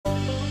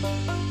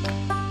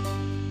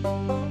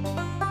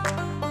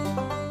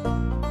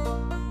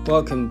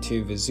Welcome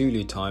to the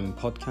Zulu Time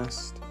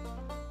podcast,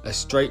 a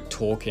straight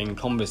talking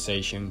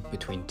conversation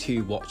between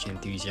two watch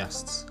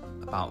enthusiasts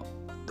about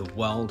the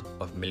world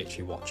of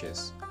military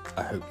watches.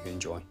 I hope you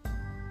enjoy.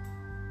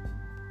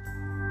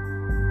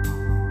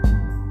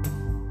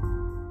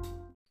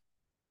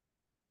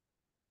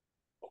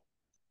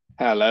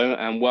 Hello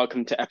and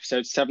welcome to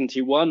episode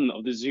 71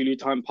 of the Zulu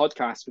Time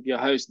podcast with your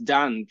host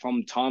Dan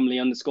from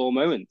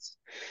Timely_Moments.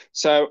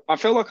 So I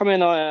feel like I'm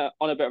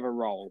on a bit of a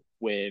roll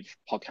with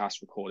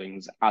podcast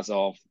recordings as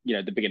of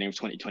the beginning of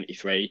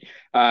 2023.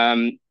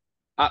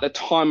 At the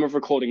time of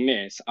recording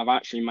this, I've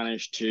actually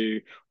managed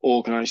to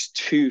organise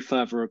 2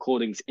 further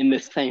recordings in the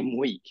same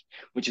week,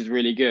 which is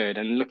really good.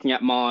 And looking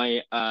at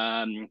my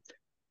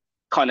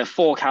kind of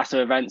forecast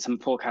of events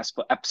and forecast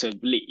for episode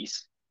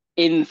release,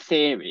 in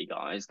theory,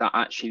 guys, that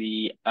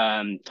actually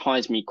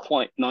ties me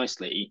quite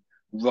nicely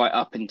right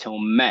up until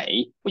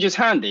May, which is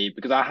handy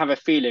because I have a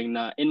feeling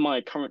that in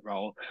my current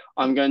role,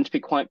 I'm going to be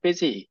quite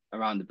busy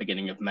around the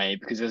beginning of May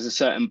because there's a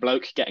certain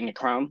bloke getting a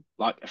crown,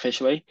 like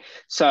officially.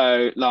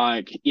 So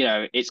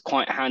it's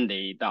quite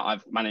handy that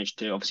I've managed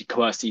to obviously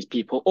coerce these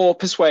people or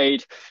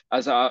persuade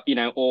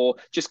or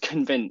just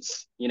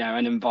convince,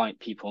 and invite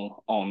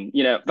people on,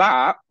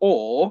 that,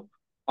 or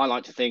I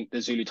like to think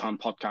the Zulu Time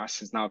podcast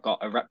has now got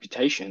a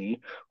reputation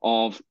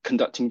of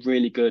conducting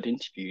really good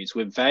interviews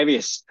with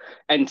various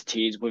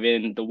entities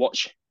within the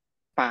watch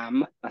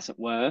fam, as it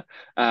were,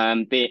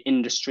 be it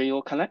industry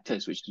or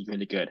collectors, which is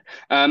really good.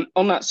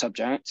 On that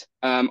subject,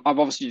 I've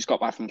obviously just got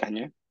back from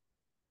Kenya,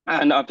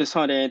 and I've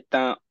decided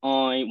that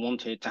I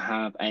wanted to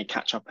have a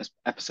catch-up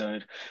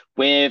episode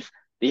with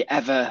the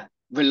ever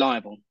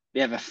reliable,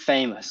 the ever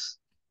famous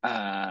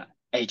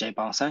AJ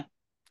Barse.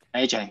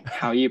 AJ,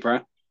 how are you, bro?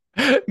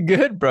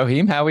 Good,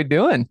 Brahim. How we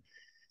doing?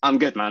 I'm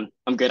good, man.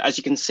 I'm good. As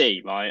you can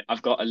see, right,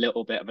 I've got a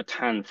little bit of a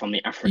tan from the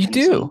You African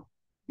sun, do.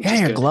 which Yeah, is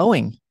you're good.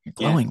 glowing. You're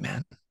Yeah, glowing,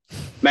 man.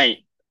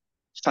 mate,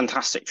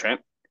 fantastic trip.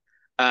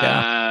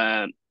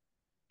 Yeah.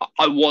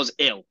 I was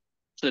ill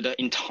for the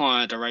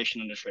entire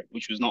duration of the trip,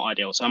 which was not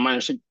ideal. So I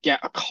managed to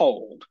get a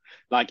cold,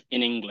 like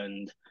in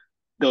England,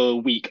 the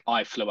week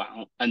I flew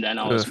out, and then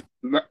Ugh,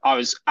 I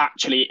was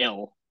actually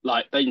ill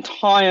like the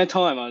entire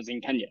time I was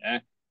in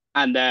Kenya,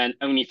 and then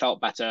only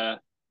felt better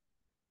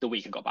the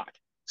week I got back.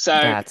 So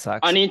that I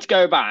sucks. need to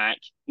go back,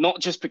 not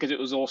just because it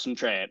was an awesome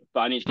trip,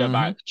 but I need to go Hmm.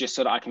 back just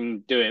so that I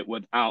can do it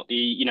without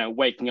the,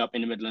 waking up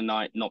in the middle of the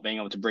night, not being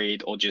able to breathe,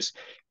 or just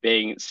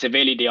being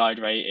severely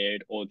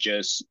dehydrated, or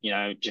just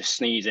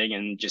sneezing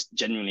and just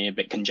genuinely a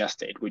bit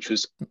congested, which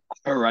was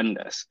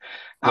horrendous.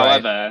 Right.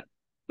 However,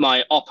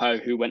 my oppo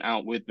who went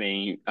out with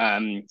me,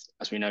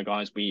 as we know,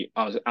 guys,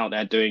 I was out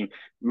there doing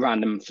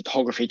random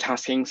photography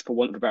taskings, for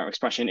want of a better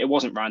expression. It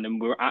wasn't random.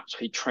 We were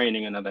actually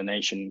training another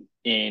nation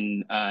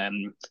in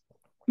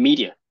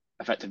media,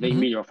 effectively Hmm.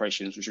 media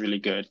operations, was really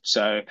good.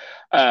 So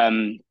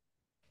um,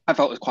 I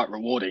felt it was quite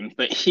rewarding.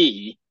 But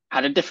he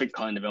had a different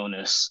kind of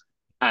illness,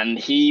 and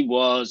he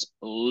was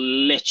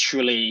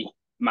literally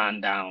man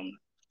down Ooh.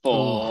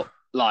 for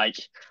like.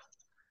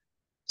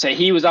 So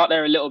he was out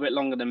there a little bit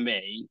longer than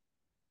me,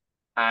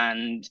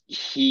 and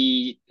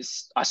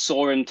I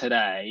saw him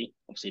today.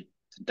 Obviously,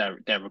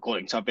 they're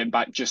recording, so I've been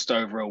back just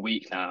over a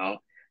week now,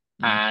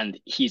 Mm. and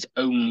he's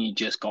only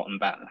just gotten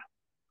better.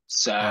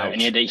 So,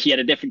 and Ouch. he had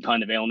a different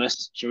kind of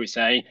illness, shall we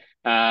say?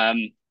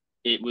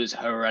 It was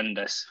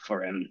horrendous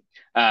for him,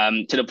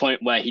 to the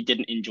point where he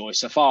didn't enjoy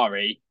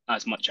safari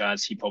as much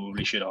as he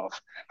probably should have.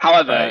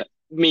 However, Right.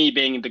 me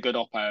being the good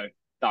oppo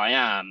that I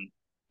am,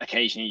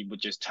 occasionally would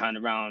just turn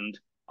around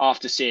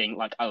after seeing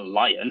like a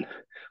lion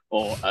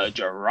or a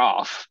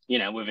giraffe,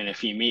 within a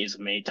few meters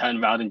of me,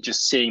 turn around and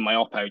just seeing my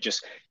oppo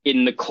just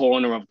in the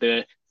corner of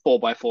the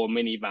 4x4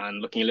 minivan,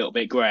 looking a little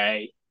bit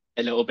grey,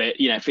 a little bit,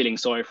 feeling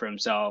sorry for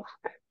himself,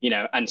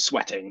 and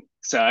sweating.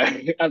 So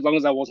as long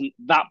as I wasn't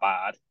that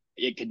bad,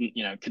 it couldn't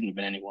have been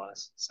any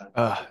worse. So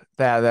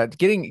That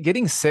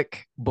getting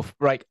sick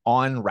like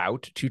en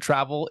route to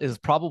travel is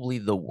probably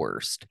the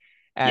worst.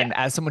 yeah, And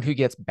as someone who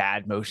gets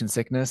bad motion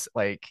sickness,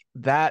 like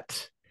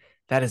that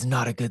is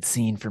not a good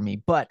scene for me.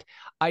 But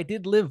I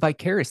did live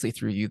vicariously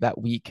through you that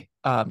week,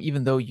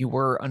 even though you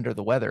were under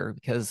the weather.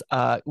 Because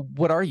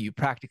what are you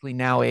practically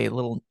now, a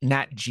little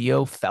Nat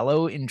Geo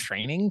fellow in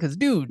training? Because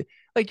dude,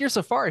 like your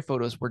safari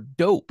photos were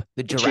dope.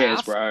 The cheers,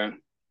 giraffe, bro.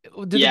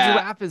 the Yeah,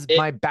 giraffe is it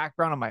my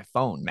background on my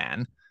phone,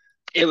 man.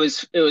 it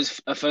was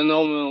a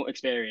phenomenal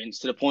experience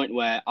to the point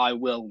where I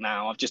will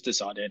now. I've just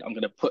decided I'm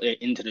going to put it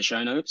into the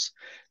show notes.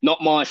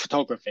 Not my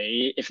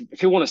photography.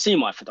 If you want to see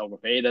my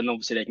photography, then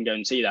obviously they can go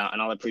and see that,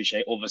 and I'll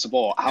appreciate all the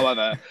support.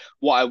 However,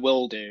 what I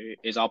will do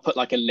is I'll put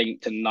like a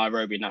link to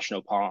Nairobi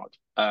National Park.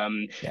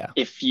 Yeah.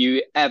 If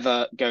you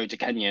ever go to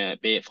Kenya,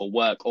 be it for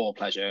work or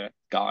pleasure,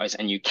 guys,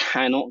 and you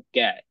cannot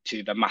get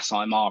to the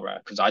Masai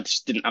Mara because I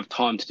just didn't have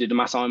time to do the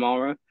Masai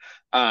Mara,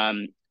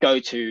 go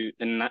to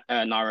the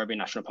Nairobi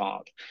National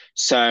Park.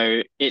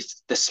 So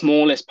it's the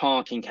smallest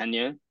park in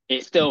Kenya.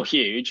 It's still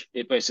huge,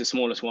 but it's the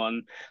smallest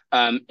one.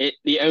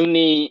 The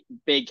only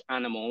big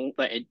animal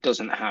that it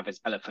doesn't have is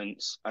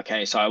elephants.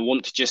 Okay, so I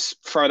want to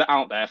just throw that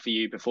out there for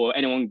you before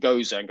anyone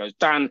goes there and goes,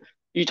 Dan,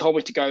 you told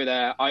me to go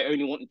there. I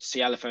only wanted to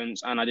see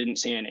elephants and I didn't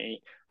see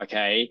any.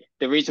 Okay,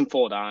 the reason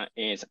for that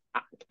is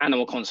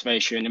animal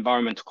conservation,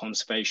 environmental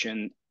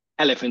conservation.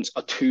 Elephants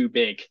are too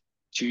big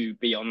to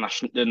be on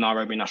the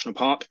Nairobi National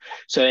Park,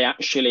 so they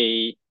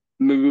actually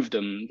move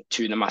them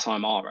to the Masai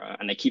Mara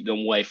and they keep them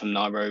away from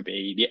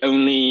Nairobi. The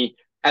only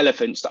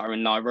elephants that are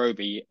in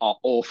Nairobi are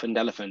orphaned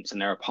elephants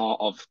and they're a part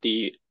of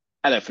the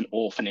elephant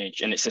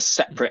orphanage and it's a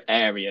separate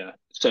area,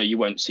 so you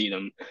won't see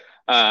them.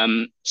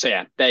 So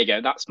yeah, there you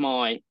go. That's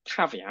my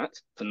caveat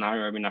for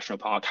Nairobi National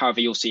Park.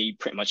 However, you'll see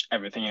pretty much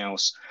everything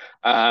else.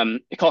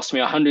 It cost me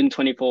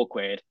 124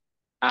 quid.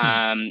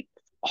 Hmm.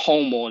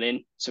 Whole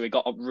morning. So we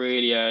got up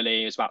really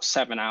early. It was about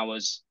 7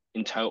 hours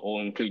in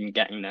total, including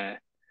getting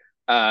there.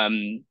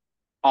 Um,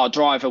 our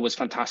driver was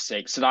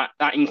fantastic. So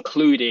that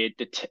included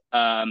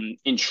the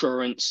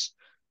insurance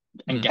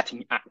and Hmm.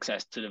 getting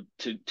access to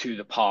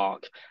the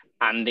park,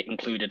 and it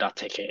included our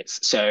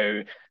tickets.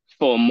 So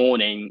for a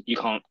morning, you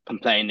can't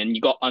complain, and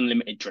you got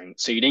unlimited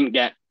drinks. So you didn't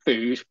get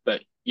food,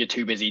 but you're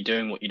too busy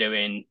doing what you're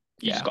doing.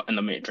 You just Yeah. got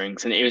unlimited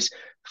drinks, and it was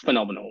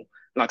phenomenal.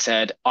 Like I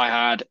said, I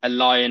had a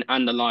lion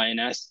and a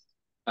lioness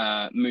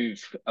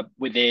move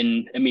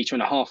within a meter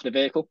and a half of the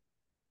vehicle.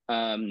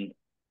 Um,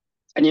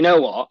 and you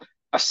know what?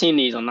 I've seen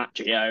these on Nat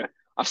Geo.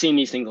 I've seen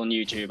these things on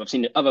YouTube. I've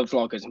seen other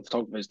vloggers and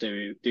photographers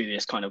do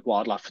this kind of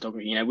wildlife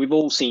photography. You know, we've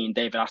all seen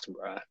David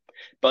Attenborough,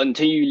 but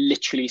until you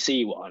literally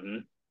see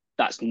one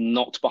that's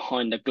not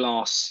behind a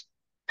glass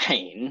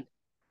pane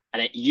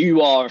and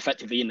you are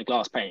effectively in the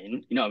glass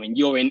pane, you know, what I mean,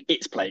 you're in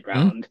its Hmm.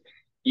 playground.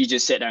 You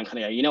just sit down and kind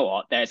of go, you know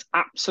what? There's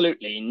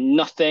absolutely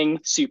nothing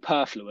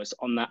superfluous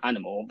on that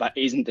animal that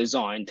isn't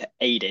designed to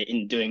aid it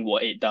in doing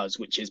what it does,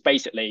 which is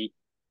basically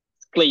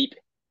sleep,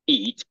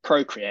 eat,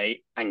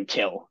 procreate, and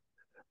kill.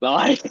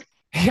 Like,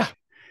 Yeah.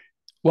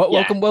 Well,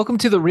 yeah, welcome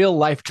to the real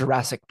life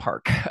Jurassic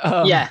Park.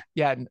 yeah,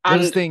 Yeah, those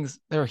and things,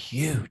 they're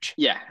huge.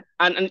 yeah,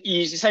 and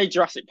you say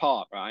Jurassic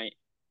Park, right?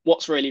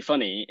 What's really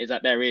funny is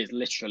that there is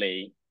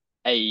literally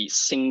a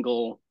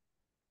single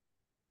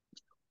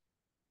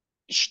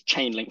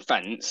chain link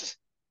fence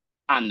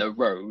and the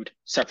road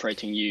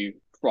separating you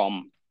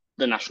from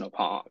the national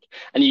park.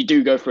 And you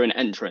do go through an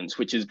entrance,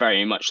 which is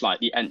very much like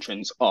the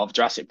entrance of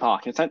Jurassic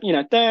Park. It's like, you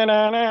know, Na,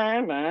 na,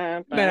 na,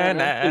 all na,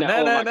 that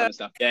kind na. of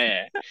stuff.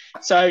 Yeah, yeah.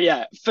 So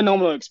yeah,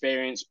 phenomenal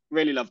experience.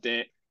 Really loved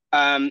it.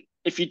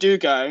 If you do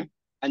go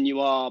and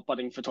you are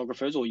budding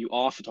photographers or you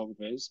are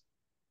photographers,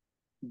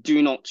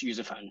 do not use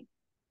a phone.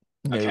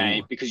 Okay,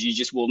 No. because you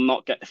just will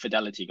not get the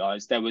fidelity,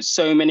 guys. There was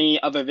so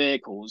many other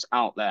vehicles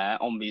out there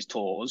on these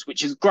tours,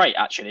 which is great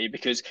actually,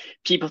 because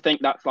people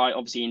think that's like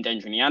obviously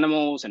endangering the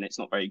animals and it's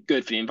not very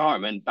good for the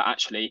environment, but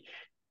actually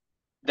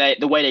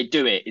the way they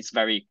do it is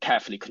very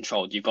carefully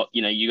controlled. You've got,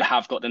 you know, you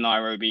have got the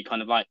Nairobi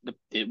kind of like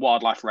the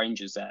wildlife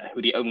rangers there, who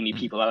are the only Mm.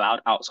 people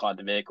allowed outside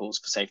the vehicles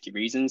for safety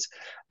reasons.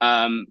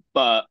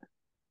 But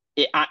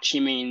it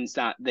actually means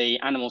that the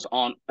animals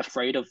aren't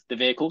afraid of the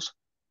vehicles,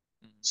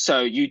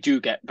 so you do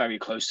get very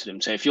close to them.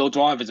 So if your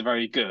drivers are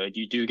very good,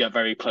 you do get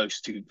very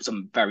close to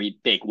some very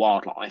big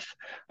wildlife.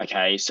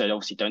 Okay, so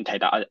obviously don't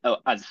take that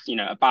as you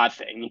know a bad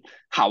thing.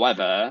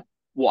 However,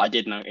 what I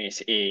did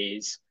notice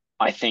is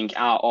I think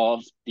out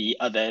of the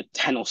other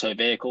 10 or so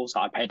vehicles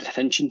that I paid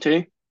attention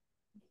to,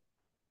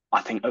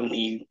 I think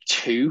only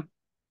two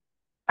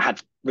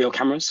had real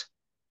cameras.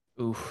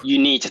 Oof. You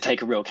need to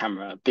take a real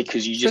camera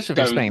because you just Especially if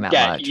you're spending don't that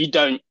get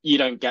much. you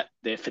don't get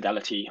the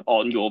fidelity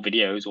on your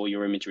videos or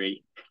your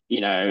imagery.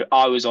 You know,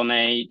 I was on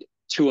a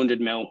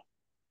 200 mil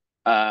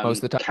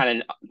Most of the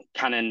time.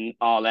 Canon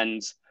R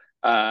lens,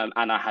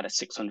 and I had a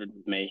 600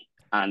 with me,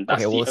 and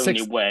Okay, that's well, the a only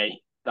six,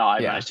 way that I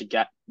yeah. managed to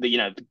get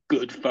the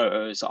good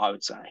photos, I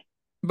would say.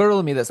 But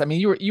let me this. I mean,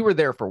 you were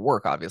there for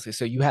work, obviously,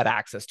 so you had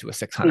access to a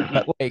 600.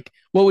 But Mhm. like,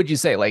 what would you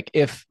say? Like,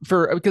 if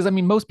for because I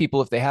mean, most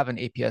people, if they have an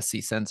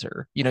APS-C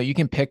sensor, you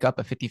can pick up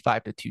a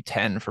 55 to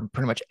 210 from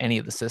pretty much any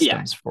of the Yeah.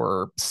 systems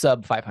for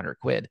sub 500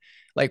 quid.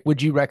 Like,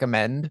 would you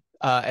recommend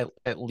at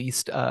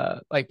least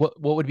like what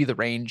would be the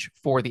range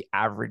for the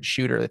average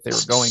shooter if they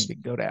were going to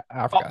go to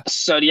Africa?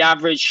 So the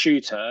average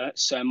shooter,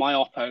 so my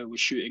Oppo was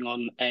shooting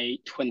on a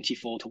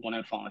 24 to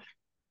 105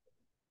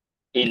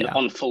 in Yeah.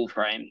 on full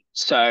frame.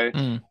 So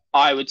Mm,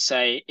 I would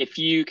say if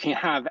you can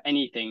have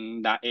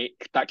anything that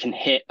can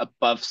hit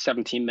above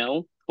 70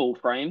 mil full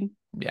frame,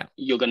 yeah.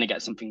 you're going to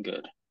get something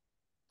good.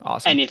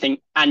 Awesome. Anything,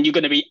 and you're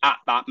going to be at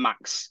that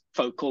max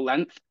focal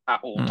length at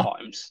all Mm,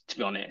 times, to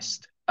be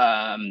honest.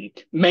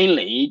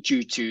 Mainly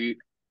due to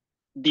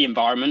the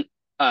environment.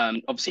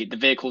 Obviously, the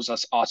vehicles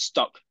are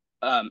stuck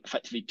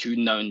effectively to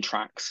known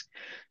tracks,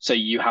 so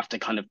you have to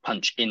kind of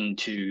punch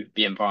into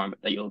the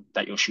environment that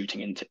you're shooting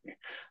into.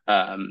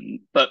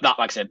 But like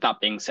I said, that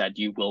being said,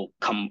 you will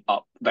come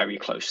up very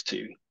close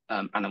to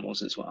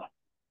animals as well.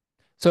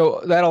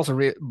 So that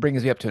also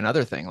brings me up to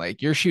another thing.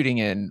 Like you're shooting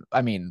in,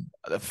 I mean,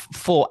 the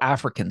full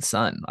African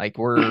sun. Like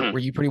were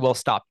Mhm. you pretty well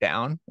stopped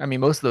down? I mean,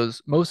 most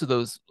of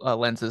those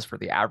lenses for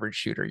the average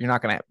shooter, you're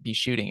not going to be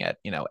shooting at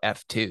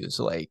f2.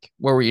 So like,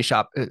 where were you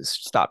stopped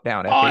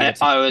down f8 I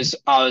at I 16? was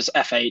I was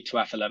f8 to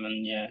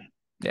f11, yeah.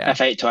 Yeah.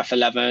 F8 to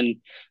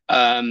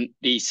F11.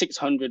 The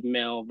 600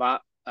 mil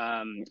that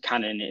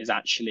Canon is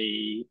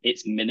actually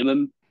its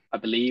minimum, I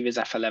believe, is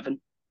F11.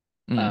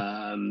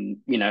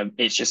 Mm.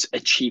 It's just a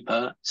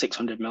cheaper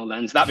 600 mil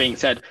lens. That being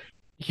said,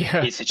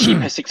 Yeah. it's a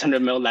cheaper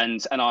 600 mil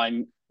lens, and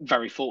I'm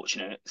very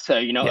fortunate. So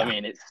you know what I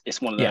Yeah. mean.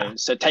 It's one of Yeah.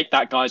 those. So take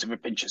that, guys, with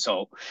a pinch of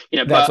salt.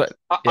 That's But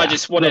what. I Yeah.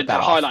 just Rub wanted to that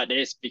off. highlight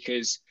this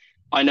because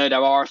I know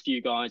there are a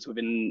few guys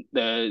within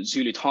the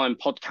Zulu Time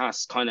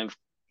podcast kind of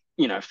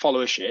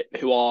followership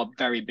who are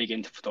very big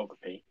into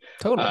photography.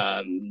 Totally.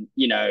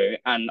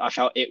 And I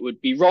felt it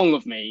would be wrong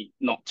of me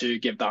not to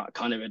give that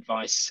kind of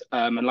advice.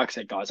 And like I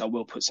said, guys, I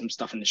will put some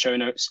stuff in the show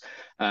notes.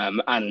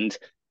 And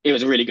it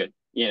was really good.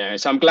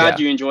 So I'm glad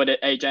Yeah. you enjoyed it,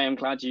 AJ. I'm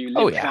glad you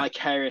Oh lived yeah.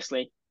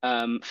 vicariously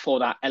for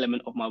that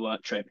element of my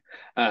work trip.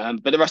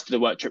 But the rest of the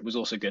work trip was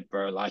also good,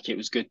 bro. Like it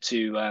was good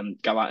to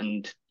go out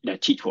and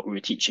teach what we were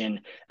teaching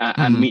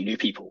and Hmm. meet new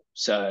people.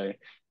 So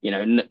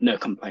no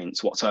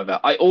complaints whatsoever.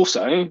 I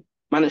also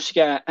managed to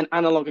get an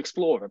Analog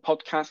Explorer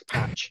podcast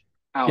patch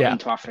out Yeah.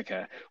 into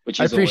Africa, which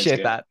I is always appreciate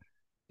good. that.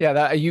 Yeah,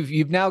 that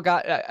you've now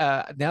got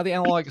now the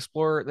Analog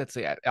Explorer. Let's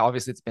see,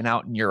 obviously it's been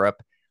out in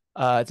Europe,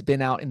 it's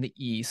been out in the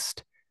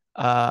East,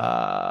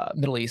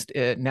 Middle East.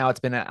 Now it's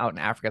been out in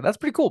Africa. That's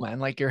pretty cool, man.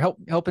 Like you're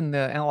helping the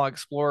Analog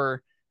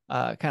Explorer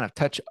kind of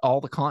touch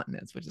all the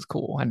continents, which is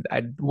cool. And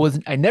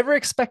I never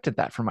expected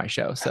that for my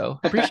show, so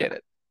appreciate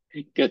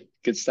it.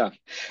 Good stuff.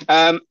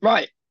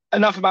 Right,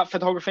 enough about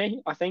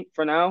photography, I think,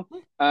 for now.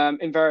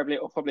 Invariably,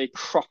 it will probably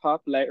crop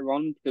up later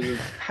on because of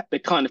the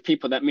kind of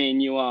people that me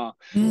and you are.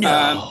 But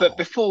No.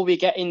 before we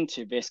get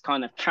into this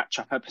kind of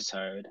catch-up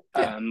episode,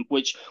 Yeah.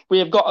 which we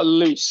have got a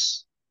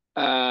loose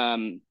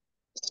um,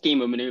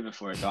 scheme of maneuver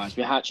for it, guys.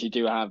 We actually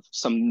do have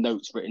some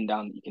notes written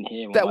down that you can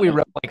hear on That my we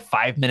wrote note. like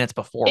 5 minutes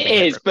before It we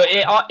hit is, but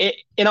record.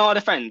 in our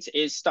defense, it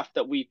is stuff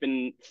that we've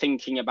been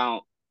thinking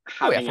about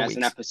Oh yeah, having for as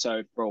an weeks.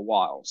 episode for a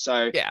while.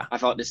 So Yeah. I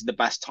thought this is the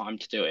best time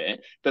to do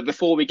it. But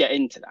before we get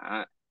into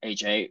that,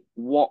 AJ,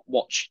 what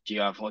watch do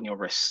you have on your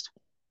wrist?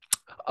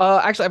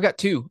 Actually, I've got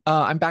two.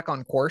 I'm back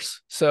on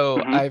course, so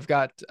Hmm.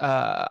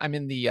 I'm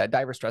in the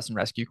diver stress and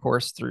rescue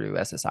course through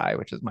SSI,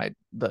 which is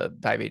the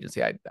dive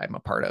agency I'm a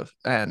part of,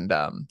 and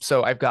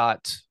so I've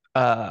got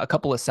a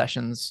couple of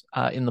sessions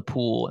in the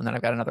pool, and then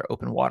I've got another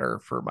open water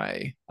for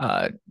my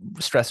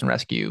stress and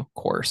rescue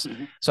course.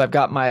 Hmm. So I've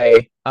got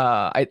my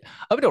I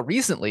up until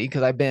recently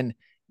because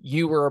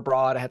you were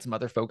abroad, I had some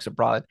other folks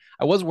abroad.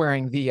 I was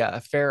wearing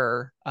the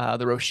Fairer,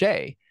 the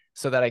Rocher,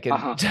 so that I could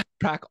Uh-huh.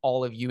 track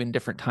all of you in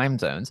different time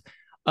zones.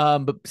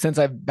 But since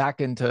I'm back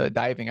into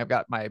diving, I've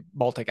got my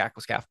Baltic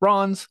Aquascaph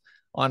Bronze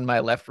on my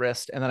left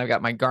wrist, and then I've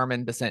got my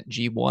Garmin Descent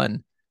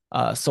G1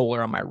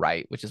 Solar on my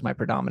right, which is my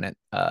predominant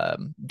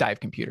dive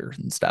computer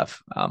and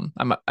stuff.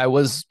 I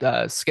was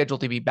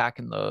scheduled to be back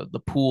in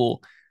the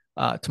pool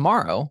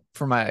tomorrow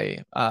for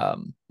my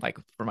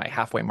for my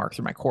halfway mark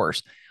through my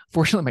course.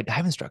 Fortunately, my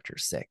dive instructor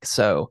is sick,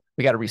 so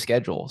we got to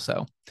reschedule.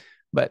 So,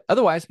 but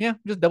otherwise, yeah,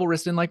 just double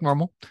wristing like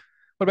normal.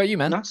 What about you,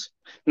 man? Nice.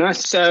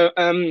 Nice. So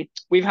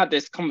we've had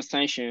this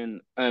conversation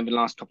over the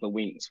last couple of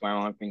weeks where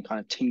I've been kind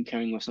of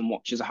tinkering with some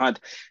watches. I had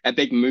a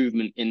big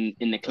movement in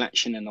the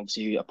collection, and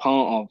obviously a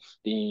part of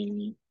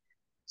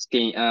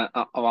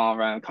of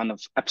our kind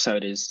of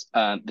episode is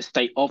the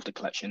state of the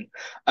collection.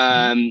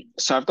 Mm-hmm.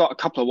 So I've got a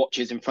couple of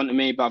watches in front of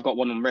me, but I've got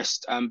one on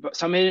wrist. But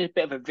so I'm in a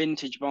bit of a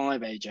vintage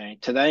vibe,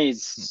 AJ.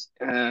 Today's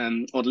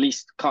or at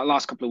least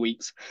last couple of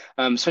weeks,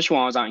 especially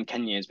while I was out in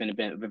Kenya, has been a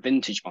bit of a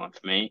vintage vibe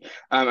for me.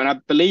 And I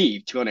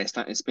believe, to be honest,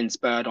 that it's been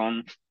spurred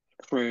on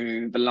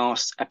through the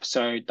last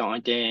episode that I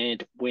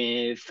did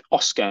with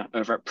Oscar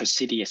over at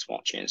Presidius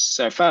Watches.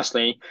 So,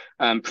 firstly,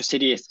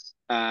 Presidius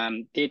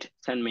did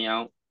send me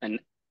out an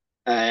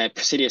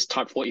Presidius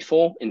Type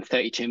 44 in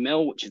 32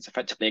 mil, which is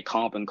effectively a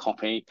carbon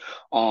copy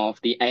of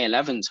the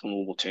A11s from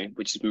World War II,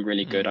 which has been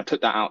really good. I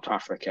took that out to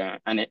Africa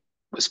and it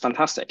was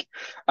fantastic.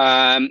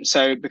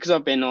 So because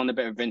I've been on a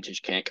bit of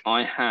vintage kick,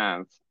 I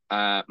have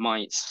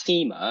my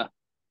SEMA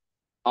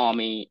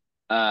Army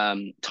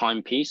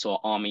timepiece or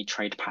Army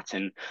trade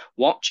pattern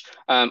watch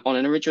on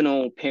an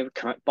original period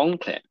correct bond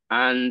clip.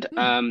 And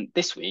Mm-hmm.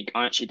 this week,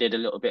 I actually did a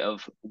little bit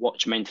of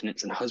watch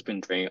maintenance and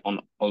husbandry on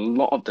a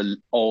lot of the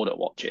older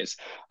watches.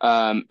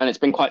 And it's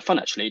been quite fun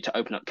actually to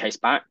open up case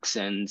backs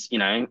and,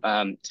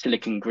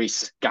 silicon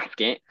grease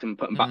gaskets and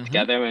put them back Mm-hmm.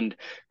 together and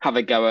have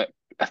a go at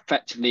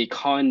effectively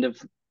kind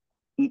of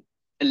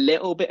a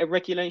little bit of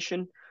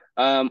regulation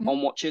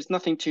on watches,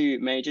 nothing too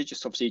major,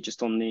 just obviously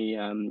just on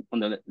the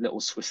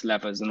little Swiss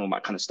levers and all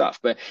that kind of stuff.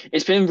 But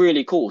it's been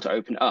really cool to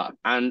open it up,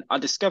 and I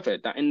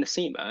discovered that in the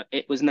SEMA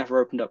it was never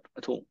opened up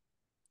at all.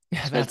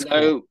 Yeah, So that's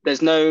cool.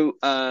 there's no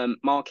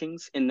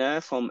markings in there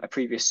from a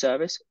previous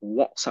service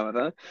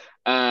whatsoever,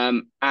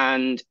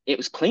 and it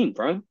was clean,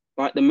 bro.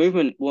 Like the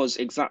movement was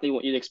exactly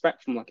what you'd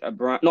expect from like a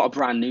brand, not a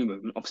brand new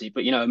movement, obviously,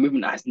 but a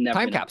movement that has never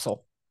Time been done.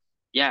 capsule.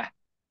 Yeah,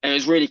 and it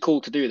was really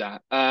cool to do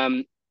that.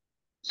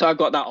 So I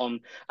got that on.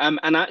 And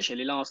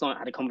actually last night I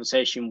had a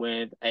conversation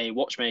with a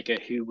watchmaker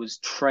who was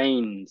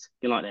trained,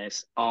 like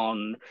this,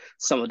 on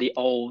some of the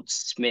old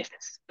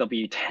Smiths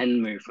W10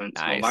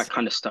 movements and all that Nice.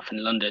 kind of stuff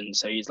in London.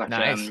 So he's like,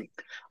 Nice.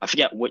 I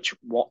forget which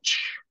watch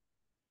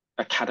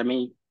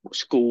academy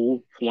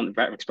school, for want of a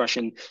better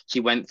expression,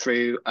 he went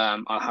through.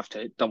 I'll have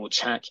to double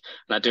check,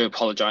 and I do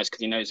apologize because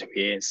he knows who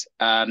he is.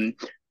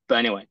 But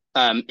anyway,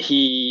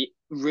 he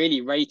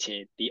really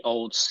rated the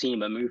old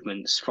SEMA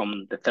movements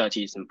from the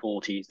 30s and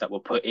 40s that were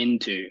put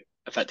into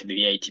effectively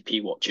the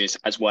ATP watches,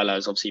 as well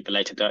as obviously the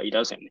later Dirty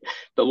Dozen.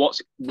 But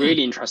what's Hmm.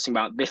 really interesting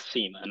about this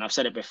SEMA, and I've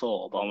said it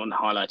before, but I want to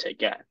highlight it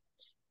again,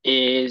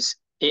 is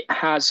it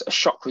has a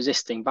shock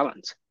resisting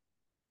balance.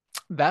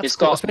 That's It's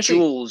cool, got especially.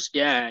 jewels,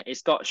 yeah,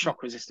 it's got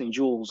shock resistant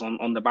jewels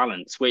on the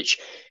balance, which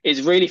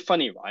is really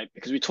funny, right?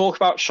 Because we talk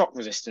about shock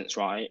resistance,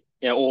 right?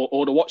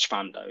 Or the watch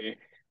fan though,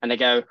 and they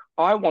go,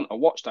 I want a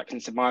watch that can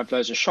survive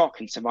loads of shock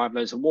and survive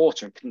loads of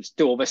water and can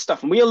do all this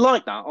stuff. And we all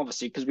like that,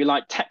 obviously, because we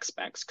like tech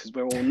specs, because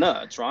we're all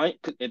nerds, right?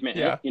 Admit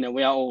it, Yeah.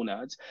 we are all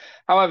nerds.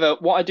 However,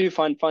 what I do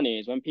find funny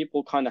is when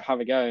people kind of have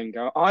a go and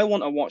go, I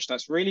want a watch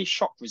that's really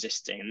shock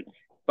resistant,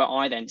 but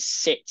I then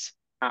sit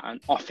at an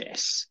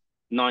office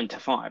 9 to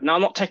 5. Now,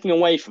 I'm not taking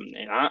away from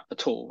that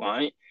at all,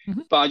 right?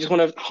 Mhm. But I just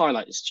want to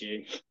highlight this to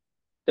you.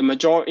 The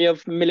majority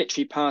of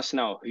military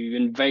personnel who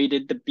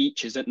invaded the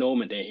beaches at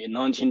Normandy in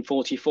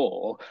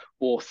 1944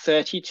 wore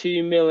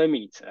 32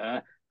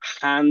 millimeter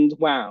hand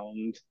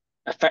wound,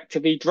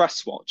 effectively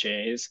dress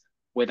watches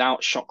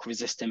without shock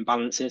resistant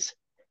balances.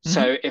 Mhm.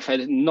 So, if a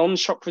non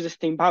shock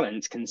resisting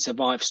balance can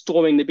survive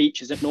storming the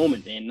beaches at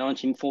Normandy in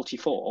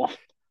 1944,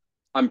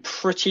 I'm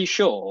pretty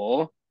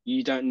sure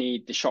you don't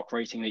need the shock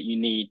rating that you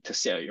need to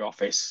sit at your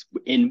office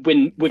within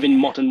Yeah.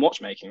 modern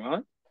watchmaking,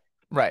 right?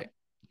 Right.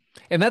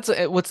 And that's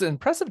what's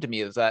impressive to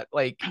me is that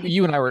like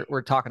you and I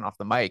were talking off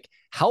the mic.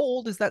 How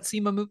old is that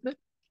SEMA movement?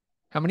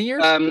 How many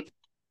years? Um,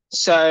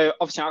 so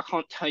obviously I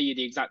can't tell you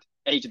the exact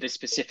age of this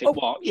specific Oh,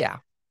 watch, yeah.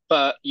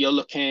 but you're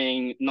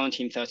looking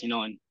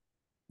 1939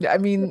 Yeah, I or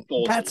mean,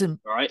 40,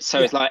 right? So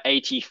yeah. it's like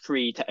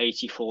 83 to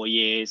 84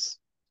 years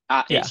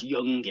at Yeah. its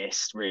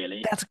youngest,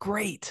 really. That's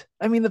great.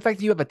 I mean, the fact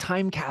that you have a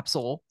time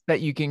capsule that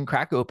you can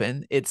crack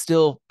open, it's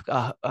still,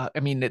 I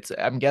mean,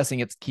 I'm guessing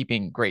it's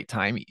keeping great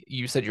time.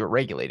 You said you were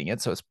regulating it,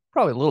 so it's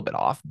probably a little bit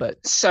off,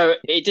 but So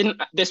it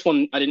didn't. This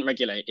one I didn't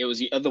regulate. It was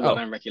the other one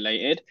I oh,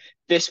 regulated.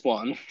 This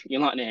one, you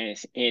like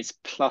this, is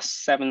plus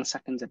 7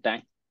 seconds a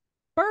day.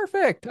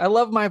 perfect. I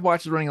love my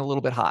watches running a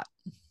little bit hot.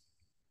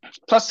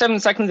 Plus 7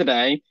 seconds a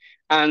day,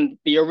 and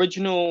the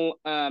original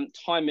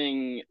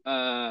timing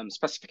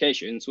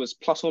specifications was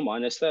plus or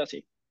minus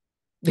 30.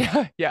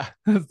 Yeah, yeah.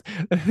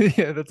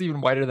 Yeah, that's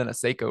even wider than a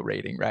Seiko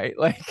rating, right?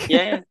 Like,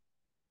 Yeah,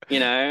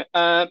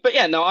 but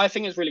yeah, no, I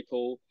think it's really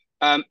cool.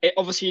 It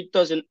obviously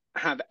doesn't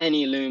have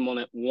any loom on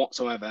it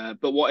whatsoever,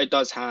 but what it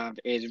does have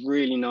is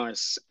really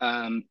nice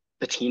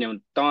patina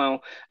dial.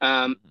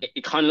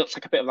 It kind of looks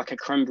like a bit of like a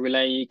creme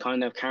brulee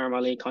kind of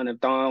caramelly kind of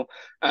dial.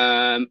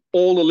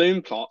 All the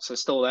loom plots are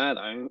still there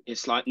though.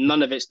 It's like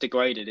none of it's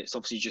degraded. It's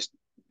obviously just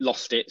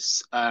lost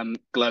its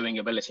glowing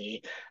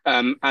ability.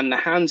 And the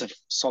hands are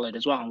solid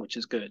as well, which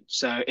is good.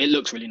 So it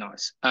looks really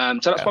nice. So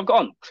that's yeah, what I've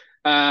got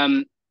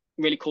on.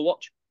 Really cool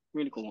watch.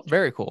 Really cool watch.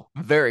 very cool.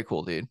 Very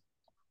cool, dude.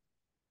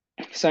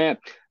 So yeah,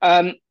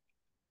 um,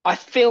 I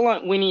feel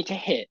like we need to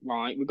hit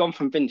right. We've gone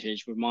from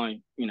vintage with my,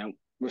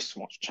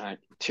 wristwatch check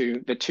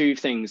to the two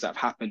things that have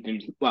happened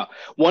in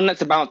one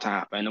that's about to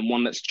happen and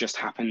one that's just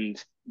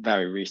happened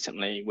very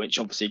recently, which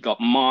obviously got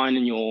mine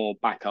and your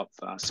back up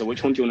first. So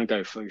which one do you want to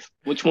go through?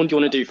 Which one do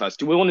you want to do first?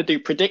 Do we want to do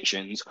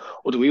predictions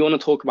or do we want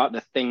to talk about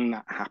the thing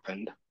that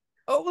happened?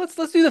 Oh, let's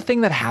do the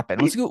thing that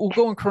happened. We'll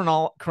go in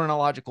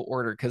chronological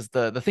order because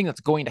the thing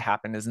that's going to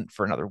happen isn't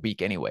for another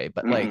week anyway.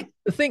 But like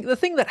Mhm. the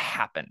thing that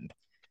happened.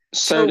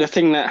 So the So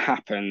thing that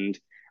happened,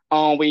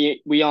 are we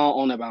are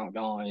on about,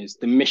 guys,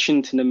 the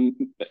mission to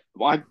the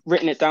I've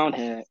written it down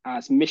here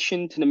as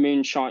mission to the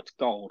moonshite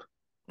gold.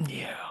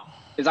 yeah,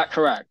 Is that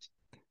correct?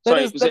 that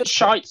Sorry, is was that it is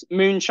correct. shite,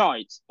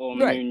 moonshite or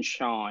Right.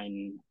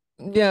 moonshine?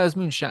 Yeah, it's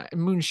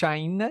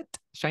moonshine it,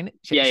 shine it,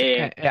 Yeah, yeah,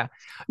 yeah. yeah.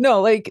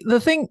 No, like the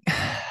thing,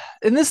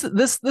 and this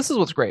is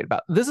what's great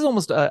about this is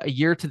almost a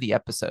year to the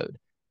episode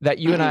that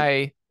you and Mhm,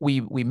 I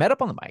we met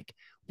up on the mic.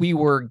 We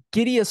were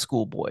giddy as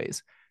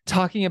schoolboys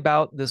talking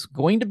about this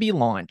going to be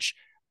launch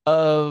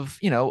of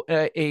an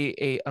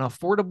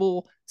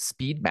affordable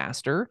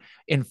Speedmaster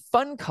in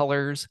fun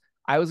colors.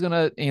 I was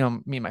gonna, me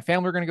and my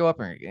family were gonna go up,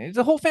 and it's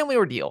a whole family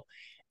ordeal.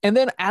 And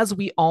then, as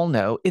we all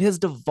know, it has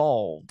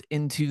devolved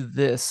into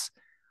this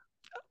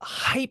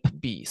hype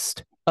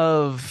beast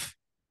of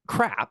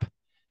crap.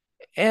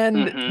 And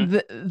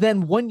mhm.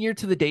 then 1 year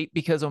to the date,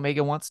 because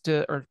Omega wants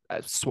to, or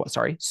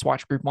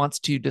Swatch Group wants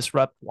to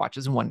disrupt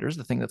Watches and Wonders,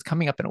 the thing that's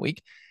coming up in a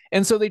week.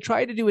 And so they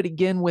try to do it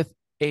again with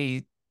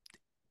the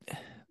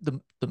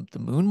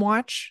Moon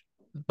Watch.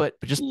 but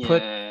just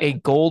put a Yeah.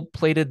 gold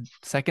plated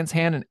seconds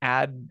hand and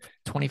add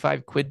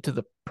 25 quid to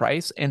the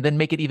price and then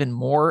make it even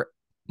more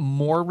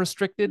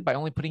restricted by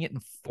only putting it in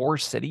 4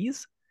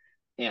 cities.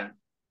 Yeah.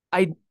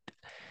 I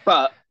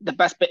But the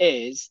best bit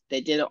is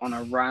they did it on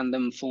a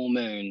random full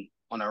moon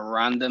on a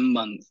random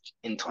month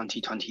in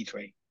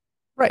 2023.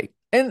 Right.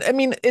 And I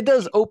mean, it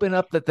does open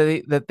up that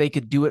they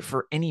could do it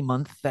for any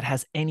month that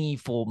has any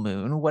full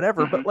moon,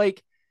 whatever. But Hmm.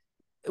 like,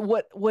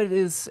 what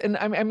is, and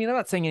I mean, I'm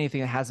not saying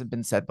anything that hasn't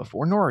been said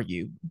before, nor are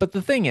you. But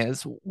the thing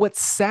is,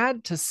 what's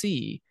sad to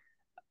see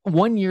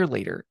 1 year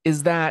later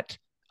is that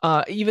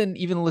even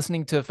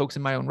listening to folks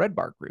in my own Red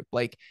Bar group,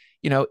 like,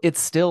 it's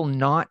still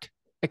not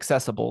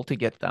accessible to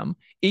get them.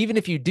 Even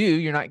if you do,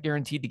 you're not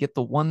guaranteed to get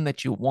the one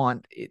that you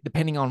want,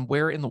 depending on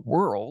where in the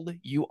world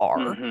you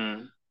are.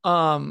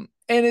 Hmm.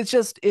 And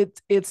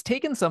it's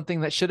taken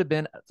something that should have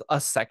been a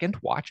second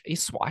watch, a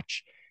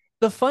swatch.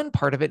 The fun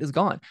part of it is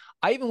gone.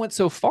 I even went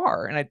so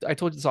far, and I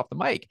told you this off the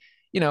mic,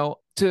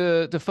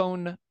 to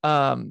phone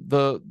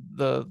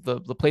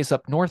the place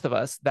up north of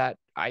us that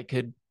I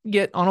could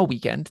get on a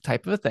weekend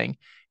type of a thing.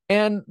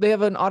 And they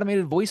have an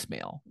automated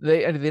voicemail.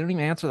 They don't even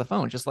answer the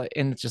phone, just like,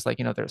 and it's just like,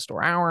 their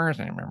store hours.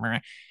 And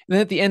then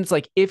at the end, it's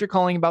like, if you're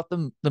calling about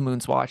the moon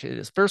swatch, it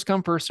is first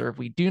come, first serve.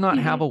 We do not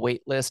have Hmm. a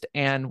wait list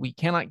and we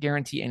cannot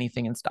guarantee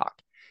anything in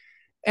stock.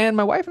 And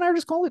my wife and I are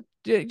just called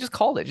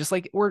it. Just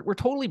like we're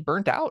totally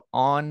burnt out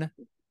on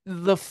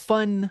the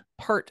fun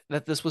part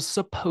that this was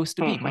supposed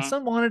to be. My Hmm.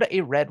 son wanted a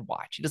red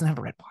watch. He doesn't have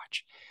a red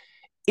watch.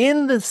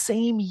 In the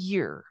same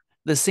year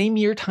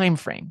time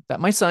frame that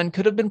my son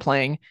could have been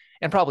playing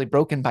and probably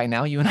broken by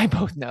now, you and I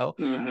both know,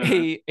 Hmm.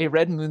 a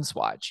red moon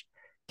swatch.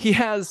 He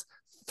has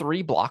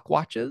 3 block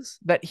watches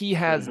that he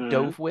has Hmm.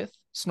 dove with,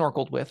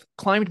 snorkeled with,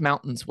 climbed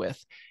mountains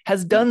with,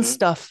 has done Hmm.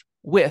 stuff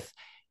with,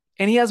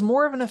 and he has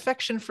more of an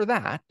affection for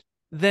that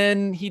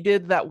than he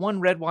did that one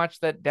red watch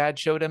that dad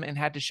showed him and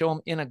had to show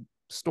him in a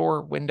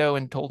store window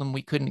and told him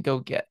we couldn't go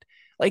get.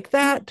 Like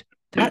that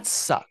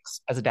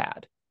sucks as a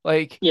dad.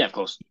 Like, Yeah, of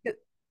course.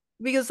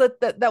 because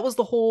that was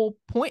the whole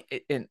point.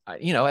 In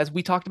as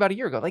we talked about a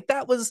year ago, like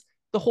that was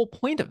the whole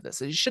point of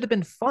this. It should have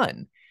been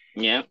fun,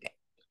 Yeah.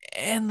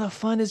 and the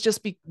fun has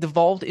just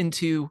devolved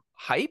into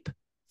hype,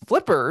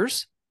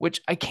 flippers, which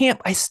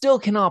I still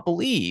cannot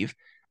believe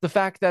the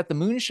fact that the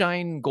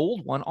Moonshine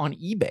Gold one on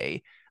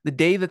eBay, the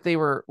day that they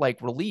were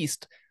like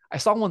released, I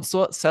saw one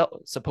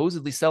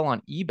supposedly sell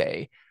on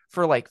eBay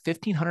for like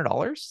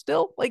 $1,500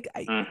 still. Like,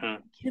 I Hmm.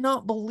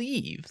 cannot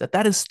believe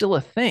that is still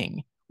a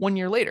thing 1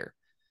 year later.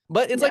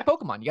 But it's Yeah. like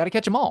Pokemon, you got to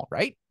catch them all,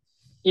 right?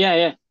 Yeah,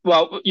 yeah.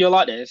 Well, you're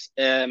like this.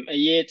 A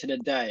year to the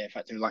day,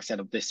 effectively, like I said,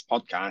 of this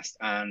podcast,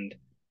 and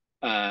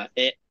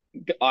it.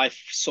 I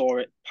saw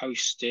it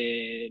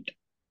posted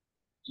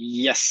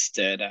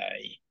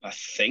yesterday, I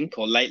think,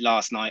 or late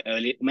last night,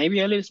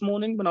 maybe early this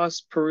morning when I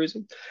was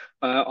perusing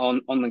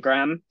on the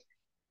gram.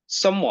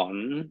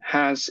 Someone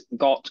has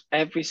got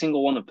every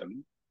single one of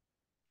them,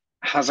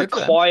 has Good for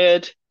them.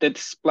 acquired the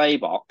display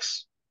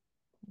box,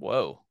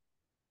 Whoa.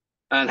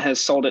 and has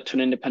sold it to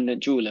an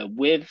independent jeweler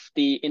with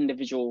the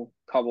individual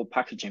cardboard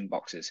packaging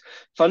boxes.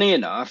 Funny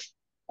enough,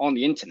 on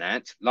the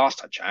internet,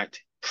 last I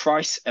checked,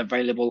 price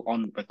available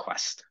on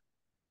request.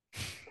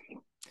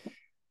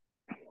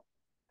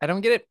 I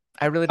don't get it.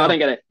 I really I don't don't.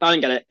 get it. I don't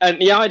get it. And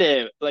the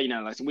idea, like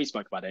like we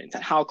spoke about it, and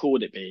said, how cool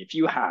would it be if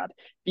you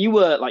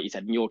were, like you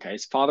said, in your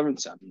case, father and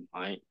son,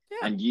 right?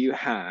 Yeah. And you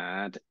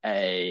had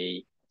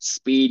a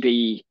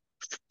speedy,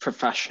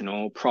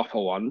 professional, proper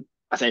one.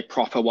 I say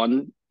proper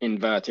one,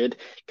 inverted,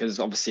 because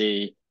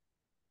obviously,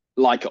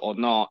 like it or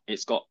not,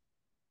 it's got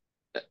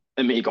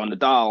Amiga on the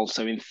dial.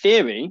 So in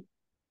theory,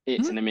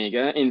 it's Hmm? an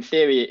Amiga. In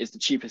theory, it is the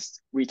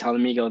cheapest retail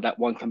Amiga that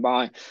one can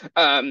buy.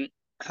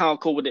 How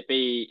cool would it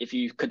be if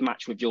you could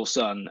match with your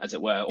son, as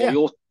it were, or Yeah.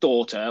 your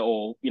daughter,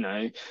 or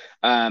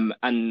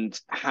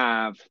and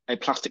have a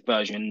plastic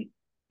version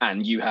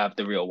and you have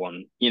the real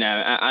one, and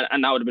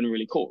that would have been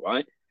really cool,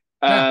 right?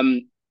 Yeah.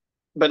 Um,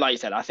 but like you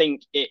said, I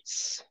think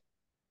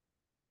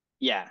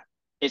yeah,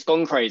 it's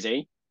gone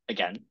crazy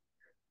again.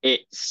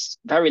 It's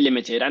very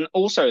limited, and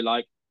also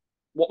like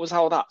what was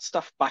all that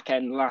stuff back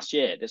end last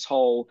year? This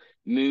whole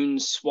moon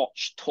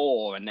swatch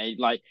tour, and they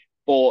like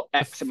bought The,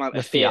 X amount the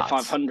of Fiat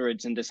Fiats.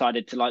 500s and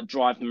decided to like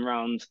drive them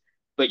around,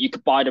 but you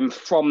could buy them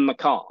from the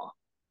car.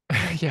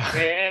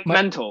 Yeah. My,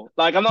 Mental.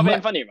 Like I'm not my,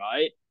 being funny,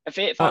 right? A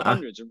Fiat uh-uh.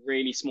 500 is a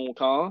really small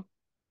car.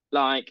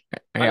 Like,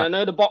 and I Yeah.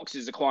 know the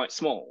boxes are quite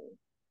small,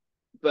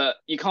 but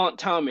you can't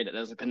tell me that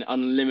there's like an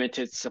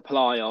unlimited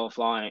supply of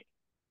like,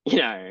 you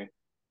know,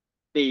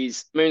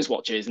 these moon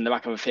swatches in the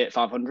back of a Fiat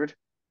 500.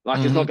 Like,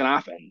 it's Hmm. not going to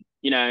happen.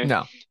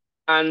 No.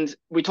 And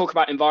we talk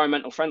about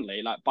environmental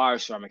friendly, like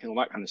bioceramic and all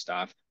that kind of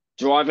stuff.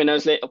 Driving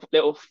those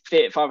little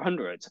Fiat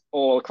 500s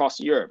all across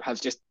Europe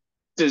has just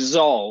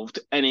dissolved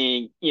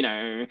any,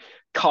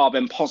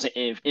 carbon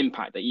positive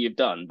impact that you've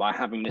done by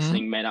having this Hmm.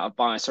 thing made out of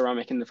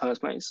bioceramic in the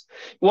first place.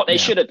 What they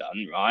Yeah. should have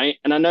done, right?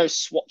 And I know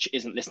Swatch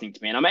isn't listening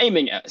to me, and I'm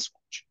aiming at a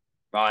Swatch,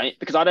 right?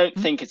 Because I don't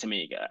Mhm. think it's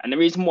Amiga. And the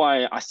reason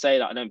why I say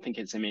that I don't think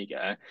it's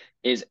Amiga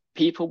is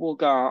people will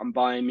go out and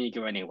buy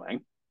Amiga anyway,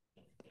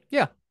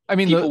 Yeah. I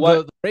mean, People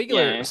won't. the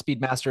regular Yeah,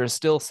 Speedmaster is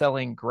still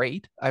selling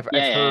great. I've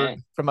yeah, heard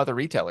from other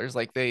retailers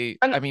like and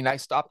I mean, I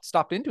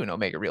stopped into an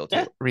Omega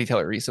yeah,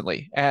 retailer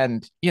recently,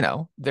 and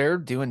they're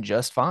doing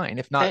just fine,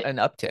 if not they, an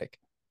uptick.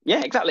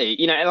 yeah, exactly.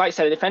 And like I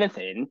said, if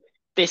anything,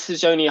 this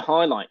has only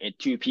highlighted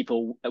to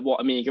people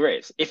what Amiga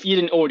is. If you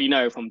didn't already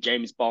know from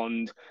James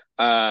Bond,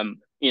 the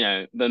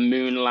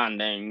moon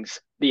landings,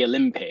 the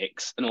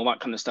Olympics, and all that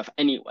kind of stuff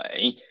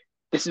anyway,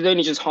 this has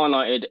only just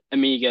highlighted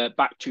Amiga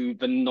back to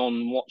the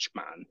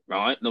non-watchman,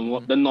 right?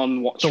 Mhm. The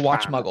non-watch The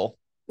watch fan. muggle.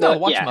 No, No, the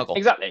watch yeah, muggle.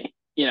 exactly.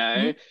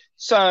 Mhm.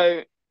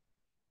 So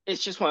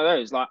it's just one of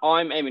those. Like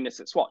I'm aiming this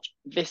at Swatch.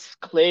 This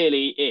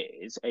clearly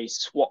is a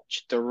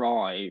Swatch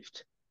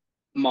derived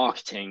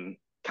marketing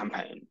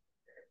campaign.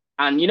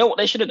 And you know what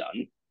they should have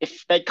done?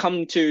 If they'd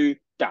come to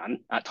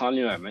Dan at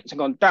timely moments and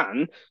gone,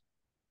 Dan,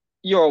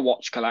 you're a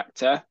watch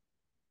collector.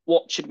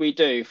 What should we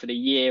do for the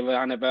year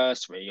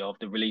anniversary of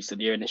the release of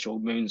the initial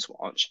Moon's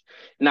watch?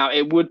 Now,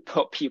 it would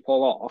put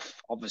people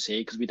off, obviously,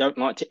 because we don't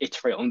like to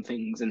iterate on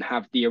things and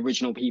have the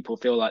original people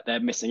feel like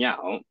they're missing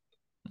out.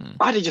 Mm.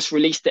 I'd have just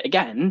released it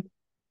again,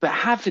 but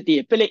have the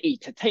ability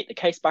to take the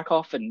case back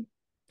off and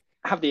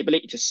have the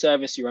ability to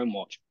service your own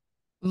watch.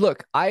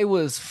 Look, I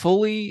was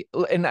fully,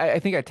 and I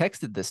think I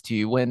texted this to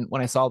you when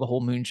I saw the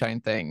whole moonshine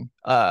thing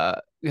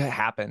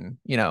happen,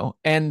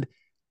 and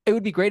it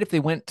would be great if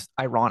they went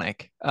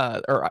ironic,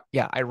 or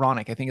yeah,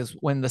 ironic. I think is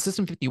when the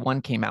System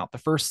 51 came out, the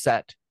first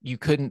set you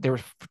couldn't, they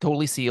were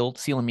totally sealed,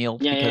 seal and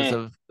mealed Yeah, because yeah,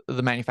 of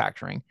the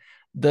manufacturing.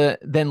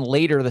 Then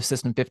later the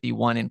System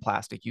 51 in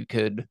plastic, you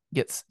could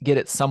get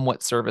it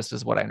somewhat serviced,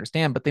 is what I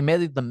understand, but they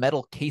made the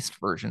metal cased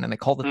version and they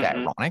called it yeah. the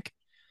Mm-hmm, ironic.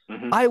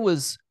 mm-hmm, I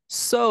was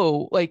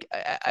so like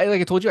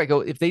I told you, I go,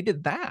 if they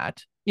did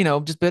that,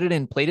 just put it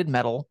in plated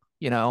metal,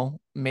 made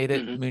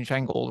it mm-hmm.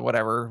 moonshine gold,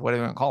 whatever you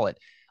want to call it.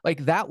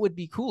 Like that would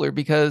be cooler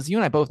because you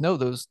and I both know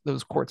those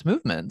quartz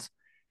movements,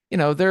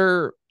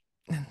 they're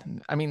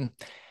I mean,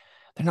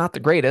 they're not the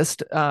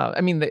greatest. I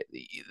mean,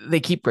 they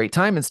keep great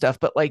time and stuff,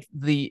 but like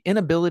the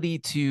inability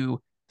to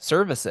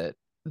service it,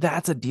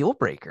 that's a deal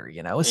breaker,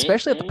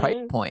 especially at the price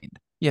Yeah, point,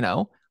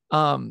 yeah.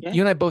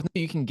 you and I both know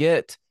you can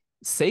get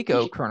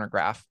Seiko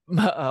chronograph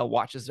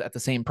watches at the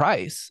same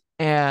price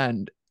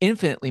and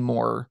infinitely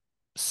more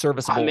I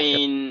serviceable.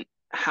 mean,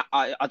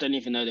 I don't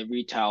even know the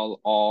retail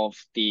of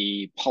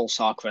the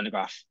Pulsar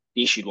chronograph,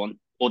 the issued one,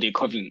 or the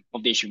equivalent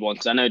of the issued one,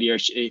 because I know the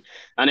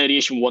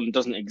issued one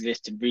doesn't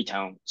exist in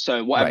retail.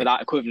 So whatever Right.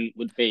 that equivalent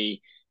would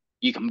be,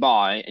 you can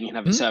buy and you can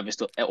have it Mm-hmm.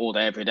 serviced all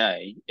day, every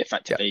day, Yeah.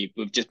 effectively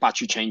with just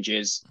battery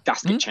changes,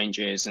 gasket Mm-hmm.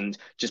 changes, and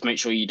just make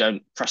sure you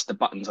don't press the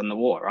buttons on the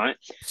water, right?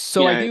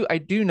 So You I know,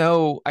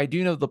 do I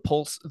do know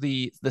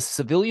the the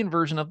civilian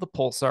version of the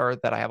Pulsar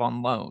that I have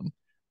on loan.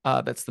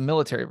 That's the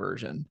military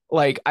version.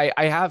 Like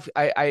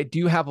I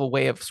do have a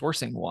way of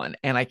sourcing one,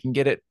 and I can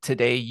get it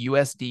today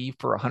USD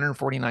for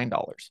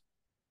 $149,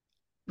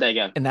 there you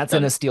go, and that's in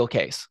a done. steel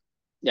case.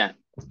 Yeah,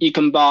 you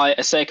can buy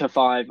a Seiko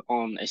 5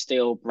 on a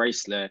steel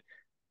bracelet,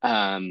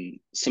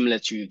 similar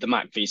to the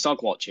Mac V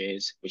Sog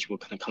watches, which we're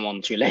going to come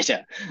on to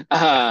later,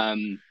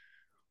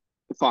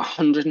 for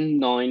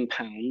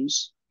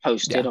 £109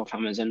 posted Yeah. off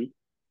Amazon.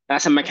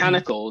 That's a Mhm.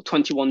 mechanical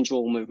 21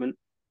 jewel movement.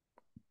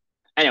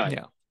 Anyway,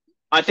 Yeah.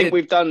 I think It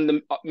we've done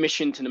the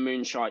mission to the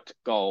Moonshite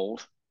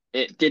Gold.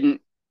 It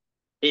didn't.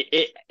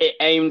 It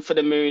aimed for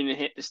the moon and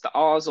hit the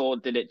stars, or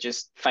did it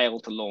just fail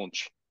to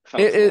launch? Fail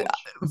to it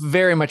launch.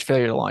 very much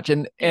failure to launch,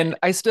 and Yeah,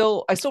 I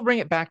still bring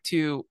it back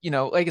to,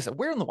 like I said,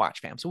 we're in the watch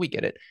fam, so we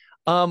get it.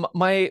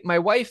 My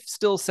wife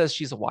still says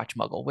she's a watch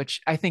muggle, which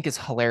I think is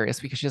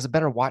hilarious because she has a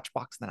better watch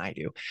box than I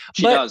do.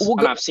 she But does, we'll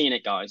and go. I've seen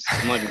it, guys.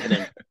 I'm not even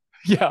kidding.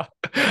 Yeah.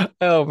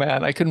 Oh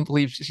man, I couldn't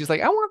believe she's like,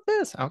 I want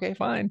this. Okay,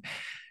 fine.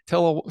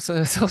 Tell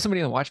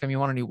somebody in the watch fam you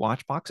want a new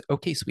watch box.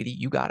 Okay, sweetie,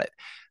 you got it.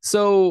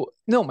 So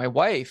no, my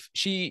wife,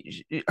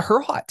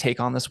 her hot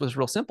take on this was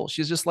real simple.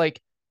 She's just like,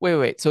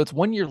 wait. So it's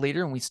 1 year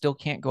later and we still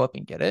can't go up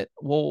and get it.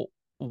 Well,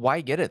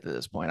 why get it at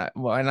this point?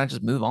 Why not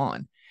just move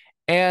on?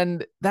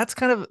 And that's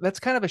kind of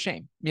a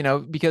shame,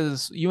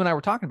 because you and I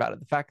were talking about it.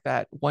 The fact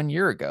that 1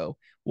 year ago,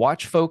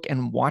 watch folk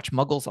and watch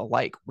muggles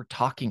alike were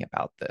talking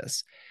about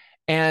this,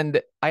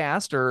 and I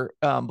asked her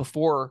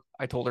before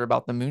I told her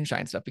about the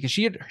moonshine stuff because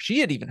she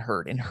had even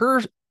heard in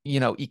her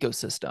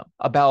ecosystem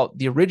about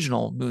the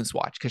original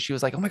Moonswatch because she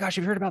was like, oh my gosh,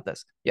 have you heard about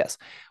this? Yes.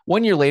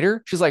 1 year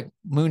later, she's like,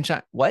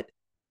 moonshine, what?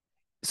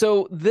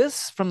 So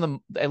this from the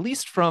at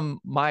least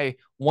from my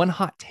one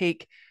hot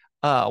take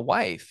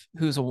wife,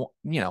 who's a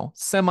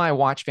semi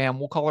watch fan,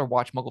 we'll call her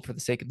watch muggle for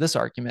the sake of this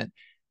argument.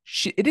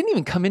 It didn't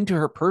even come into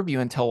her purview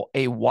until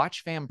a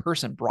watch fan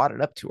person brought it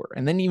up to her,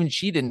 and then even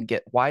she didn't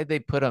get why they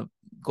put a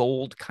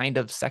gold kind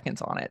of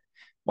seconds on it.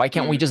 Why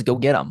can't we Mm. just go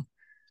get them?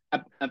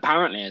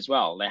 Apparently, as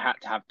well, they had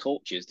to have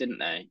torches, didn't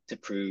they, to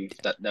prove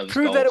that there was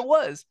Prove that gold. it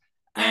was.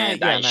 Yeah, Yeah,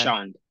 that is man.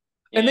 shined.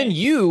 And then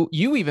Yeah,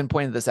 you even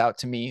pointed this out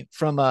to me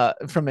from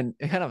an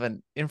kind of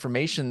an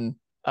information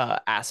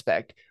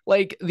aspect,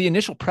 like the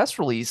initial press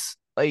release,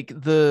 like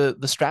the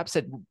strap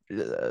said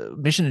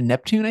mission to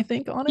Neptune, I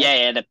think, on it.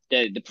 yeah.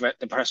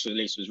 The press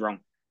release was wrong.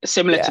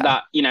 Similar to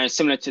Yeah. that,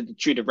 similar to the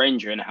Tudor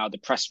Ranger and how the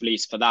press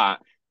release for that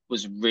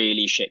was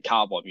really shit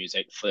cowboy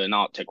music for an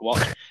Arctic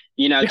watch.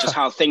 Just Yeah.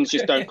 how things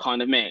just don't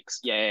kind of mix.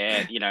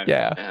 Yeah.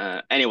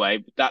 Anyway,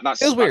 It was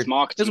that's weird. It was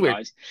marketing, weird.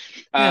 guys.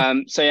 Yeah.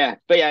 So yeah,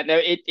 but yeah, no,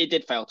 it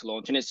did fail to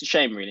launch, and it's a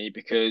shame really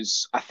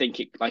because I think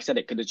it, like I said,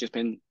 it could have just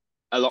been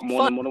a lot more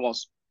Fun. than what it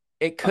was.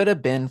 It Fun. could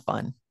have been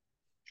fun.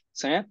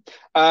 So yeah,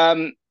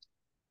 um,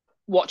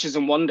 Watches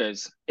and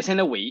Wonders. It's in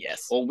a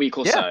Yes. week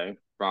or Yeah. so,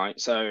 right?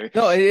 So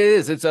No, it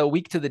is. It's a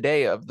week to the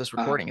day of this uh,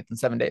 recording. It's in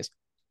 7 days.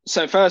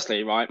 So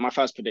firstly, right, my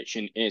first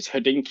prediction is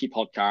Hodinkee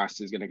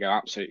podcast is going to go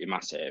absolutely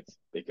massive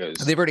because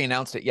They've already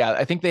announced it. Yeah.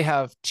 I think they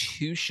have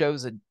 2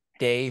 shows a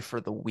day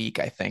for the week.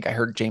 I think I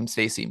heard James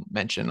Stacy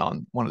mention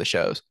on one of the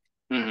shows.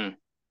 mhm.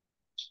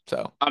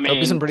 So I there'll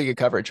be some mean, pretty good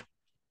coverage.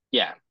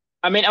 yeah.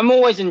 I mean, I'm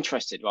always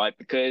interested, right?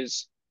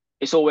 Because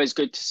it's always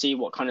good to see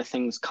what kind of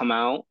things come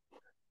out.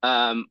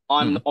 I'm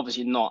Mm.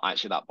 obviously not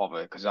actually that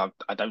bothered because I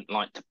don't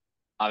like to.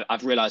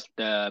 I've realized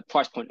the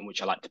price point in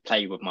which I like to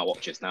play with my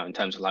watches now in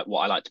terms of like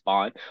what I like to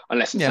buy,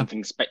 unless it's Yeah.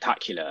 something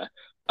spectacular.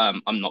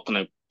 I'm not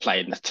going to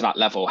play to that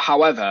level.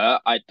 However,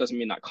 it doesn't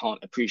mean that I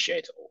can't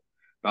appreciate it all,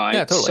 Yeah,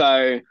 right?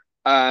 totally.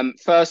 So,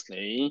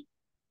 firstly,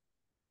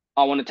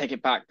 I want to take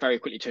it back very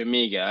quickly to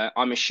Amiga.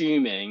 I'm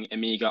assuming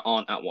Amiga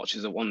aren't at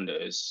Watches of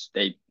Wonders.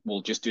 They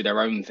will just do their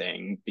own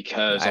thing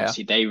because Yeah.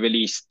 obviously they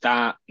released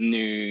that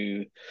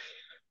new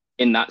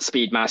in that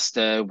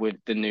Speedmaster with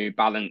the new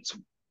balance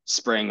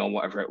spring or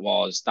whatever it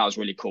was. That was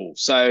really cool.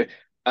 So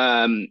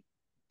um,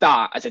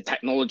 that as a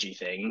technology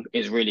thing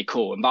is really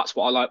cool, and that's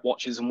what I like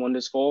Watches and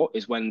Wonders for.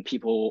 Is when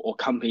people or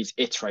companies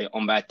iterate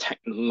on their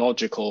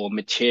technological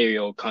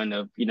material kind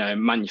of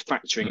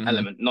manufacturing Hmm.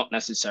 element, not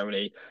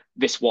necessarily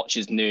this watch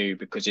is new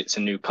because it's a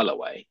new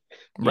colorway.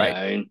 You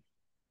Right. know,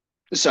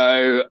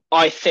 so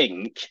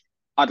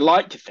I'd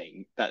like to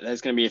think that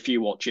there's going to be a few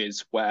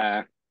watches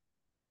where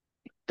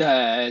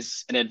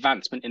there's an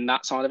advancement in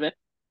that side of it.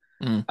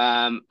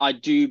 Mm. I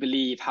do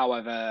believe,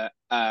 however,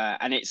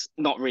 and it's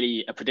not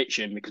really a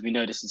prediction because we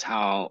know this is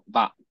how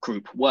that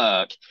group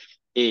work,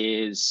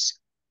 is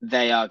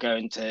they are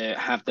going to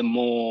have the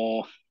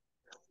more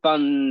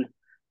fun,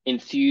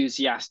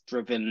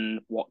 enthusiast-driven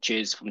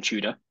watches from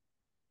Tudor,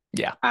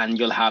 Yeah. and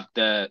you'll have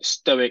the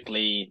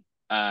stoically,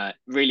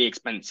 really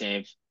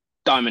expensive,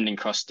 diamond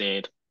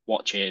encrusted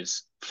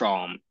watches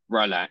from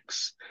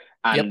Rolex,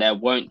 and Yep.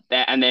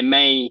 there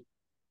may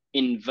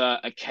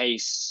invert a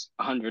case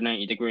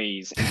 180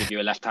 degrees and give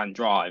you a left-hand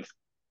drive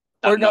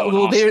Or that no no, one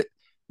well, asked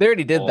they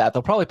already did for. that.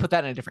 They'll probably put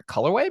that in a different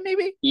colorway,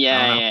 maybe. I don't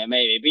Yeah, know. yeah,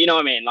 maybe, but you know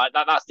what I mean. Like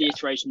that's the Yeah.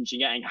 iterations you're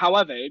getting.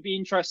 However, it'd be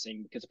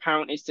interesting because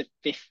apparently it's the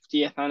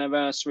 50th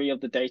anniversary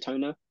of the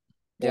Daytona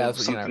Yeah, or that's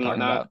what you and I were something like talking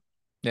that. about.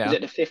 Is Yeah.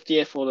 it the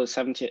 50th or the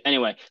 70th?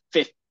 Anyway,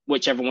 fifth,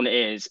 whichever one it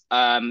is.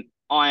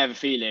 I have a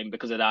feeling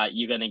because of that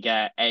you're gonna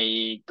get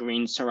a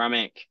green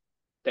ceramic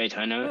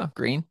Daytona Oh,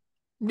 green.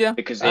 Yeah.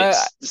 because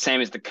it's the same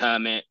as the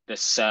Kermit, the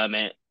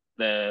Cermit,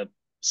 the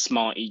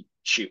Smarty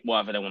shoot,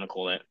 whatever they want to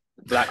call it.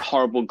 That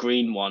horrible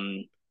green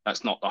one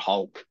that's not the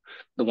Hulk,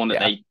 the one that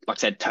Yeah. they, like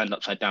I said, turned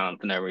upside down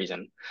for no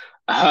reason.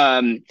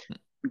 Um,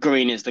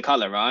 Green is the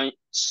color, right?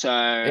 So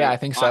Yeah, I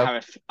think so.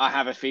 I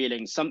have a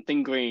feeling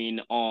something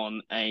green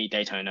on a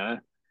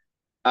Daytona.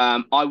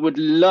 I would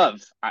love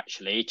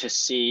actually to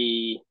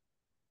see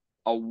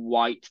a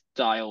white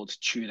dialed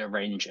Tudor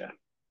Ranger.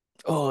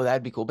 Oh,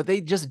 that'd be cool. But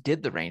they just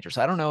did the Rangers.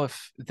 I don't know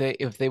if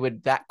they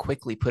would that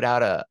quickly put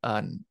out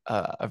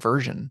a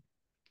version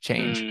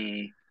change.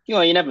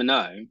 You never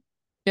know.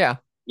 Yeah.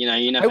 You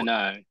I never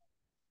know.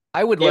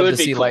 I would It love would to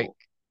be see like cool.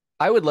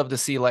 I would love to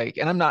see like,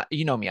 and I'm not,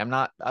 you know me, I'm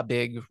not a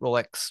big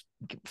Rolex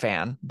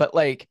fan, but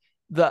like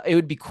it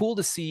would be cool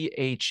to see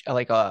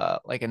like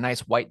a nice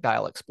white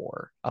dial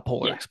Explorer, a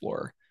Polar Yeah.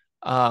 Explorer.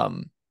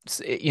 Like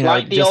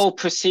the Just old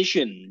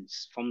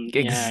precisions from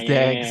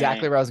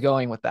exactly where I was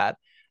going with that.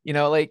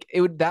 Like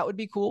that would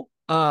be cool.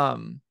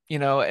 And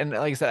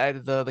like I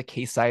said, the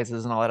case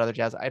sizes and all that other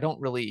jazz. I don't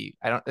really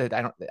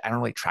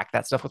track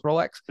that stuff with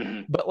Rolex,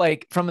 Mhm, but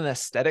like from an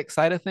aesthetic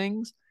side of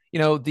things,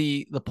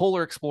 the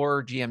Polar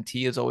Explorer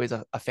GMT is always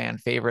a fan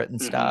favorite and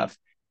mhm, stuff.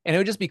 And it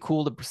would just be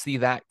cool to see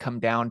that come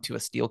down to a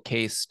steel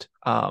cased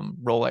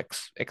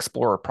Rolex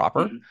Explorer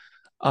proper.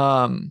 mhm.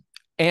 Um,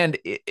 and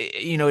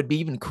it'd be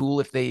even cool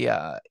if they,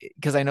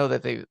 because I know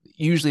that they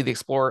usually the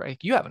Explorer.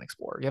 Like you have an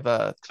Explorer, you have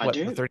I the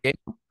do. 38,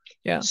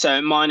 yeah,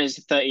 So mine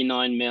is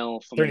 39 mil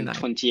from 39,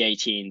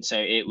 2018. So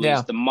it was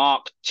yeah, the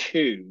Mark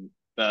II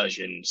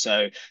version.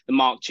 So the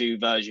Mark II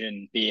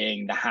version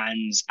being the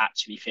hands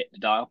actually fit the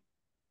dial.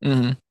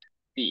 hmm,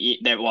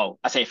 Well,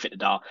 I say fit the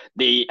dial.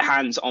 The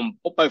hands on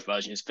both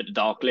versions fit the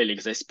dial clearly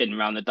because they spin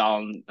around the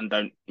dial and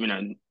don't,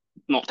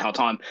 not tell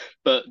time.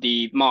 But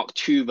the Mark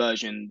II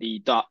version,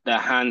 the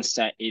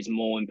handset is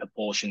more in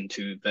proportion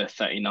to the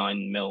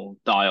 39 mil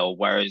dial,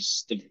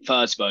 whereas the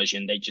first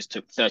version they just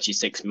took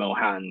 36 mil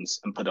hands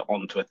and put it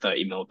onto a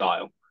 30 mil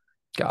dial.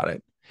 got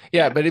it.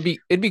 Yeah, Yeah. but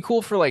it'd be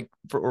cool for like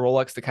for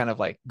Rolex to kind of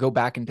like go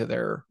back into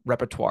their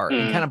repertoire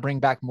and kind Mm, of bring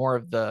back more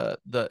of the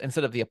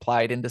instead of the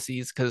applied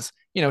indices, because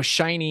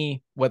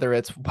shiny, whether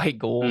it's white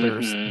gold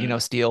or hmm.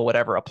 steel,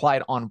 whatever,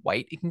 applied on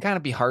white, it can kind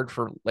of be hard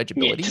for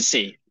Yeah, to legibility.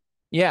 see.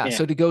 Yeah, Yeah.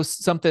 so to go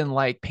something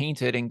like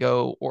painted and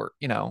go, or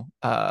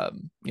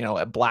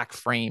a black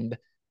framed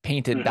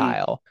painted Hmm.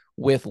 dial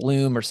with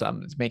lume or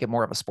something to make it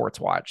more of a sports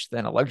watch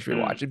than a luxury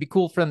watch. Mm. It'd be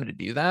cool for them to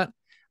do that.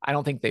 I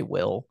don't think they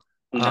will.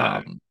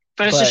 No.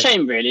 But it's a But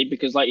shame, really,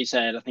 because, like you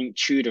said, I think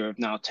Tudor have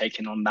now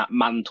taken on that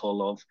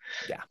mantle of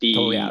yeah,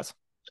 totally the has.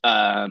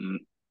 um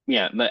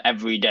yeah, the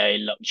everyday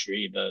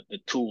luxury, the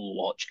tool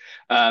watch.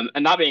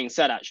 And that being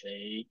said,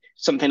 actually,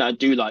 something I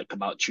do like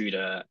about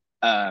Tudor,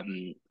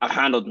 I've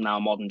handled now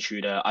modern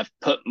Tudor. I've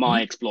put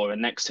my Mhm, Explorer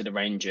next to the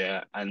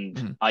Ranger,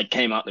 and mhm. I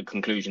came out the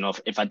conclusion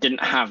of if I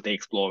didn't have the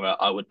Explorer,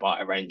 I would buy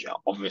a Ranger,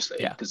 obviously,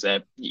 Yeah. because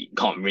you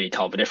can't really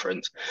tell the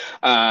difference.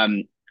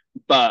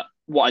 But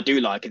what I do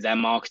like is their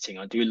marketing.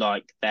 I do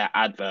like their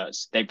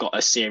adverts. They've got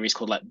a series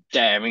called like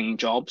Daring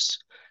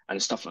Jobs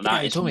and stuff like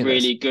Yeah, that. you It's told me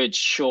this. really good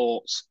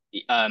shorts,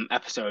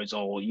 episodes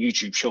or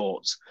YouTube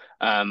shorts,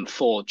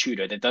 for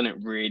Tudor. They've done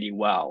it really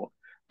well.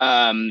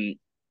 Um,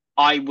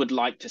 I would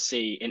like to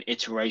see an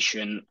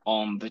iteration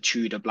on the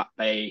Tudor Black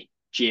Bay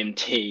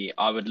GMT.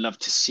 I would love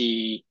to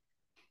see.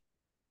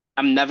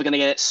 I'm never going to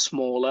get it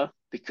smaller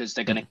because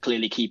they're going to Mm.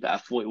 clearly keep it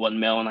at 41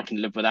 mil, and I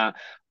can live with that.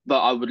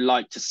 But I would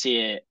like to see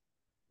it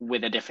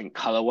with a different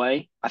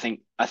colorway. I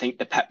think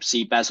the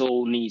Pepsi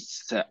bezel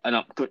needs an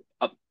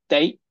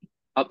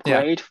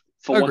Yeah, upgrade,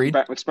 for want of a agreed.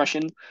 better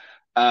expression.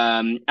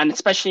 And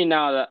especially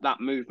now that that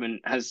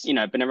movement has,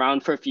 been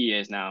around for a few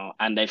years now,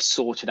 and they've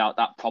sorted out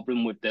that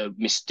problem with the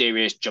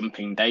mysterious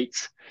jumping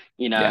dates,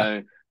 you Yeah,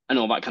 know, and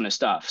all that kind of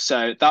stuff.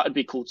 So that would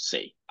be cool to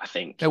see, I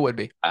think. it would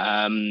be.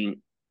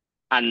 Um,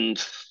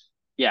 and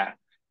yeah,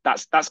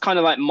 that's kind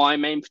of like my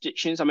main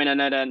predictions. I mean, I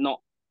know they're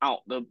not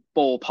out the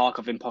ballpark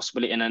of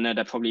impossibility, and I know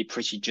they're probably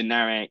pretty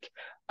generic.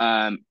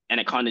 And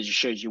it kind of just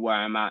shows you where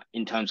I'm at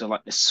in terms of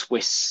like the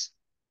Swiss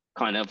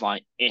kind of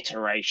like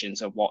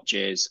iterations of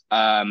watches.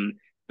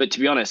 But to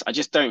be honest, I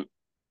just don't.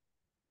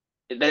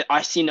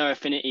 I see no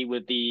affinity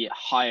with the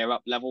higher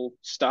up level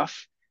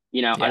stuff. I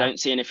Yeah, don't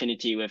see an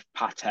affinity with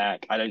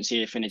Patek. I don't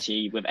see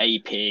affinity with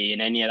AP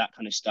and any of that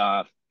kind of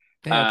stuff.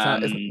 yeah.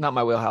 It's Um, not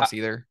my I, wheelhouse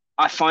either.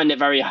 I find it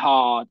very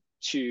hard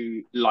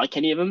to like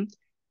any of them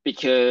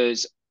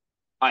because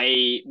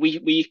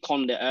we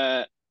coined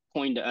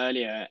it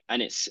earlier,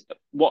 and it's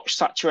watch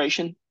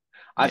saturation.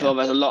 I Yeah. feel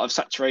there's a lot of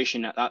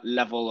saturation at that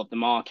level of the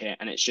market,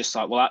 and it's just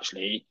like, well,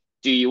 actually,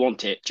 do you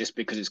want it just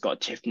because it's got a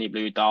Tiffany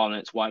blue dial and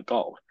it's white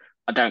gold?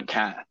 I don't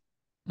care.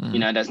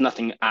 Mm. There's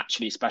nothing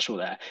actually special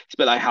there. It's a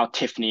bit like how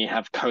Tiffany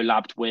have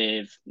collabed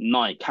with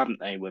Nike, haven't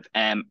they, with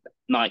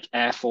Nike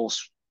Air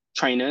Force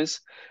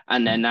trainers,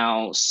 and they're Mm.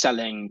 now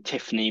selling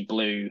Tiffany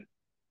blue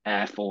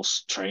Air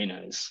Force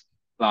trainers.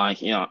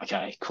 Like,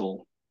 okay,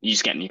 cool. You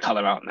just get me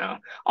color out now.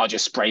 I'll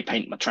just spray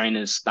paint my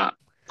trainers that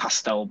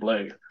pastel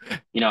blue.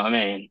 You know what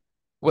I mean?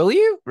 Will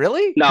you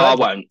really? No, Because I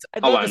won't.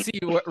 I'd I love to won't. see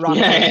you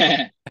rock Yeah, those.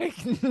 yeah,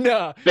 Like,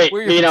 no,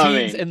 wear but your you know what I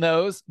fatigues mean? in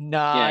those. Nah,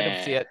 Yeah, I don't yeah,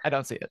 see yeah. it. I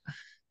don't see it.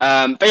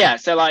 But yeah,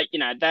 so like,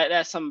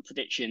 there's some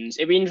predictions.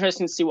 It'd be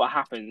interesting to see what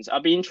happens.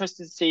 I'd be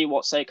interested to see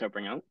what Seiko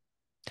bring out.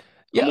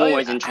 Yeah, I'm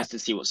always interested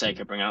to see what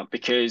Seiko bring out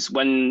because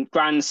when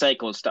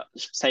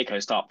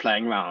Seiko start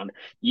playing around,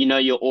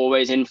 you're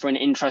always in for an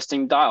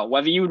interesting dial.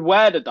 Whether you would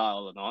wear the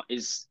dial or not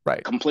is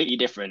right. completely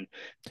different.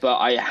 But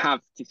I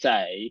have to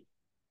say,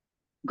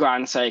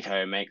 Grand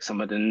Seiko makes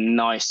some of the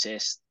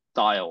nicest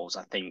dials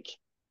I think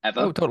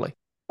Oh, ever. totally.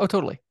 Oh,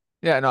 totally.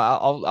 Yeah, no,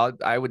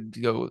 I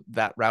would go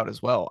that route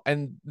as well.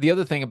 And the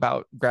other thing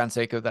about Grand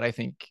Seiko that I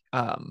think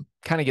kind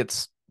of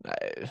gets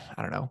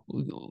I don't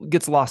know,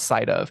 gets lost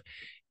sight of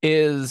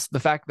is the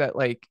fact that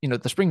like,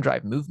 the spring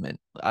drive movement,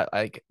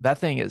 like that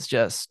thing is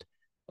just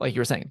like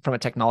you were saying, from a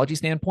technology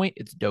standpoint,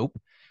 it's dope.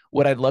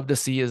 What I'd love to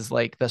see is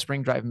like the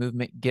spring drive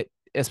movement get,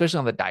 especially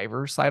on the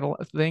diver side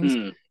of things.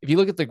 Mm, If you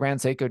look at the Grand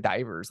Seiko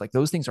divers, like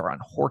those things are on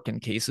Horkin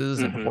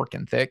cases and hmm.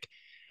 Horkin thick.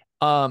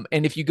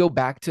 And if you go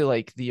back to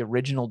like the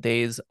original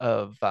days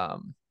of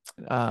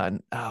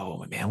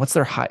oh man, what's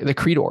their high the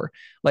Creedor?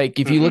 Like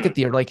if you look Hmm. at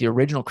the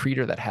original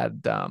Creedor that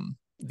had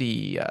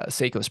the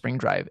Seiko spring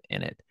drive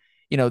in it,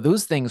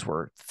 those things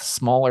were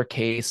smaller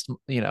case,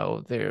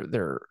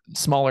 they're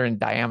smaller in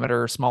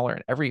diameter, smaller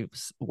in every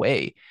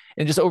way.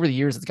 And just over the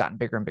years it's gotten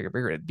bigger and bigger and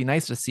bigger. It'd be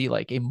nice to see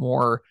like a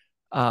more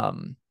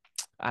um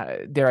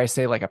dare I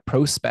say, like a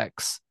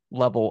prospex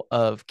level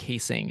of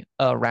casing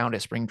around a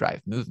spring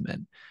drive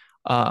movement.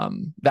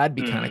 That'd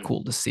be kind of Mm.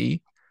 cool to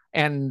see.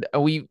 And I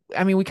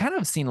mean, we kind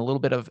of seen a little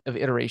bit of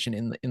iteration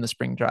in the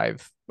spring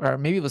drive, or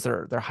maybe it was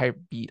their high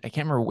beat. I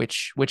can't remember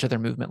which of their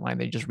movement line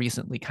they just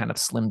recently kind of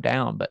slimmed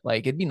down, but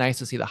like it'd be nice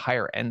to see the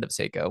higher end of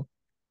Seiko,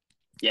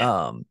 Yeah.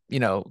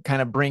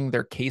 kind of bring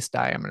their case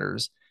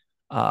diameters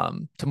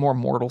to more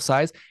mortal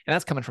size. And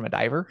that's coming from a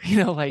diver,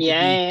 like it'd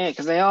Yeah,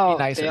 because they be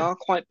are they nicer. are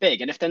quite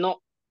big, and if they're not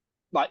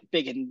like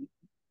big in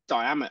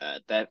diameter,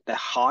 they're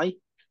high,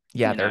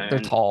 Yeah, they're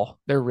and tall.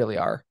 They really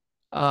are.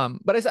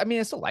 But I mean,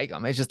 I still like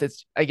them. It's just,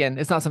 it's again,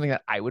 it's not something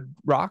that I would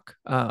rock.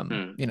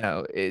 Hmm.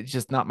 It's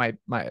just not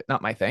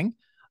not my thing.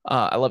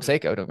 I love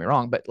Seiko, don't get me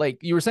wrong, but like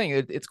you were saying,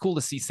 it's cool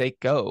to see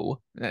Seiko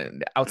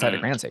outside of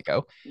Hmm. Grand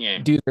Seiko Yeah.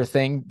 do their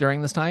thing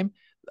during this time.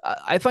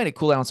 I find it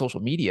cool that on social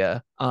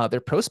media,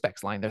 their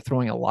prospects line, they're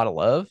throwing a lot of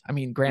love. I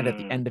mean, granted, at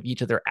the Hmm. end of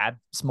each of their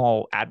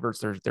small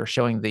adverts, they're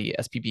showing the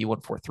SPB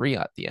 143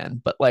 at the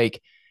end, but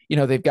like,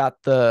 they've got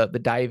the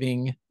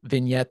diving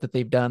vignette that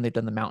they've done. They've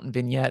done the mountain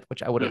vignette,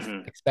 which I would have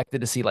Hmm.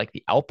 expected to see like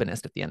the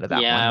alpinist at the end of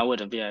that Yeah, one. I would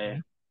have. Yeah,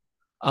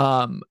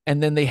 yeah.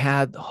 And then they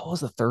had, what was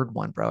the third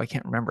one, bro? I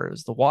can't remember. It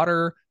was the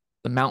water,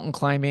 the mountain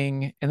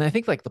climbing, and I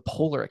think like the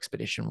polar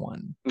expedition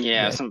one.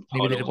 Yeah, Yeah, some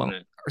maybe they polar, did wasn't one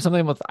it? or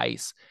something with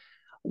ice,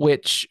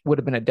 which would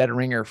have been a dead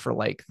ringer for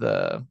like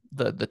the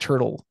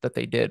turtle that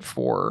they did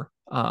for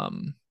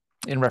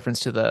in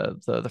reference to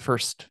the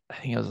first, I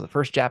think it was the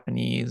first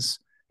Japanese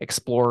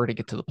explorer to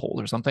get to the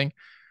poles or something.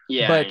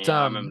 Yeah, But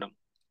yeah, I remember them.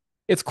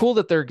 it's cool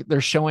that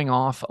they're showing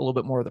off a little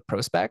bit more of the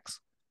prospects,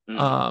 Mm.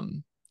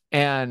 um,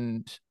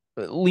 and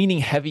leaning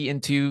heavy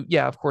into,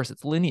 yeah, of course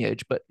it's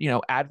lineage, but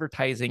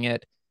advertising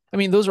it. I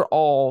mean, those are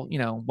all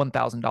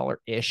 $1,000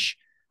 ish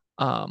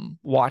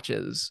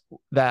watches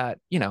that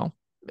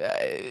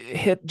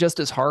hit just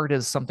as hard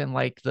as something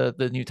like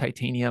the new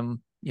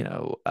titanium,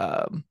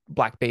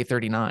 Black Bay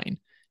 39,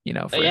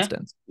 for Yeah,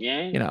 instance.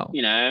 yeah,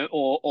 You know,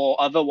 or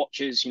other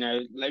watches.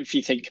 Like if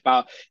you think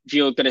about if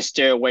you're going to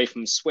steer away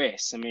from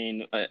Swiss, I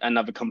mean,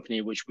 another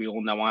company which we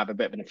all know I have a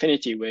bit of an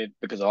affinity with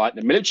because I like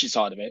the military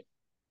side of it,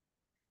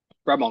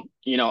 Bremont.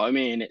 You know what I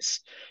mean?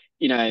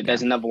 yeah.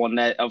 There's another one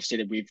there. Obviously,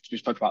 that we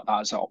spoke about that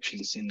as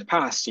options in the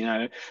past.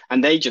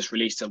 And they just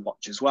released a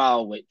watch as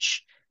well,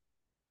 which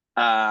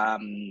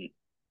um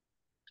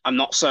I'm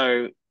not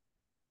so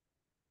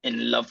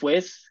in love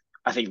with.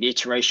 I think the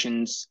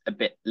iteration's a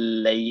bit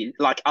late.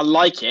 Like I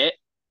like it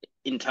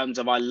in terms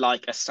of I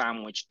like a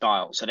sandwich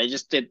dial. So they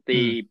just did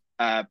Mm,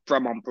 the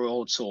Bremont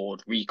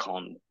Broadsword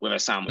Recon with a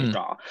sandwich mm,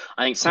 dial.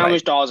 I think right.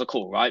 sandwich dials are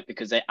cool, right?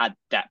 Because they add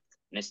depth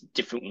and it's a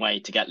different way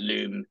to get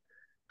loom.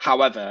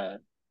 However,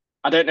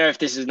 I don't know if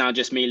this is now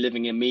just me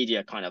living a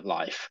media kind of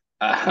life.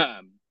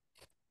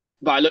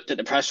 But I looked at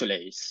the press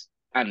release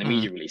and the Mm,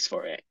 media release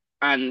for it,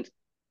 and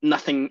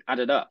nothing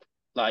added up.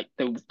 Like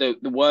the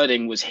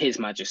wording was His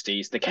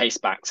Majesty's, the case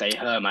back say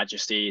Her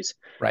Majesty's.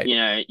 right.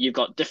 You've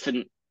got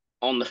different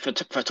on the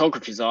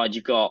photography side.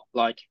 You've got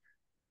like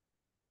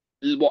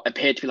what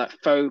appeared to be like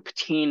faux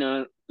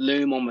patina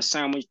loom on the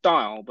sandwich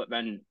dial, but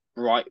then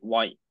bright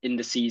white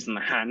indices in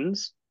the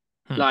hands.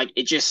 Hmm. Like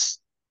it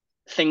just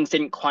things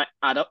didn't quite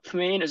add up for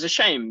me, and it was a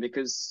shame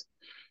because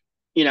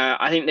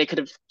I think they could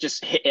have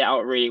just hit it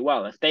out really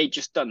well if they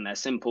just done their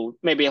simple,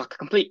 maybe like a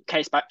complete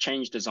case back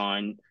change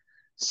design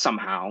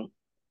somehow,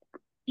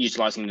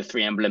 utilizing the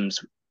three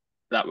emblems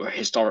that were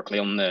historically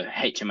on the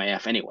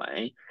HMAF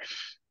anyway,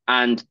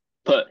 and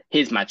put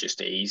His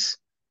Majesty's.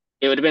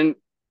 It would have been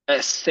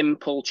a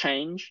simple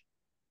change.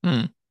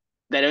 Hmm.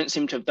 They don't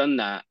seem to have done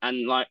that.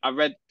 And like I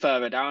read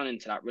further down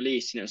into that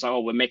release, and it was like,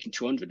 oh, we're making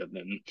 200 of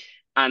them.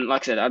 And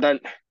like I said, I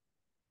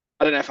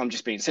don't know if I'm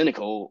just being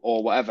cynical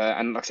or whatever.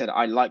 And like I said,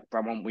 I like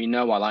Bremont. We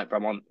know I like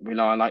Bremont. We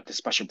know I like the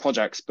special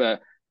projects,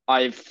 but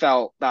I've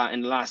felt that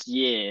in the last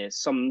year,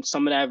 some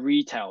of their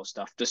retail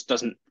stuff just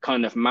doesn't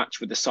kind of match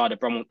with the side of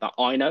Bremont that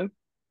I know.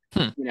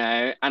 Hmm.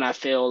 And I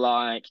feel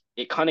like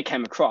it kind of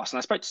came across. And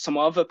I spoke to some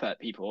other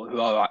people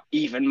who are like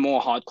even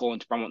more hardcore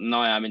into Bremont than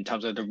I am in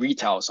terms of the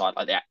retail side.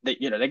 Like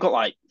they got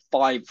like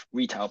five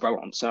retail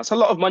Bremonts, so that's a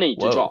lot of money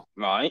to Whoa. drop,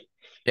 right?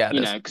 Yeah,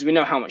 it is. Because we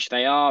know how much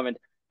they are, and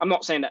I'm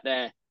not saying that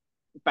they're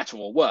better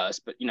or worse,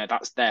 but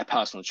that's their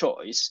personal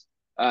choice.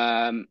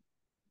 Um,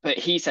 but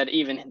he said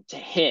even to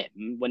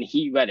him when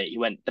he read it, he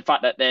went the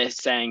fact that they're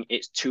saying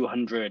it's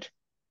 200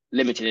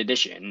 limited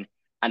edition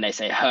and they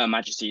say Her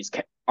Majesty's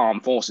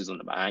Armed Forces on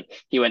the back.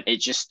 He went, it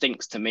just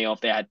stinks to me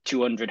of they had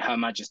 200 Her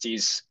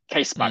Majesty's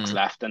case backs Mm,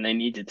 left and they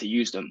needed to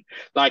use them.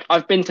 Like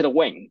I've been to the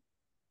wing.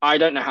 I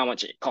don't know how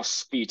much it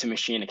costs for you to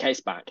machine a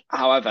case back.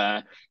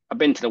 However, I've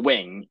been to the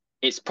wing.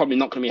 It's probably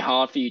not going to be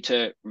hard for you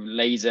to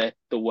laser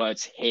the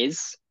words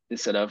his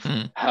instead of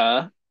mm,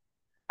 her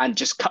and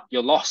just cut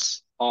your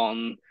loss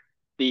on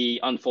the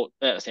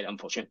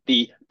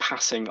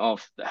passing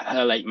of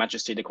her late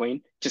Majesty the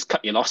Queen. Just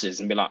cut your losses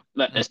and be like,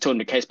 look, mm. there's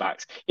 200 case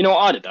backs. You know what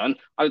I'd have done?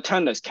 I'd have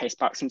turned those case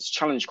backs into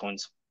challenge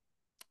coins.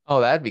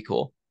 Oh, that'd be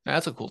cool.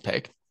 That's a cool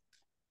take.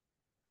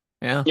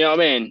 Yeah. You know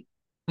what I mean?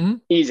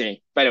 Mhm.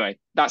 Easy. But anyway,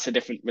 that's a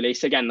different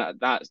release. Again,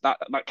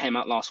 that came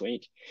out last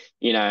week.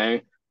 You know,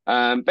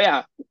 but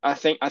yeah, I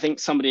think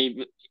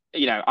somebody,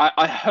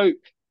 I hope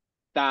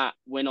that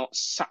we're not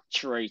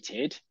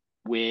saturated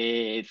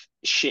with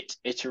shit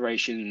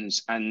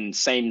iterations and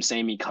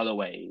samey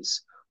colorways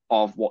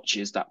of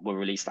watches that were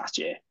released last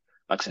year.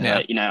 Like I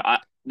said, Yeah.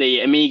 the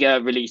Amiga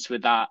release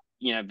with that,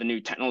 the new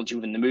technology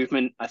within the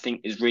movement, I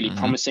think is really Hmm.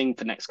 promising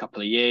for the next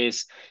couple of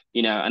years.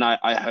 And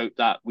I hope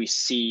that we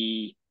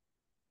see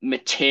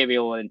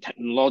material and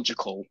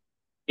technological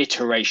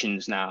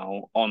iterations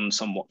now on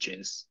some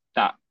watches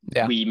that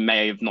Yeah. we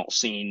may have not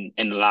seen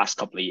in the last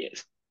couple of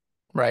years.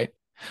 Right.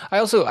 I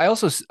also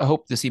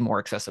hope to see more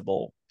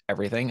accessible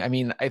everything. I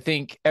mean, I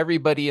think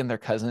everybody and their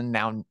cousin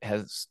now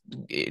has,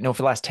 for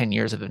the last 10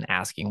 years have been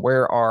asking,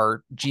 where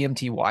are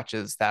GMT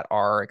watches that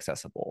are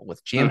accessible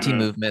with GMT Hmm.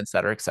 movements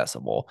that are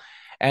accessible?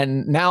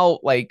 And now,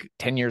 like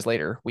 10 years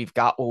later, we've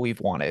got what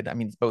we've wanted. I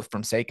mean, both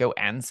from Seiko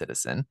and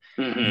Citizen,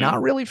 Hmm.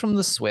 not really from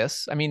the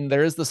Swiss. I mean,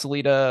 there is the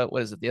Solita,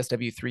 what is it, the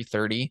SW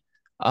 330.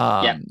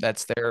 Yeah.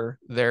 That's their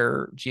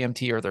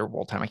GMT or their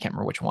world time. I can't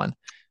remember which one.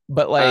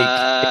 But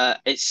like,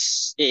 It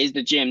is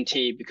the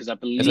GMT because I is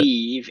it?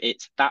 believe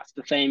that's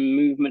the same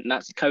movement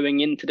that's going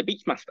into the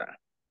Beachmaster.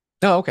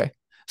 Oh, okay.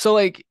 So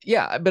like,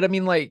 yeah, but I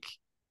mean, like,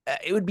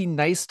 it would be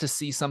nice to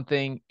see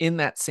something in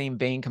that same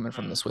vein coming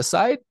from the Mm. Swiss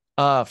side,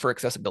 for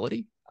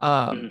accessibility.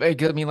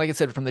 Mhm. I mean, like I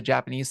said, from the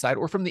Japanese side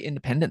or from the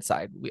independent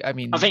side. I I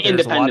mean, think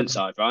there's a lot of, independent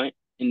side, right?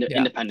 In the yeah,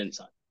 independent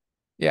side.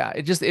 yeah.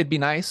 It'd be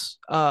nice,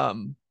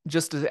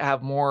 just to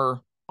have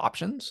more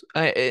options,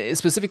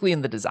 specifically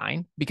in the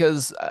design,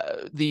 because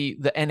the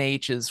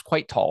NH is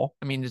quite tall.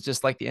 I mean, it's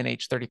just like the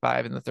NH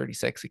 35 and the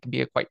 36. It can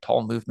be a quite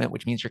tall movement,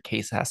 which means your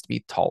case has to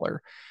be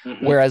taller. Hmm.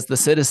 Whereas the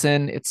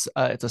Citizen, it's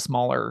a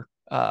smaller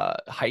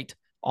height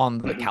on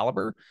the Hmm.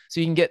 caliber, so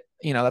you can get,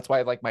 that's why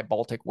I like my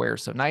Baltic wear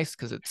so nice,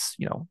 because it's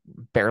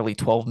barely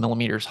 12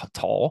 millimeters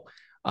tall,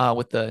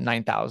 with the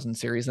 9000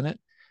 series in it.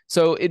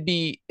 So it'd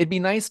be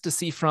nice to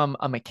see from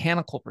a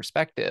mechanical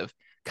perspective,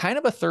 kind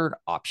of a third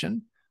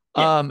option,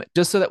 Yeah.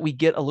 just so that we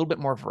get a little bit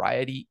more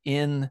variety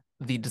in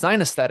the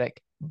design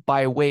aesthetic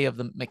by way of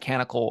the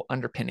mechanical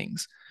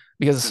underpinnings.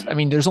 Because I Hmm.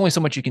 mean, there's only so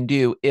much you can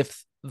do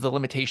if the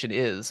limitation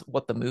is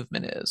what the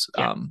movement is,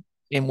 Yeah.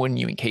 and when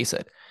you encase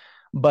it.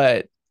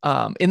 But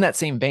in that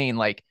same vein,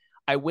 like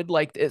I would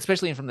like,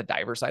 especially from the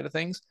diver side of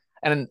things,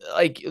 and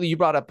like you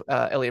brought up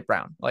Elliot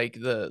Brown, like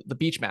the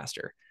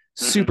Beachmaster,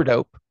 Hmm. super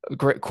dope,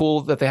 great,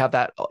 cool that they have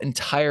that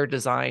entire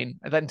design,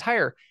 that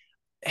entire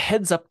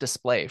heads up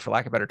display, for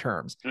lack of better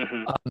terms,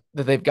 Hmm.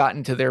 that they've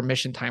gotten to their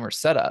mission timer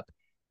setup.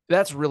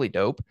 That's really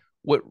dope.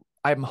 What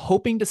I'm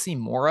hoping to see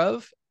more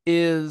of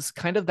is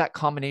kind of that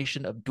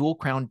combination of dual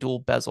crown, dual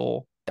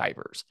bezel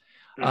divers.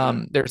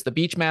 Hmm. There's the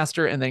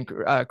Beachmaster and then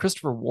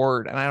Christopher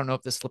Ward. And I don't know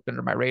if this slipped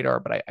under my radar,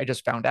 but I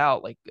just found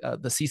out like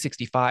the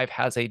C65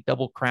 has a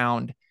double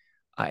crowned.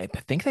 I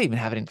think they even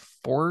have it in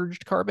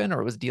forged carbon,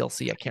 or it was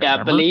DLC. I can't Yeah, I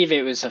remember. believe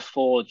it was a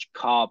forged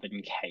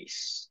carbon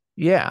case.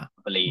 Yeah,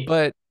 I believe.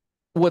 but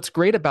what's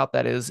great about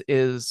that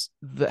is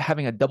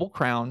having a double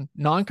crown,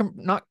 not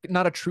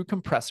a true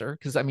compressor,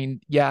 because I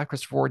mean, yeah,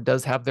 Christopher Ward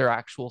does have their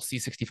actual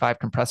C65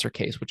 compressor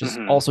case, which is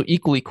Hmm. also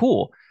equally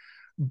cool.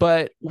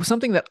 But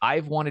something that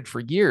I've wanted for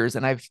years,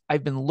 and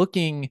I've been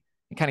looking,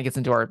 it kind of gets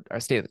into our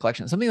state of the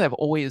collection. Something that I've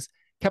always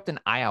kept an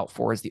eye out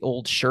for is the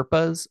old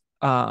Sherpas.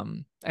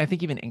 I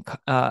think even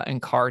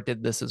Inkar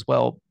did this as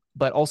well,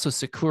 but also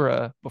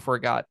Sakura before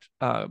it got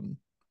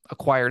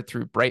acquired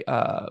through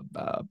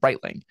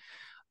Breitling.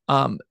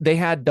 They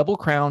had double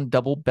crown,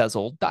 double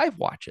bezel dive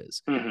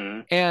watches.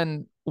 Hmm.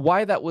 And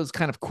why that was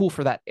kind of cool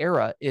for that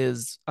era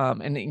is,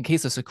 and in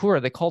case of Sakura,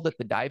 they called it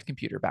the dive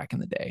computer back in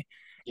the day.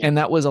 Yeah. And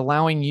that was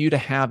allowing you to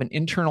have an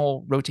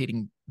internal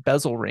rotating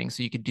bezel ring.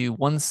 So you could do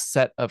one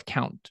set of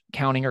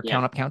counting or Yeah.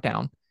 count up, count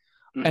down,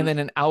 and Hmm. then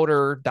an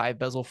outer dive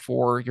bezel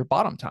for your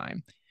bottom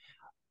time.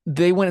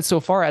 They went so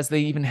far as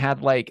they even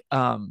had like,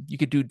 you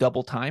could do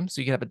double time.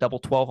 So you could have a double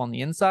 12 on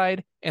the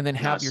inside and then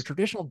have your Nice.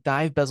 traditional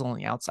dive bezel on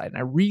the outside. And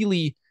I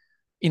really,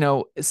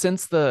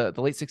 since the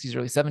late 60s,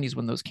 early 70s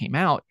when those came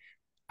out,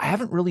 I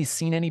haven't really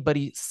seen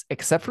anybody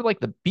except for like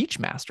the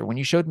Beachmaster. When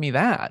you showed me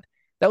that,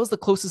 that was the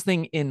closest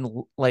thing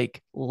in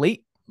like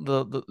late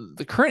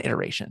the current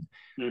iteration.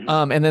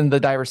 Hmm. And then the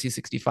Diver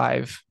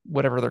C65,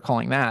 whatever they're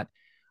calling that.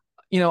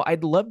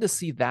 I'd love to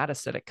see that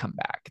aesthetic come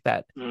back.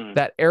 That Mm.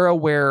 that era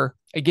where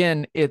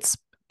again it's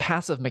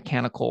passive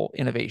mechanical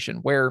innovation,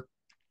 where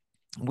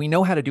we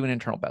know how to do an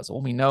internal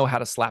bezel, we know how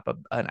to slap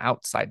an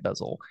outside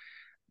bezel,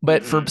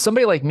 but for Hmm.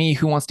 somebody like me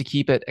who wants to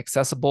keep it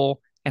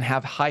accessible and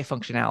have high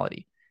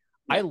functionality,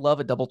 I Yeah. love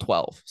a double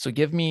 12. So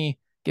give me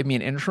an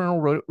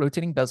internal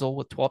rotating bezel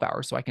with 12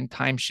 hours so I can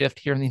time shift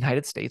here in the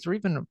United States or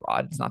even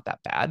abroad. It's not that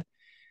bad.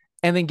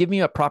 And then give me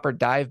a proper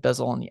dive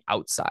bezel on the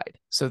outside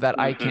so that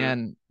I Hmm.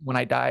 can, when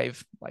I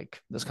dive like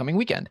this coming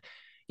weekend,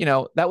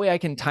 that way I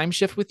can time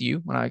shift with you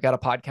when I got a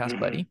podcast Hmm.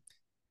 buddy.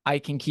 I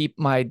can keep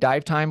my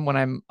dive time when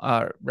I'm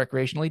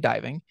recreationally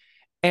diving.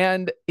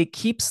 And it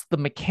keeps the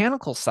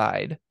mechanical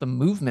side, the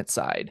movement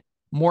side,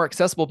 more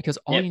accessible because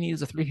all Yep. you need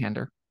is a three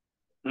hander.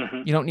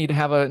 Hmm. You don't need to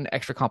have an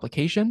extra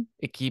complication.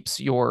 It keeps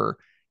your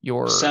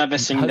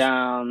Servicing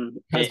down.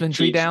 It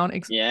husbandry keeps. down.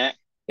 Yeah.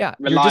 Yeah,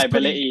 you're just putting.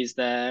 Reliability is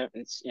there.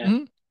 It's yeah.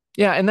 Mhm.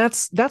 Yeah, and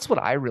that's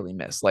what I really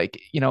miss. Like,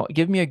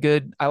 give me a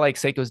good. I like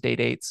Seiko's day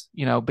dates,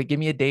 but give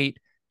me a date,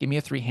 give me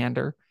a three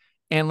hander,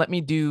 and let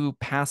me do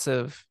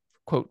passive,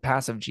 quote,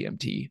 passive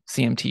GMT,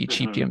 CMT,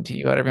 cheap Hmm.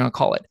 GMT, whatever you want to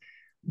call it.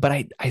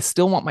 But I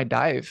still want my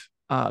dive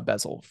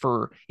bezel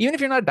for, even if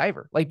you're not a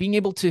diver, like being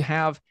able to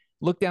have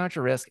look down at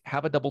your wrist,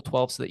 have a double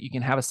 12 so that you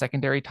can have a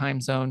secondary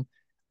time zone,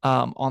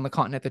 on the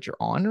continent that you're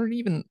on, or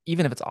even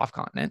if it's off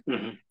continent,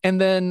 Hmm. and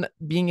then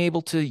being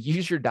able to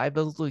use your die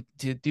bezel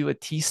to do a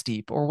tea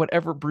steep or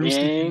whatever brew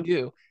steep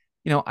you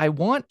Yeah, do. I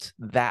want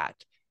that.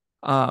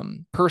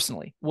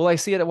 Personally, will I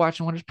see it at Watch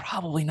and Wonders?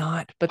 Probably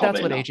not, but that's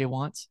probably what not. AJ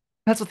wants.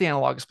 That's what the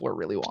Analog Explorer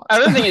really I wants.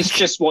 don't think it's Like,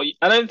 just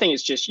I don't think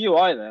it's just you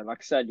either. Like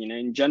I said,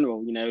 in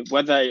general,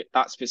 whether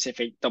that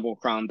specific double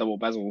crown, double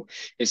bezel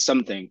is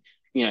something,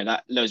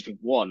 that loads of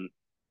people want,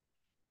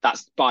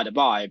 that's by the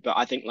by. But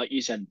I think, like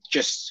you said,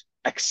 just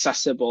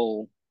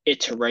accessible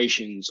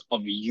iterations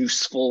of correct,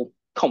 useful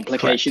correct.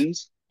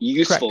 complications,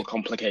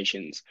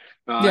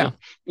 Yeah.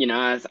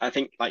 right? I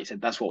think, like you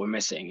said, that's what we're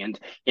missing. And,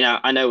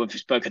 I know we've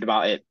spoken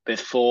about it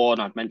before,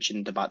 and I've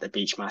mentioned about the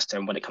Beachmaster,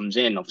 and when it comes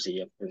in, obviously,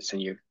 I'm going to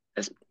send you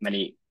as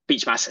many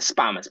Beachmaster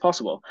spam as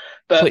possible.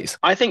 But Please.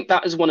 I think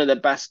that is one of the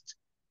best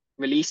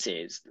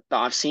releases that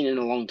I've seen in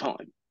a long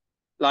time.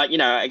 Like,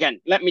 again,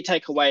 let me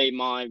take away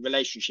my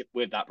relationship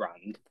with that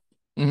brand,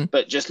 Hmm.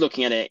 but just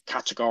looking at it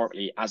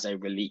categorically as a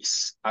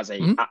release, as a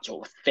Hmm.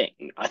 actual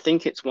thing, I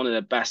think it's one of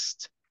the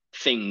best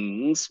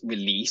things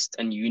released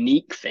and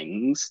unique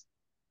things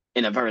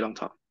in a very long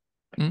time.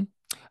 Hmm.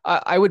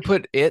 I would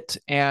put it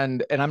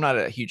and I'm not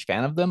a huge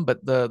fan of them,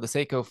 but the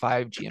Seiko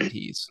 5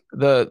 GMTs,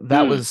 that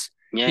Mm. was,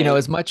 Yeah, yeah.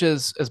 as much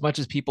as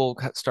people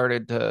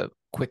started to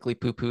quickly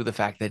poo-poo the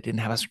fact that it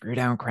didn't have a screw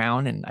down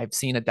crown, and I've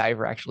seen a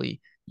diver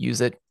actually use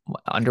it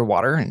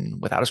underwater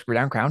and without a screw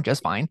down crown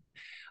just fine.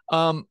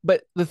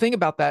 But the thing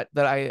about that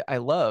I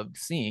loved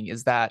seeing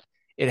is that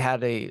it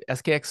had a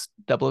SKX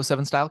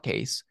 007 style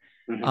case,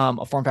 Hmm.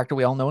 a form factor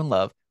we all know and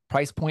love.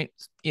 Price point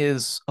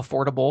is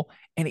affordable,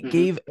 and it Hmm.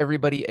 gave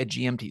everybody a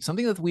GMT,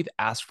 something that we've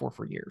asked for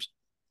years,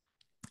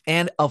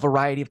 and a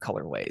variety of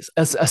colorways,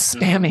 a Hmm.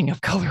 spamming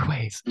of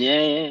colorways.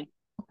 Yeah, yeah.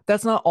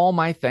 That's not all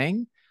my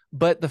thing,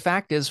 but the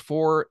fact is,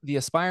 for the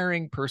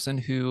aspiring person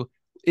who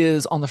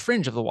is on the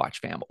fringe of the watch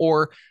fam,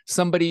 or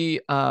somebody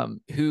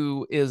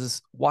who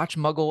is watch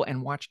muggle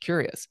and watch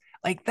curious,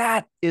 like,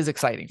 that is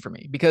exciting for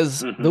me,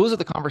 because Hmm. those are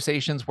the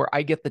conversations where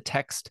I get the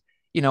text,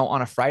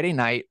 on a Friday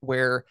night,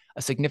 where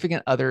a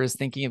significant other is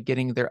thinking of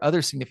getting their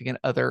other significant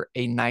other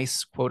a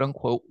nice quote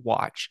unquote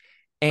watch.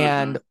 Hmm.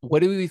 And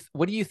what do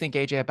you think,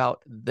 AJ,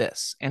 about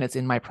this? And it's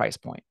in my price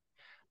point.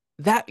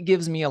 That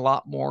gives me a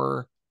lot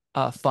more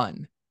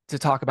fun to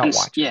talk about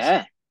watches.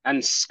 Yeah,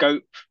 and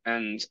scope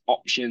and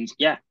options.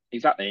 Yeah,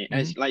 exactly. Mm-hmm.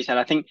 As like you said,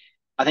 I think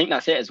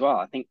that's it as well.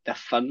 I think the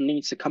fun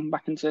needs to come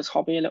back into this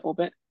hobby a little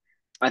bit.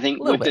 I A think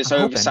little with bit. this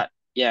I'm hoping. oversat,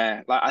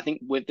 yeah, like I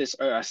think with this,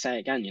 I say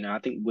again, I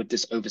think with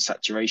this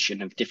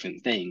oversaturation of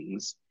different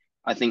things,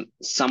 I think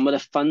some of the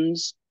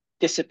funds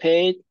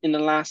disappeared in the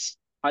last,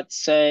 I'd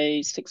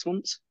say, 6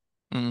 months.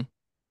 Mm,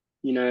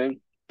 You know,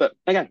 but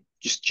again,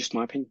 just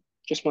my opinion,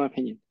 just my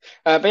opinion.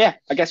 But yeah,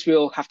 I guess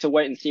we'll have to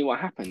wait and see what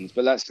happens.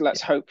 But let's yeah.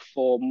 hope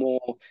for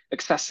more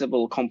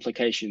accessible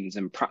complications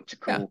and Yeah.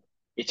 practical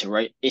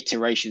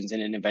iterations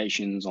and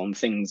innovations on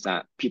things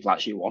that people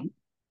actually want.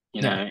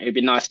 Yeah. It'd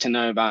be nice to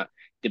know that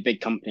the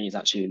big companies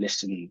actually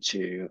listen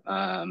to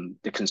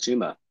the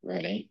consumer,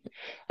 really.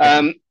 Yeah.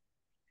 Um,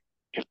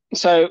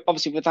 so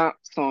obviously, with that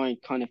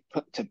side kind of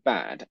put to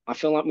bed, I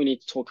feel like we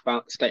need to talk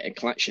about state of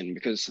collection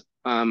because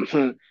I've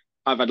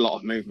had a lot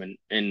of movement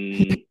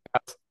in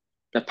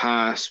the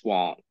past,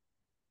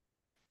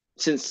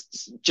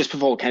 since just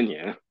before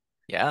Kenya.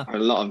 Yeah. I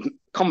had a lot of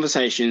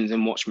conversations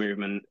and watch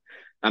movement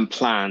and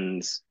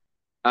plans.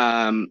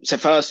 So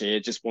firstly, I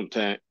just want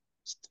to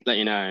let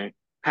you know,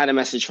 had a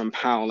message from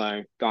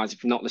Paolo. Guys,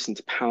 if you've not listened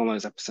to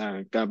Paolo's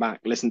episode, go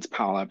back, listen to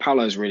Paolo.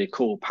 Paolo's really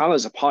cool.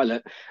 Paolo's a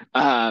pilot.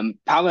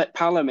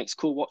 Paolo makes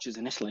cool watches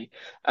in Italy.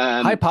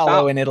 Hi, That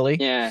Paolo in Italy.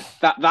 yeah,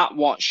 that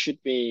watch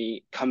should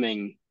be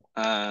coming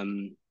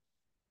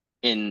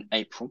in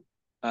April.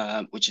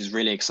 Which is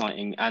really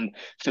exciting. And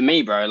for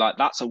me, bro, like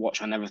that's a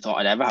watch I never thought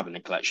I'd ever have in the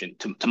collection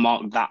to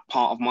mark that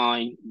part of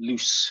my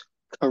loose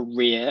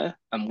career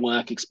and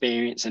work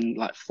experience and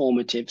like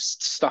formative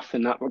stuff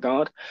in that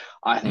regard.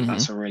 I think Hmm.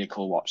 that's a really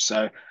cool watch.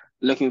 So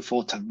looking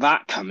forward to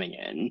that coming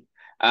in.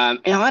 I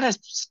had a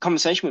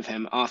conversation with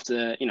him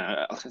after,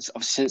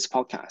 since the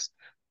podcast.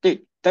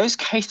 Dude, those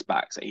case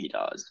backs that he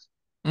does,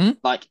 Hmm.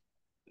 like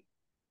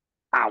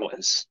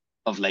hours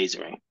of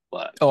lasering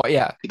work Oh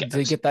yeah, to get to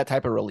those. get that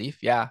type of relief.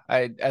 Yeah,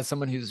 as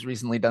someone who's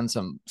recently done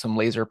some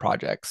laser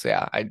projects,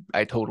 yeah, I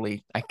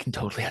can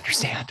totally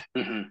understand.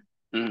 Hmm.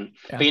 Hmm.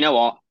 But Yeah. you know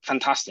what?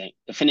 Fantastic.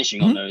 The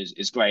finishing on Hmm. those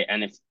is great.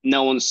 And if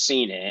no one's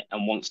seen it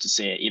and wants to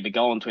see it, either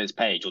go onto his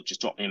page or just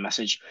drop me a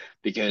message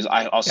because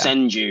I'll Yeah.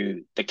 send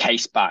you the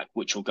case back,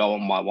 which will go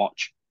on my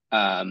watch.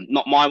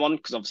 Not my one,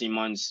 because obviously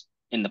mine's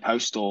in the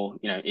post or,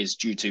 is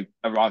due to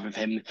arrive with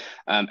him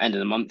end of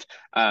the month.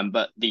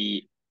 But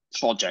the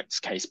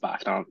project's case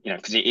back now,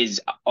 because it is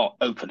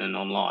open and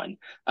online.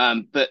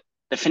 But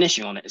the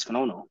finishing on it is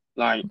phenomenal.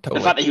 Like the fact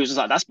Totally. that he was just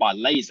like, that's by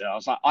laser. I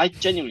was like, I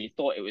genuinely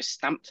thought it was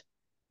stamped.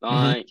 Hmm.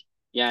 Like,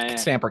 yeah,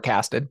 Stamper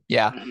casted.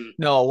 Yeah. yeah. Hmm.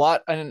 No, a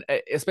lot, and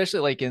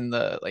especially like in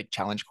the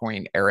challenge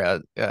coin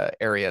area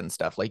and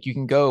stuff. Like, you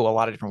can go a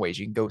lot of different ways.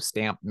 You can go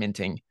stamp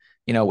minting.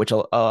 which a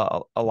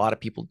lot of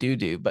people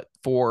do. But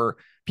for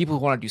people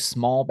who want to do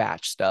small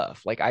batch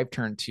stuff, like I've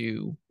turned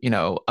to,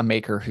 a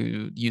maker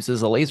who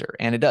uses a laser,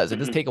 and it does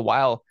Hmm. take a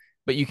while,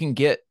 but you can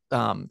get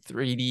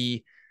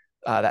 3D,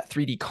 that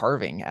 3D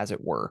carving, as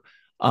it were,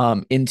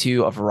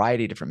 into a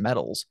variety of different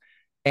metals.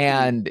 Hmm.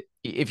 And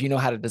if you know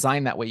how to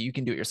design that way, you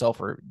can do it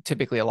yourself, or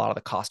typically a lot of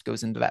the cost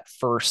goes into that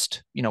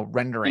first,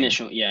 rendering.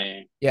 Initial, yeah,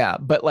 yeah. Yeah,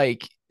 but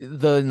like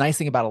the nice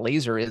thing about a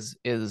laser is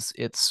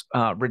it's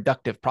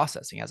reductive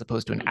processing as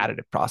opposed to an Hmm.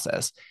 additive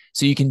process.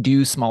 So you can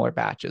do smaller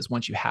batches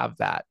once you have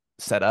that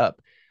set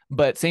up.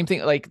 But same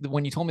thing, like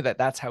when you told me that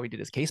that's how he did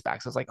his case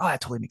backs, I was like, oh,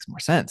 that totally makes more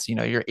sense.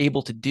 You're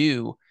able to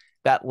do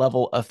that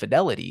level of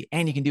fidelity,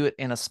 and you can do it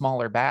in a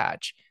smaller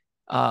batch.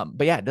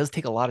 But yeah, it does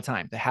take a lot of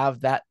time to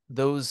have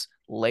those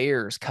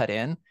layers cut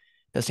in. It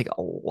does take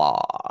a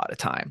lot of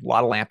time, a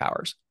lot of lamp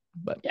hours.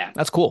 But Yeah.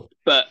 that's cool.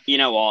 But you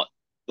know what?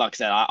 Like I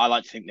said, I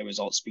like to think the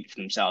results speak for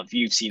themselves.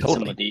 You've seen some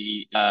of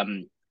Totally.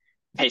 the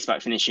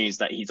paceback finishes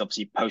that he's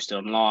obviously posted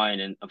online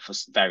and for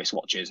various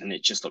watches, and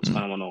it just looks Mm,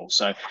 phenomenal.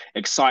 So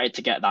excited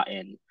to get that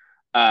in.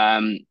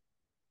 Um,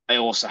 I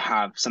also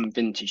have some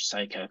vintage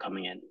Seiko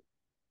coming in.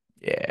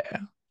 yeah.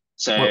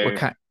 What what So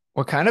kind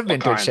what kind of what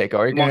vintage kind? Seiko?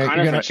 Are you What gonna kind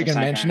you're of gonna you're vintage gonna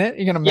mention Seiko? it?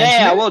 You're gonna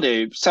mention Yeah, I it? will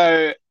do.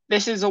 So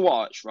this is a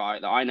watch,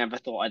 right, that I never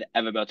thought I'd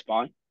ever be able to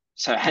buy.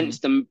 So Mm. hence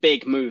the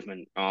big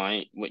movement,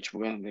 right, which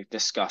we're going to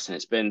discuss, and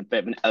it's been a bit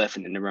of an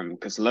elephant in the room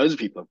because loads of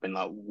people have been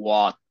like,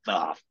 "What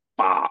the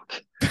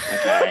fuck?"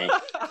 Okay.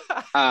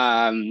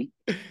 Um,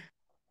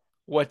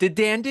 What did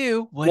Dan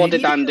do? What what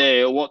did did he do? Dan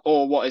do?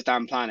 What is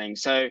Dan planning?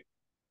 So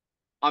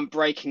I'm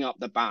breaking up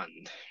the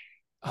band.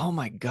 Oh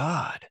my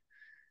God.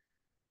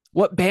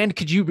 What band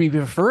could you be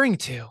referring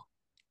to?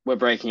 We're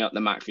breaking up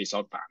the McVie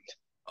Sog band.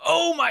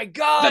 Oh my The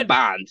God.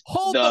 band.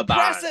 Hold the The band.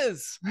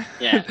 presses.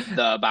 Yeah,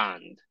 the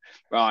band.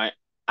 Right.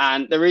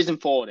 And the reason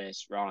for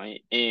this,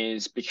 right,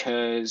 is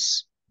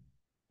because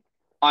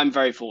I'm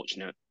very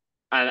fortunate.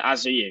 And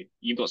as are you.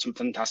 You've got some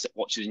fantastic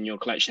watches in your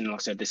collection. Like I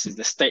said, this is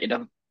the stated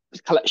of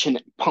collection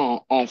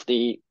part of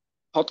the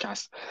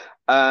podcast.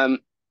 Um,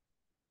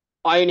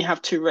 I only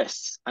have two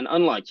wrists, and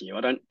unlike you,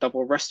 I don't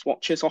double wrist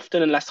watches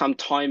often unless I'm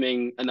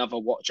timing another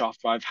watch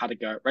after I've had a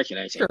go at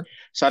regulating. Sure.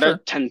 So I Sure.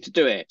 don't tend to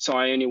do it. So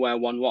I only wear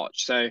one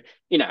watch. So,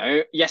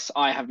 yes,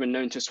 I have been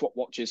known to swap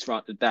watches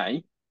throughout the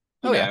day,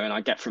 Oh yeah. and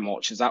I get from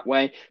watches that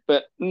way.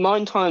 But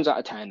 9 times out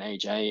of 10,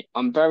 AJ,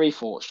 I'm very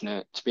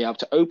fortunate to be able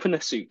to open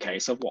a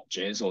suitcase of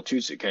watches or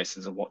two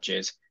suitcases of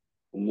watches,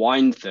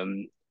 wind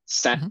them,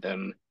 set Mhm.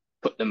 them,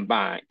 put them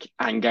back,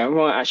 and go,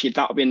 right, actually,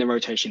 that'll be in the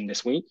rotation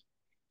this week,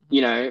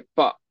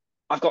 but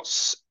I've got,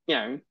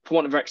 for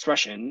want of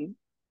expression,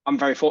 I'm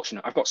very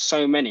fortunate. I've got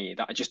so many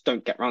that I just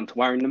don't get around to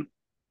wearing them.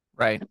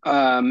 Right.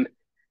 Um,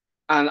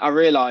 and I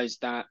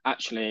realized that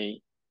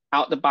actually,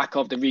 out the back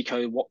of the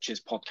Rico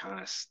Watches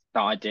podcast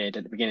that I did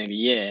at the beginning of the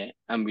year,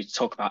 and we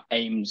talk about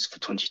aims for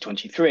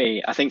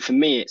 2023, I think for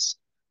me, it's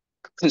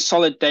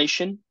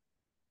consolidation.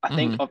 I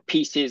think Hmm. of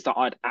pieces that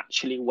I'd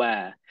actually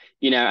wear,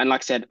 and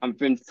like I said, I've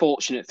been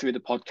fortunate through the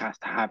podcast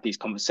to have these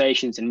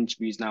conversations and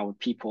interviews now with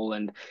people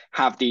and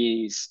have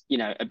these,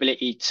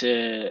 ability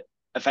to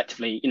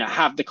effectively,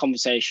 have the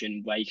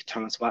conversation where you can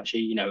tell us, well,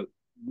 actually,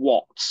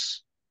 what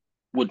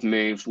would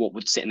move, what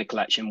would sit in the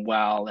collection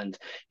well, and,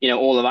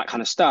 all of that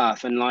kind of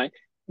stuff. And like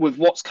with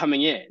what's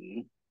coming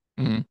in,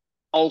 Hmm.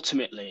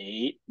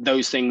 ultimately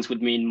those things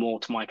would mean more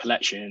to my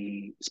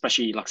collection,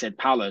 especially like I said,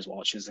 Paolo's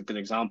watch is a good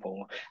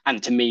example.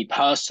 And to me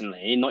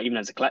personally, not even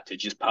as a collector,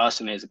 just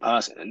personally as a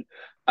person,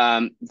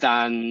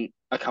 than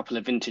a couple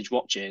of vintage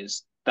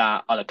watches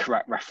that are the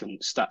correct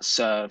reference that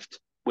served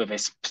with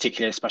a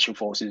particular special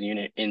forces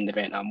unit in the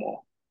Vietnam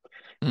War.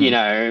 You Hmm.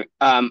 know,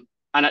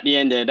 and at the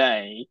end of the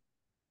day,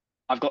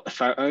 I've got the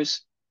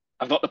photos,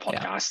 I've got the Yeah.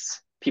 podcasts.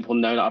 People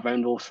know that I've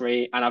owned all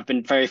three, and I've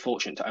been very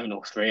fortunate to own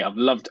all three. I've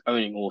loved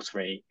owning all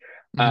three.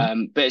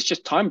 Hmm. But it's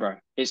just time, bro.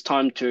 It's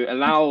time to Yeah.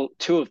 allow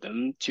two of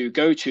them to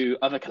go to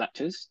other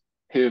collectors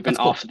who have been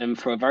That's cool. after them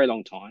for a very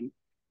long time,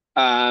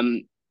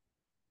 um,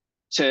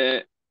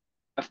 to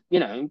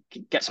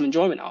get some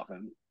enjoyment out of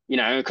them.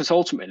 Because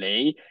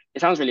ultimately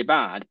it sounds really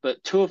bad,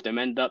 but two of them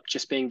end up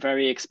just being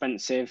very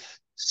expensive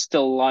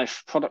still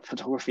life product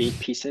photography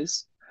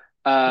pieces.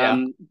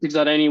 Yeah. Because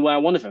I'd only wear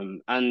one of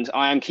them, and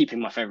I am keeping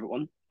my favorite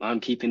one. I'm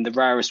keeping the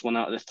rarest one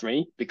out of the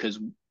three because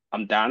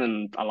I'm Dan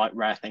and I like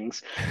rare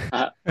things.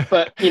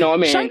 But you know what I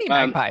mean. Shiny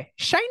magpie.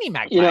 Shiny You know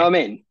magpie. what I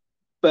mean.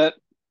 But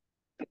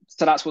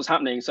so that's what's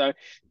happening. So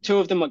two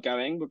of them are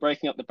going. We're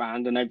breaking up the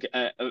band, and they've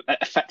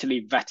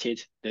effectively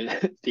vetted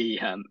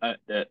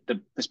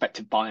the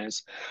prospective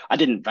buyers. I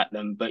didn't vet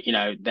them, but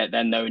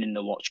they're known in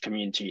the watch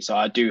community. So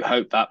I do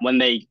hope that when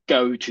they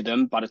go to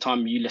them, by the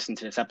time you listen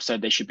to this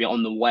episode, they should be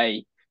on the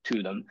way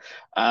to them.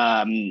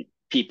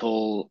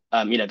 People,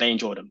 they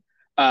enjoy them.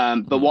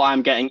 But Mhm. what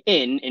I'm getting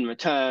in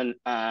return,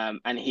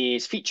 and he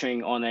is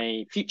featuring on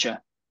a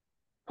future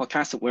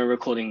podcast that we're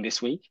recording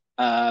this week.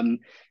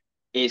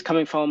 Is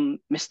coming from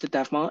Mr.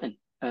 Dev Martin,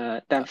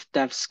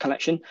 Dev's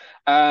collection.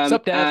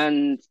 Sup, Dev?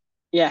 And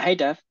yeah, hey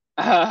Dev.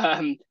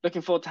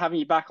 Looking forward to having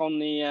you back on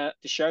the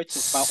show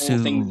to talk about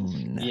all things.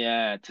 Soon.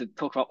 Yeah, to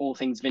talk about all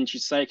things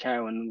vintage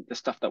Seiko and the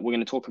stuff that we're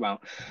going to talk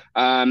about.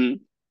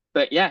 Um,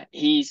 but yeah,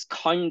 he's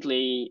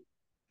kindly,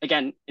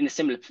 again, in a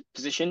similar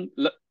position.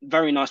 Look,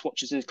 very nice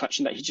watches in his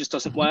collection that he just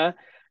doesn't Mhm. wear,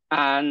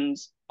 and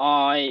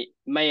I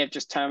may have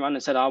just turned around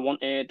and said I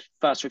wanted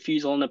first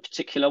refusal on a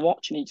particular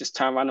watch, and he just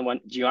turned around and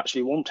went, "Do you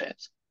actually want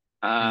it?"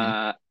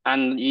 Mhm.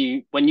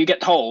 And when you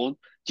get told,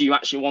 "Do you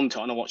actually want it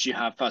on a watch you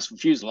have first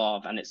refusal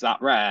of?" and it's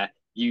that rare,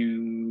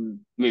 you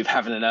move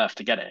heaven and earth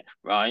to get it,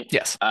 right?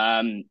 Yes.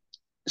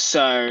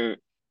 So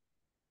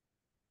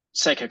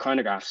Seiko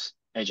chronographs,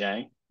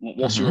 AJ,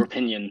 what's your Mhm.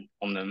 opinion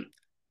on them?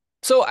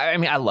 So I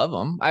mean, I love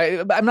them.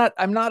 I'm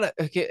not a,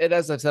 okay,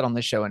 as I've said on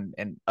this show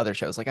and other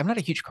shows, like I'm not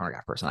a huge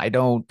chronograph person.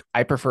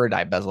 I prefer a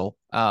dive bezel.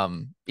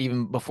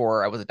 Even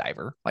before I was a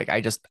diver, like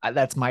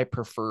that's my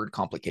preferred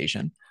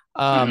complication.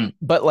 Hmm.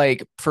 But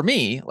like for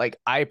me, like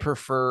I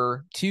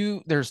prefer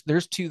two. There's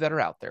two that are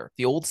out there.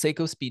 The old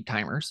Seiko speed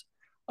timers.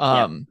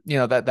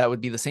 Yeah. That would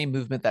be the same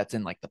movement that's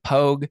in like the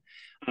Pogue,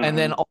 and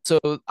then Hmm. also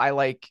I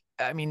like.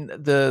 I mean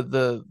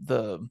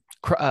the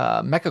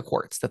mecha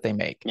quartz that they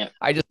make. Yeah.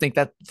 I just think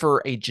that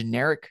for a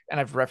generic, and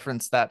I've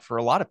referenced that for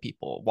a lot of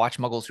people, watch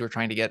muggles who are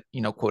trying to get,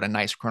 quote, a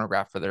nice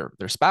chronograph for their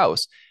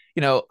spouse.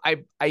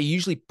 I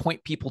usually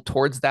point people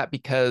towards that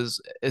because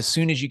as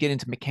soon as you get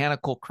into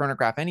mechanical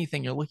chronograph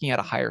anything, you're looking at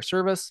a higher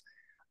service.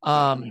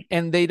 Hmm.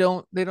 And they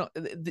don't,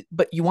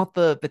 but you want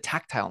the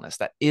tactileness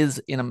that is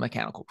in a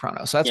mechanical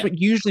chrono. So that's Yeah. what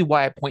usually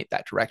why I point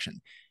that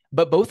direction.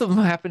 But both of them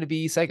happen to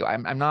be Seiko.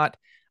 I'm not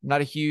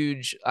a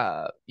huge,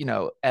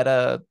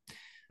 ETA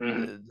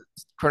Hmm.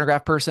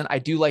 chronograph person. I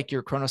do like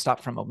your chronostop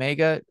from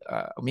Omega,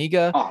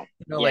 Oh,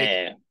 like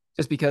yeah.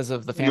 just because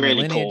of the family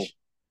Really cool. lineage,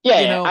 Yeah,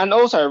 you yeah, know. and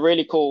also a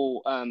really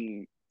cool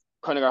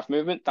chronograph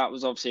movement. That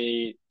was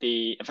obviously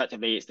the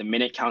effectively it's the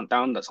minute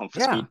countdown that's on for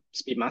Yeah.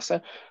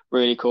 Speedmaster.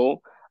 Really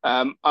cool.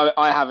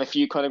 I have a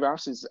few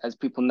chronographs as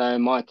people know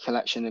in my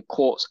collection of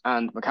quartz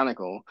and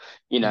mechanical,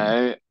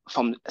 Mhm.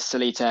 from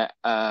Solita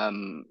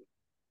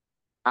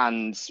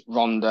and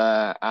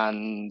Ronda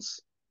and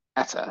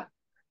Etta.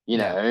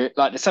 Yeah.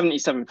 Like the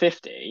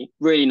 7750,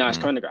 really nice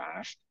Mhm.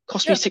 chronograph,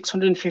 cost me Yeah.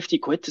 650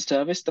 quid to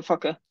service the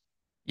fucker.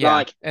 Yeah.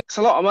 Like, it's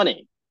a lot of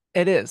money.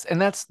 It is. And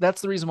that's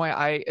the reason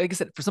why like I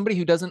said, for somebody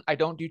who doesn't, I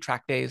don't do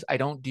track days. I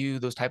don't do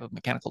those type of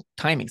mechanical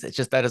timings. It's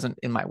just that isn't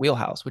in my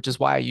wheelhouse, which is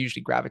why I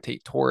usually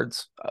gravitate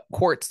towards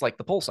quartz like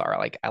the Pulsar.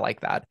 I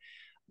like that.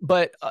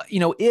 But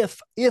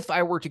if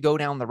I were to go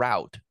down the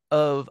route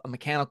of a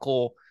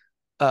mechanical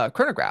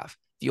chronograph,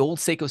 the old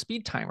Seiko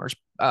speed timers,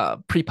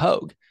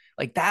 pre-Pogue,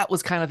 like that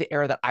was kind of the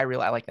era that I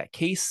like that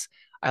case.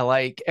 I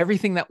like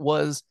everything that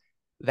was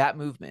that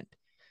movement.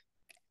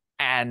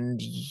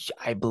 And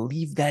I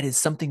believe that is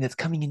something that's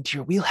coming into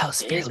your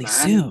wheelhouse It is, fairly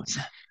man.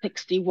 soon.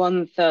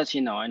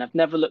 6139. I've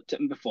never looked at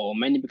them before,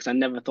 mainly because I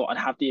never thought I'd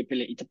have the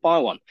ability to buy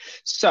one.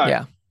 So,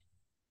 Yeah.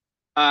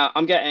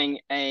 I'm getting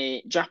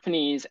a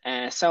Japanese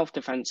Air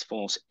Self-Defense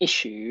Force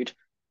issued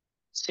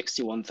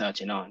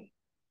 6139,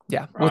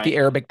 Yeah. With the right?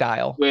 Arabic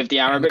dial With the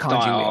and the Arabic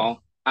kanji wheel.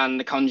 dial and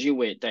the kanji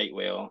weight date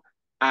wheel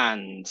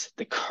and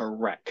the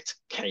correct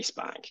case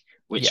back,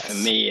 which for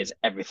Yes. me is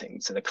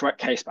everything. So the correct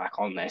case back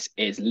on this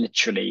is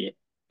literally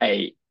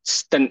a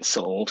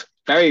stenciled,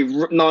 very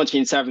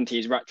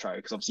 1970s retro,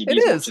 because obviously It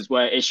these is. watches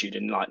were issued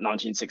in like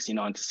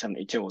 1969 to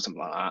 72 or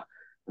something like that.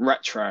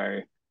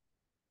 Retro,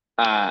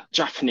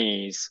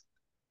 Japanese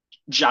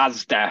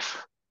jazz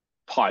def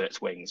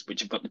pilot's wings,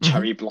 which have got the Mm-hmm.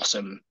 cherry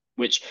blossom,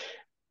 which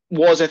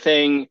was a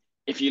thing.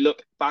 If you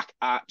look back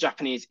at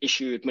Japanese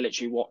issued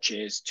military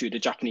watches to the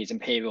Japanese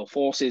Imperial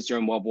Forces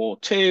during World War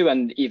II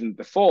and even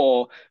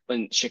before,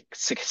 when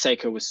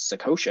Seiko was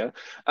Sakosha,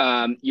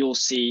 you'll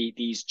see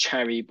these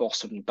cherry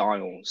blossom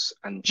dials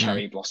and Mm.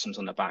 cherry blossoms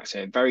on the back.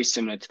 So very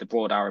similar to the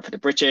broad arrow for the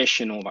British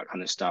and all that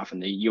kind of stuff,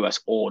 and the US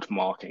ord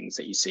markings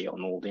that you see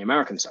on all the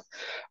American stuff.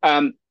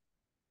 Um,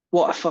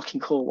 what a fucking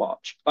cool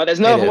watch. Like, there's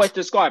no It other way is. to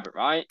describe it,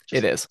 right?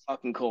 It Just is.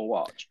 fucking cool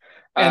watch.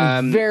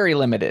 And Um, very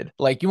limited.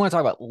 Like you want to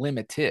talk about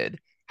limited.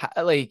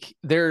 Like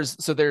there's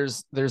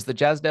the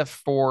Jazz Def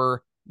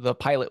for the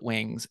pilot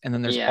wings, and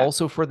then there's yeah,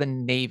 also for the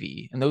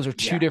Navy, and those are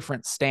two yeah,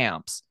 different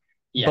stamps.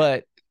 yeah.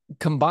 But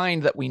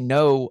combined that we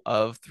know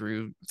of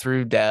through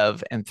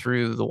Dev and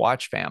through the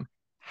Watch Fam,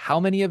 how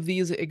many of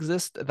these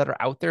exist that are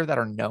out there that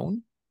are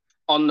known?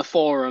 On the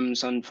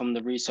forums and from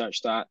the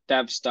research that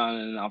Dev's done,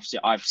 and obviously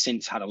I've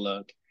since had a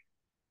look,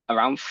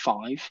 around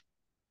five.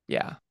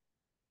 Yeah,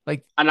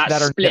 like And that's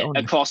that are split known.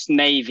 across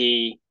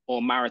Navy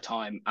or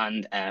Maritime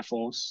and Air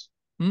Force.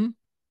 Hmm?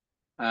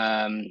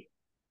 Um,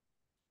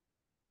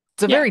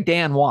 It's a yeah, very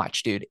Dan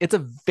watch, dude. It's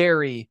a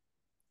very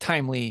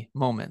timely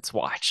moments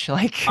watch. I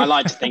Like,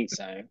 like to think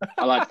so.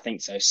 I like to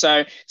think so.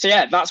 So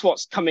yeah, that's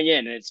what's coming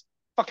in. And it's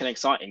fucking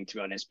exciting to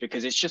be honest,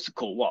 because it's just a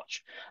cool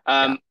watch.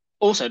 yeah,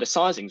 Also the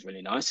sizing's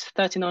really nice.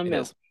 39 it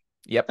mil. is.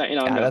 Yep.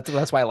 39 Yeah, mil.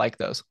 that's why I like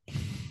those.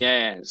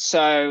 Yeah.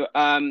 So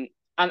and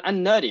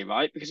nerdy,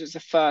 right? Because it's the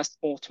first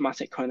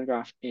automatic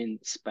chronograph in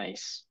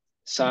space.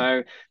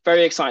 So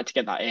very excited to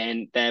get that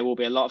in. There will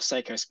be a lot of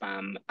Seiko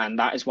spam, and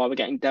that is why we're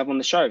getting Dev on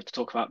the show to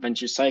talk about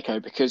vintage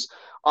Seiko. Because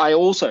I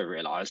also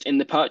realised in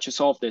the purchase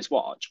of this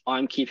watch,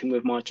 I'm keeping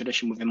with my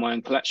tradition within my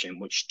own collection,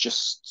 which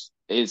just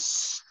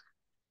is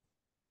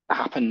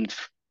happened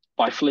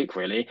by fluke.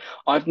 Really,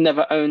 I've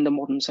never owned a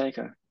modern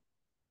Seiko,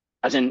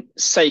 as in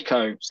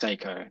Seiko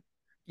Seiko.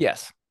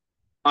 Yes.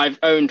 I've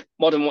owned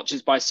modern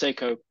watches by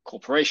Seiko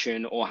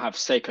Corporation or have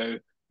Seiko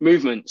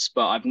movements,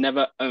 but I've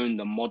never owned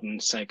a modern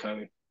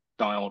Seiko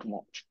dialed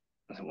watch,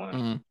 as it were,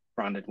 Mm.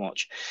 branded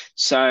watch.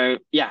 So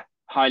yeah,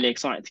 highly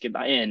excited to get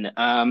that in.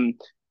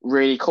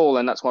 Really cool,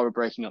 and that's why we're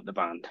breaking up the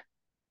band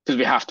because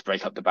we have to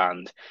break up the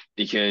band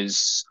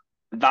because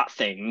that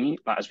thing,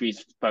 as we've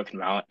spoken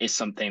about, is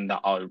something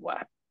that I would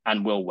wear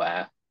and will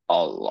wear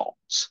a lot.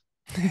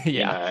 You Yeah.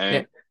 Yeah.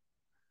 know,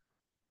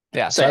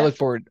 Yeah. so So yeah,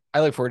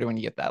 I look forward to when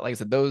you get that. Like I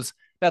said,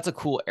 that's a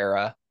cool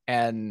era.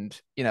 And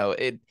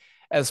it,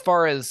 as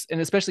far as, and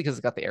especially because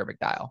it's got the Arabic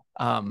dial.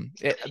 The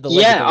yeah. legibility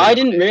of it. I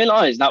didn't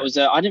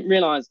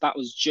realize that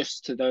was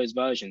just to those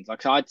versions.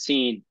 Like I'd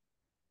seen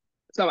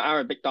some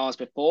Arabic dials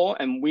before,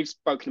 and we've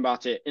spoken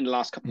about it in the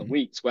last couple of Mhm.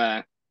 weeks,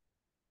 where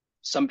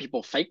some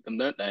people fake them,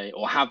 don't they,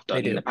 or have They done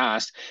in do. the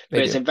past. They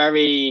But it's do. a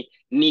very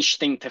niche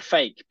thing to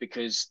fake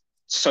because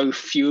so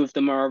few of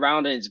them are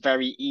around, and it's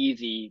very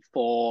easy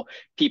for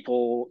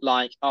people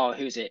like, oh,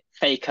 who's it,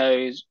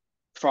 Fako's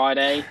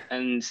Friday,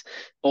 and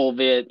all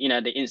the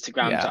the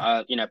Instagrams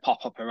that Yeah. are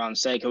pop up around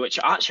Seiko, which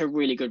are actually a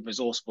really good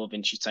resource for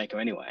vintage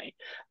Seiko anyway.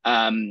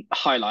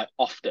 Highlight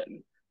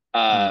often.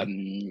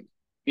 Mm.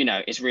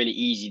 It's really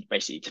easy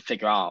basically to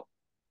figure out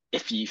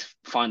if you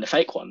find a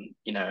fake one,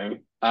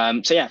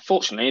 So yeah,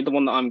 fortunately, the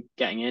one that I'm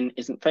getting in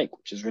isn't fake,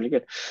 which is really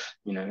good,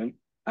 you know.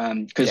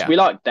 Because Yeah. we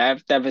like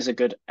Dev. Dev is a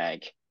good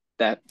egg.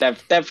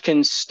 Dev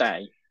can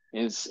stay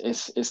is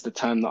the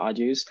term that I'd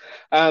use.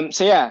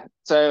 So yeah,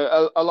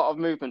 so a lot of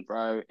movement,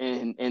 bro,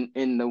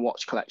 in the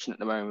watch collection at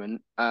the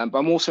moment. But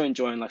I'm also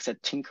enjoying, like I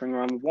said, tinkering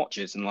around with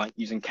watches and like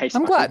using case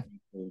I'm back glad. opening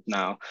tools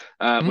now,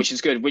 Mm. which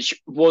is good. Which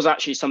was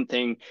actually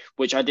something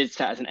which I did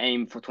set as an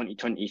aim for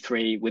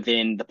 2023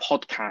 within the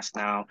podcast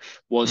now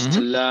was to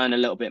Hmm. learn a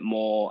little bit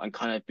more and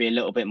kind of be a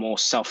little bit more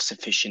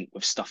self-sufficient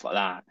with stuff like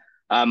that.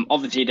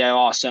 Obviously, there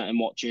are certain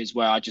watches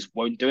where I just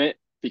won't do it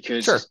Sure.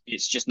 because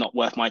it's just not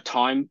worth my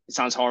time. It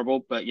sounds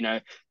horrible, but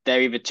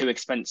they're either too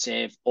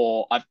expensive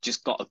or I've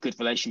just got a good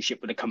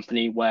relationship with a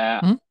company where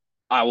Mhm.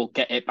 I will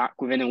get it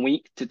back within a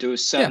week to do Yeah.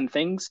 certain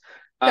things.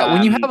 Yeah,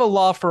 when you Um, have a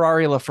La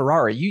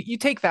Ferrari, you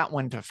take that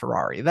one to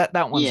Ferrari. That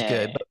one's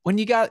good. yeah, But when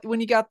you got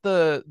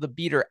the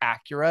beater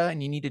Acura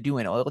and you need to do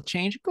an oil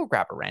change, go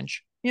grab a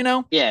wrench.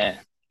 yeah,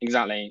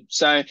 exactly.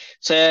 So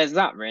there's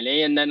that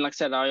really, and then like I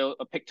said, I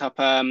picked up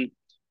an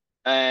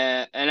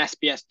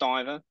SBS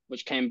diver,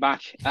 which came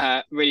back.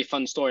 Really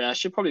fun story. I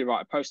should probably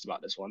write a post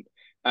about this one.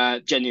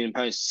 Genuine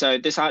post. So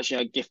this actually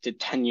I gifted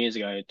 10 years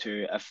ago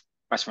to a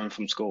best friend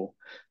from school.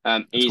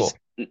 That's He's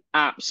cool.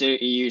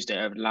 absolutely used it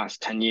over the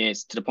last 10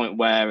 years to the point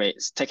where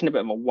it's taken a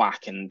bit of a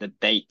whack and the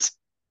day,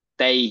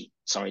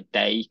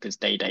 because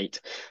day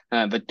date,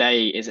 the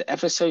day is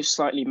ever so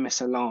slightly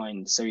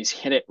misaligned. So he's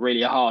hit it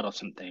really hard or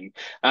something.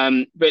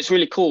 But it's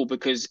really cool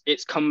because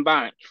it's come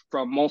back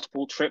from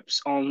multiple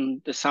trips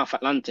on the South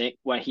Atlantic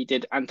where he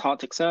did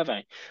Antarctic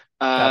survey.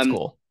 That's Um,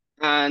 cool.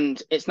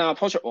 and it's now a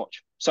project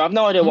watch. So I have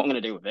no idea Mhm. what I'm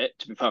going to do with it,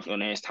 to be perfectly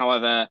honest.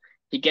 However,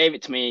 he gave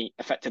it to me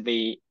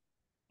effectively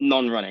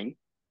non-running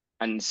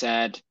and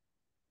said,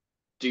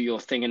 do your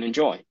thing and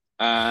enjoy.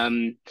 I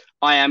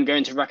am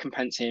going to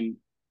recompense him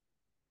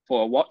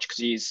for a watch because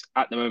he's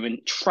at the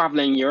moment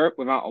traveling Europe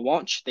without a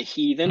watch. The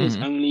heathen is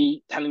Mhm.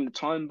 only telling the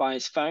time by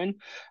his phone.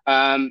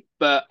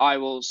 But I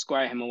will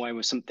square him away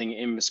with something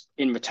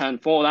in return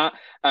for that.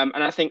 And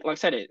I think, like I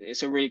said,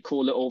 it's a really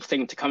cool little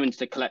thing to come into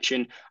the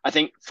collection. I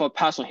think for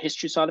personal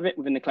history side of it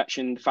within the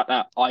collection, the fact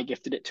that I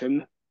gifted it to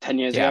him 10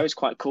 years ago Yeah. is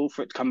quite cool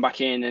for it to come back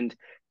in and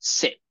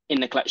sit in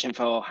the collection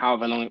for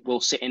however long it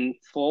will sit in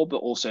for, but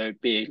also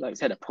be, like I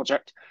said, a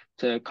project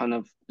to kind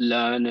of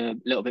learn a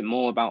little bit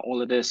more about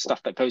all of the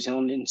stuff that goes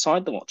on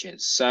inside the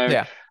watches. So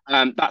Yeah.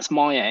 that's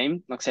my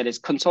aim. Like I said, is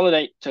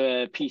consolidate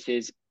to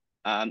pieces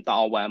that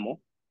I'll wear more,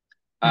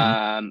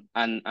 Mhm.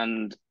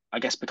 and I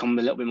guess become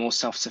a little bit more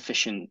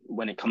self-sufficient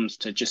when it comes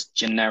to just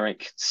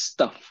generic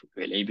stuff,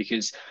 really.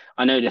 Because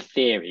I know the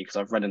theory because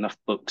I've read enough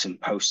books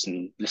and posts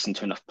and listened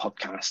to enough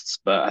podcasts,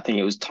 but I think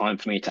it was time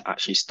for me to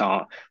actually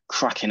start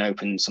cracking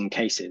open some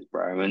cases,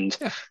 bro, and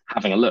Yeah.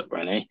 having a look,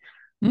 really.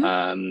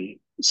 Mhm.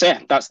 So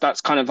yeah,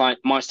 that's kind of like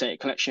my state of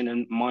collection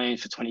and my aim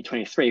for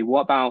 2023.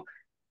 What about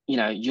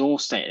your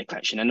state of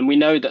collection? And we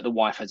know that the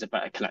wife has a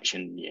better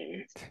collection than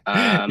you.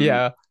 Um,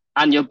 Yeah.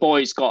 and your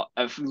boy's got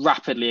a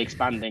rapidly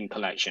expanding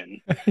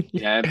collection.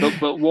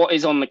 But what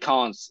is on the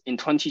cards in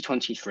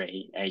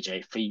 2023,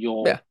 AJ, for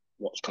your Yeah.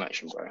 watch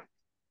collection, bro?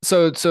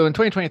 So in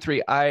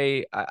 2023,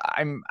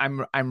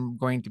 I'm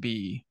going to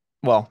be,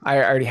 well, I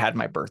already had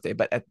my birthday,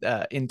 but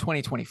in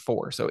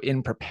 2024, so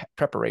in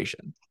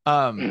preparation,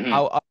 Hmm.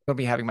 I'll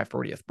be having my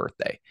 40th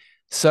birthday.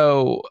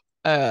 So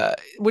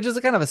which is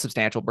a kind of a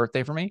substantial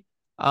birthday for me.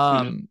 Hmm.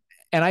 Um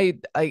and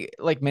I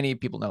like many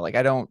people know, like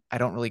I don't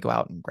really go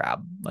out and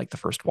grab like the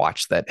first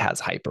watch that has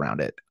hype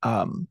around it.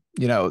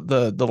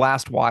 The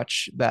last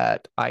watch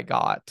that I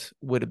got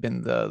would have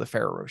been the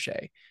Ferrero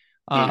Rocher.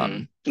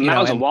 And that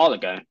was a And while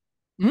ago.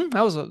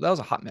 that was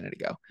a hot minute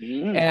ago.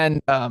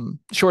 Mm. And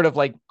short of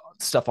like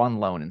stuff on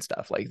loan and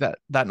stuff like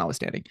that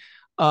notwithstanding.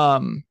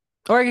 Um,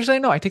 or actually,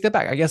 no, I take that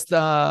back. I guess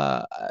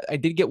I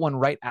did get one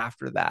right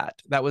after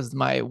that. That was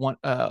my one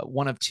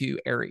of two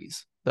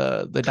Aries,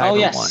 the Oh diver one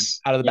yes,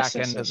 out of the yes, back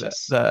yes, end of yes, the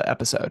yes. the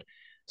episode.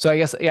 So I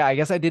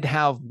guess I did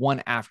have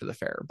one after the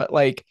fair, but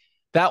like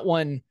that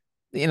one,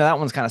 that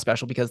one's kind of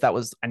special because that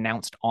was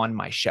announced on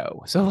my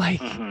show. So like,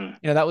 Hmm.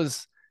 that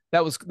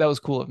was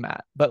cool of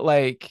Matt. But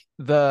like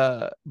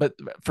but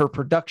for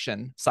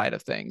production side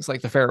of things,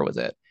 like the fair was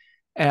it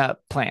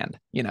planned.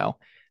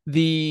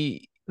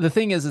 The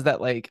thing is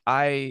that like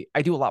I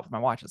do a lot with my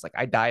watches. Like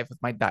I dive with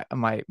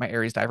my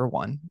Aries Diver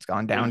one. It's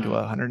gone down to Hmm.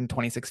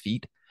 126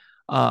 feet.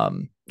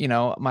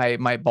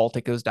 My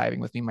Baltic goes diving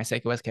with me. My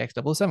Seiko SKX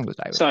 007 goes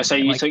diving So, with so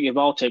me. And you like, took your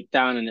Baltic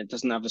down and it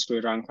doesn't have the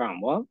screwed round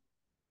crown. What?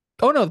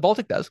 oh no, the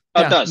Baltic does.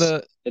 Oh, it Yeah, does.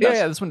 It yeah, does.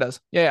 yeah, this one does.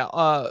 Yeah,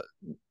 yeah.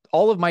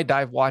 All of my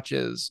dive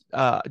watches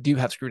do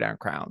have screw down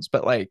crowns,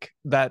 but like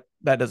that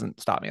doesn't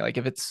stop me. Like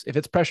if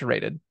it's pressure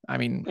rated, I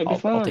mean, It'll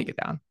be I'll take fine. it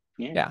down.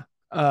 Yeah.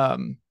 Yeah.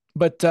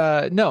 But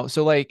no,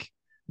 so like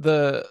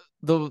the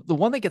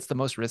one that gets the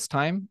most wrist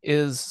time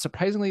is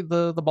surprisingly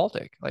the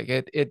Baltic. Like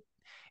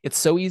it's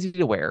so easy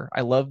to wear.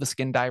 I love the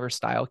skin diver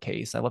style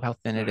case. I love how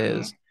thin it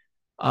is.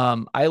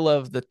 Hmm. I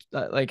love the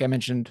like I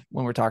mentioned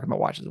when we're talking about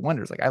watches and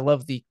wonders. Like I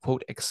love the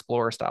quote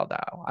explorer style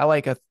dial. I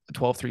like a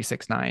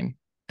 12369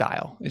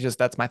 dial. It's just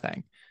that's my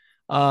thing.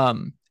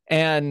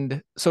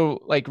 And so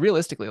like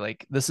realistically,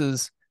 like this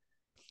is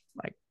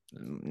like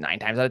 9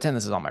 times out of 10,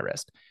 this is on my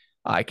wrist.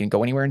 I can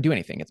go anywhere and do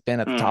anything. It's been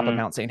at the top of Hmm.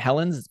 Mount St.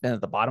 Helens. It's been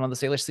at the bottom of the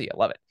Salish Sea. I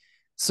love it.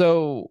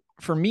 So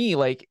for me,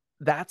 like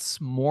that's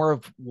more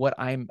of what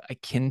I'm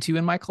akin to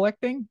in my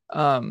collecting.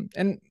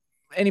 And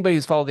anybody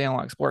who's followed the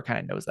Analog Explorer kind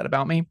of knows that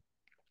about me.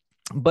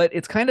 But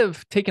it's kind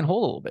of taken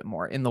hold a little bit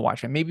more in the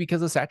watch, and maybe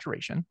because of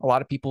saturation. A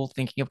lot of people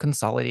thinking of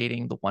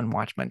consolidating the one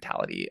watch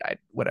mentality.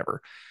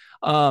 Whatever.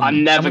 I'm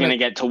I'm never gonna gonna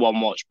get to one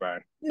watch, bro.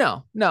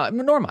 no, no,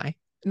 nor am I,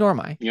 nor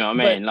am I. You know what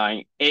I But mean?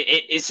 Like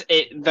it's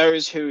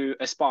those who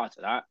aspire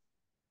to that,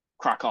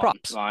 crack on.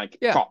 props. Like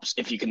Yeah, props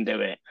if you can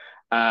do it.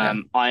 yeah.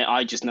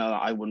 I just know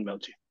that I wouldn't be able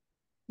to.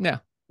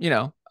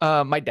 Yeah.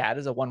 My dad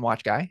is a one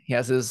watch guy. He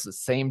has his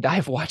same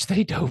dive watch that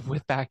he dove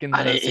with back in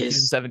And the it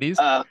 60s and is 70s.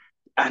 uh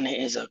and it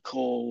is a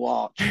cool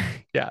watch.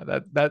 Yeah,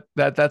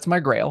 that's my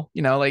grail.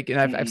 Like,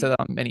 and I've Mm. said that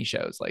on many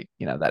shows. Like,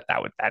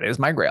 that is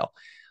my grail.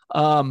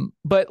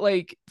 But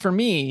like for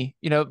me,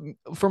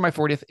 for my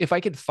 40th, if I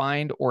could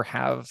find or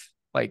have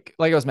like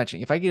I was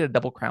mentioning, if I get a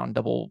double crown,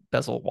 double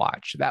bezel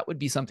watch, that would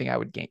be something I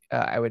would gain.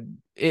 And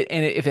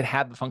if it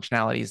had the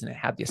functionalities and it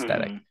had the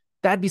aesthetic, Mm.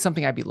 that'd be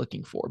something I'd be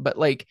looking for. But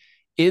like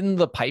in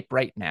the pipe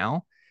right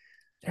now,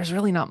 there's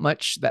really not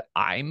much that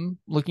I'm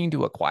looking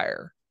to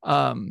acquire.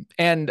 And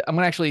I'm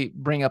gonna actually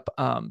bring up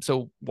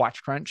so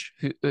Watch Crunch,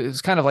 who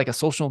is kind of like a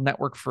social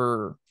network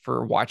for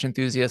watch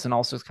enthusiasts, and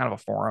also is kind of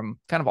a forum,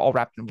 kind of all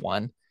wrapped in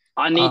one.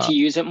 I need Uh, to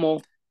use it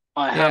more.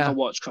 I have a yeah,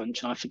 watch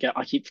crunch and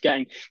I keep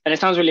forgetting. And it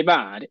sounds really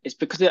bad. It's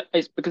because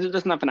it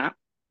doesn't have an app.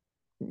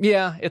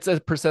 yeah, it's a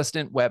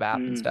persistent web app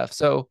and Mm. stuff.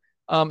 So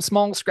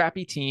small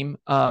scrappy team.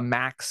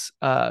 Max,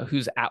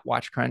 who's at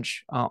Watch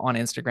Crunch on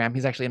Instagram.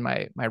 He's actually in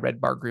my Red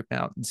Bar group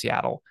now in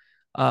Seattle.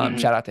 Hmm.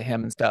 Shout out to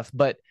him and stuff.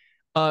 But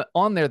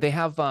on there, they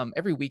have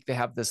every week they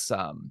have this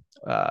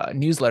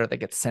newsletter that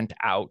gets sent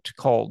out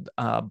called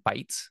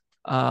Bites,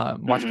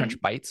 Watch Hmm.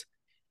 Crunch Bites.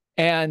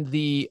 And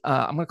the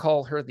I'm going to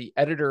call her the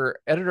editor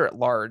at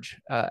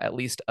large, at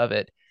least of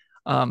it.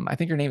 I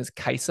think her name is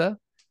Kaisa.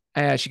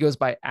 She goes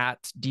by at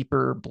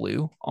Deeper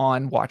Blue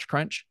on Watch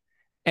Crunch,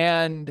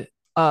 and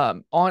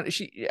on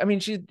I mean,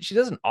 she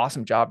does an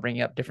awesome job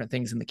bringing up different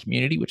things in the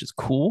community, which is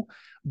cool.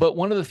 But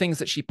one of the things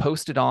that she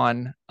posted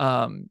on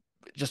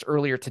just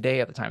earlier today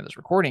at the time of this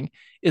recording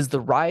is the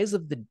rise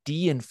of the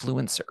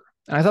de-influencer,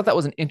 and I thought that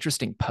was an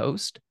interesting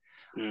post.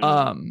 Mm.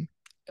 um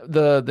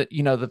the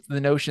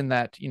notion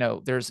that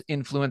there's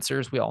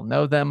influencers, we all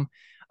know them,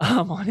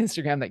 on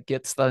Instagram, that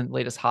gets the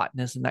latest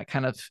hotness, and that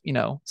kind of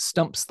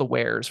stumps the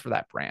wares for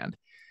that brand.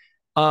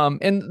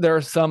 And there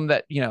are some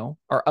that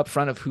are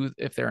upfront of who,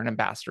 if they're an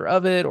ambassador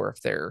of it, or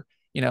if they're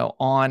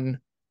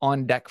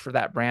on deck for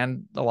that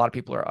brand. A lot of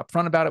people are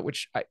upfront about it,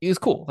 which is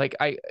cool. Like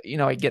I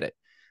get it.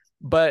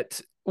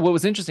 But what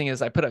was interesting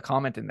is I put a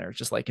comment in there. It's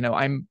just like,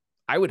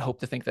 I would hope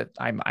to think that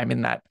I'm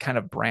in that kind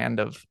of brand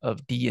of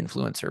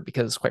de-influencer,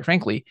 because quite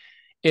frankly,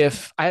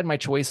 if I had my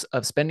choice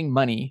of spending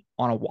money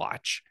on a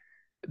watch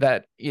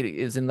that it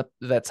is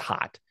that's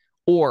hot,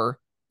 or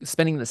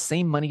spending the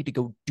same money to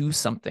go do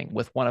something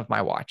with one of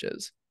my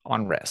watches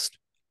on wrist,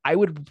 I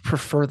would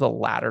prefer the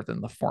latter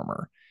than the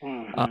former.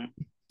 Um, Hmm.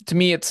 to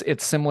me, it's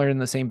similar in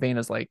the same vein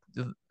as like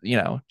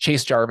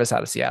Chase Jarvis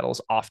out of Seattle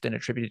is often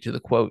attributed to the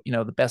quote,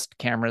 the best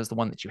camera is the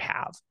one that you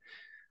have.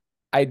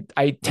 I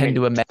I tend mean,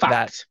 to amend that.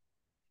 fact.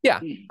 Yeah,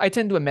 Hmm. I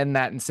tend to amend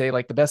that and say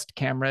like the best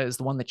camera is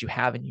the one that you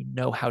have and you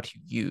know how to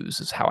use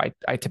is how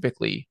I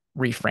typically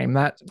reframe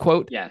that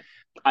quote. Yeah.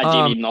 Um,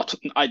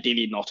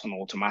 Ideally not on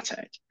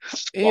automatic.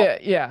 Well,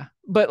 yeah.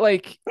 But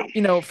like,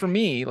 for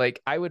me,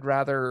 like I would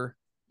rather,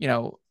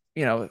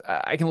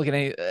 I can look at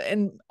any,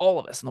 and all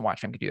of us in the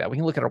watch fam can do that. We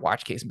can look at our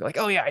watch case and be like,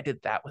 oh yeah, I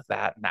did that with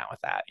that and that with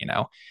that.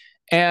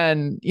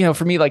 And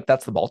for me, like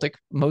that's the Baltic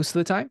most of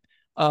the time.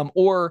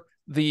 Or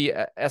the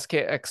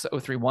SKX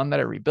 031 that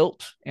I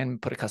rebuilt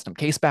and put a custom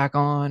case back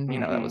on.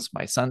 That hmm was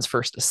my son's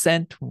first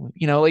ascent.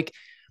 Like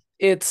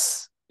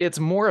it's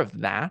more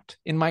of that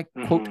in my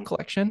quote hmm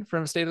collection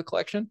from State of the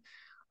Collection.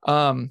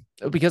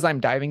 Because I'm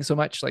diving so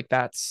much, like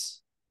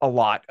that's a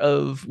lot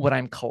of what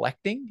I'm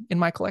collecting in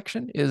my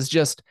collection is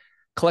just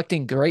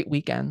collecting great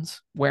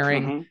weekends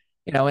wearing, hmm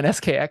an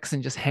SKX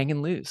and just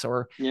hanging loose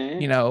or, Yeah,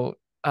 you yeah. know,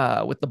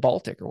 with the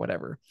Baltic or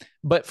whatever.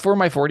 But for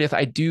my 40th,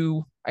 I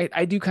do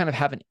kind of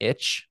have an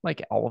itch,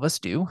 like all of us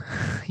do,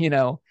 you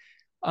know.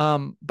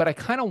 But I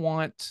kind of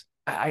want,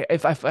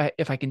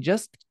 if I can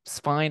just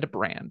find a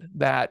brand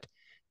that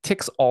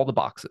ticks all the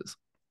boxes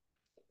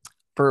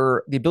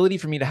for the ability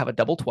for me to have a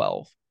double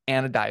 12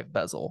 and a dive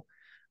bezel,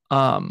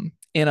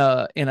 in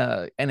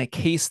a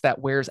case that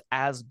wears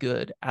as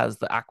good as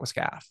the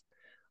Aquascaf.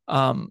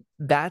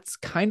 That's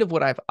kind of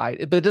what but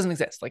it doesn't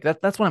exist. Like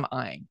that's what I'm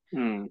eyeing.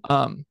 Mm.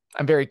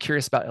 I'm very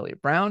curious about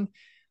Elliot Brown,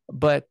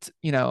 but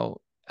it's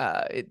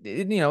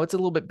a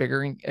little bit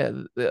bigger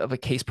of a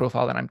case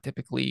profile than I'm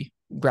typically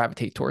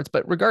gravitate towards.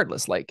 But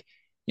regardless, like,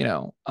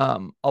 a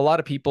lot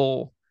of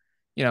people,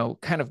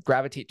 kind of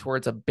gravitate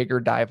towards a bigger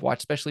dive watch,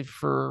 especially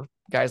for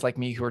guys like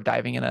me who are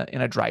diving in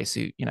a dry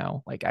suit.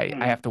 Like I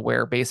Mm. have to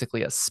wear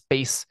basically a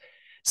space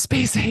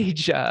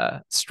age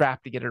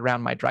strap to get it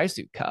around my dry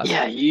suit cuff.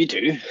 Yeah, you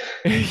do.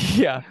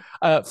 Yeah.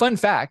 Fun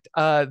fact: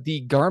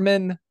 the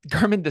Garmin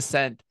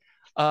Descent.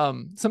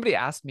 Somebody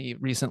asked me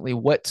recently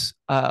what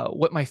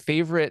my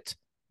favorite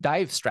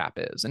dive strap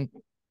is, and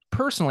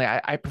personally,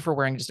 I prefer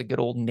wearing just a good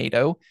old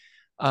NATO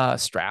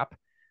strap.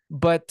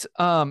 But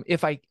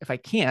if I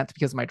can't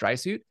because of my dry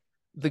suit,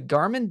 the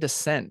Garmin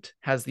Descent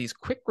has these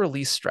quick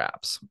release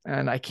straps,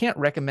 and I can't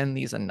recommend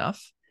these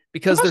enough Oh,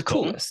 because that's they're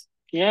cool. toolless.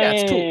 Yeah, Yeah, yeah,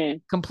 it's yeah,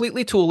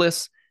 completely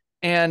toolless,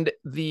 and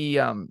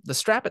the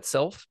strap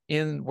itself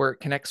in where it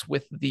connects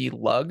with the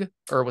lug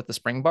or with the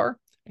spring bar.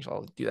 Actually,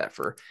 I'll do that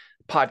for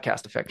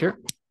podcast effect here.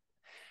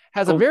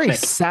 Has a oh, click.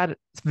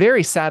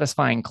 very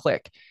satisfying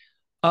click.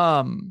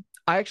 I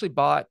actually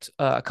bought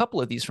a couple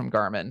of these from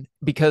Garmin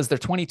because they're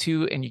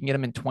 22 and you can get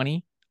them in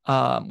 20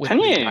 Can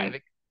you?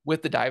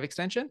 with the dive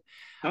extension.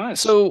 Nice.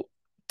 So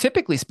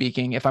typically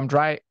speaking, if I'm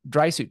dry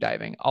suit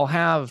diving, I'll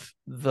have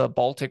the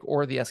Baltic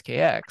or the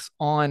SKX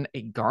on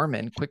a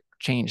Garmin quick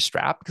change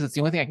strap because it's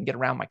the only thing I can get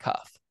around my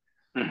cuff.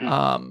 hmm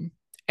Um,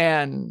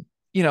 and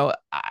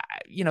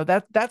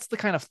that's the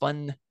kind of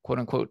fun, quote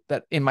unquote,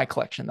 that in my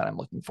collection that I'm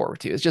looking forward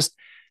to is just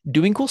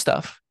doing cool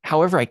stuff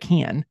however I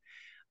can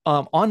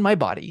on my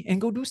body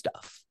and go do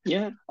stuff.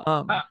 Yeah.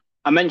 Um,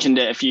 I mentioned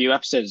it a few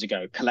episodes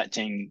ago.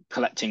 Collecting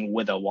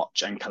with a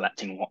watch and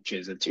collecting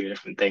watches are two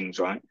different things,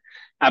 right?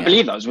 I yeah,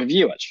 believe that was with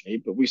you actually,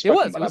 but we've it spoken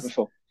was, about it that was,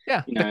 before.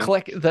 yeah, You the know,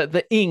 collect,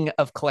 the ing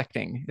of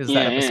collecting is that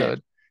yeah, yeah,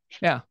 episode.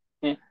 Yeah.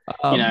 yeah.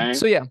 You know,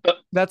 So yeah, but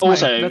that's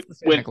also the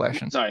state of my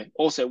collection.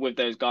 also with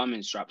those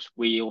Garmin straps,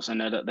 we also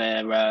know that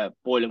they're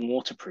boiling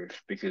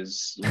waterproof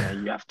because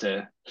you have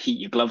to heat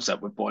your gloves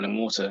up with boiling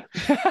water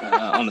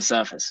on the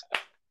surface.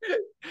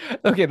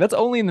 Okay, that's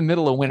only in the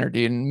middle of winter,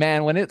 dude. And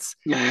man, when it's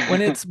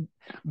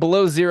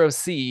below 0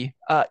 C,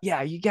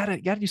 yeah, you gotta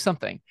do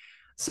something.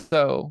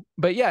 So,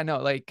 but yeah, no,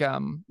 like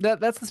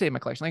that's the state of my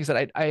collection. Like I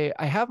said,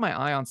 I have my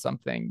eye on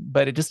something,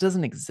 but it just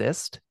doesn't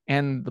exist,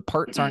 and the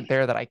parts aren't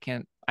there that I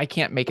can't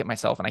make it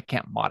myself, and I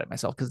can't mod it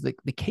myself because the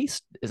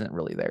case isn't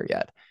really there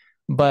yet.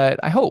 But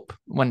I hope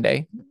one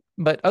day.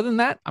 But other than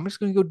that, I'm just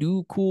gonna go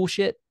do cool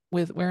shit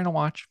with wearing a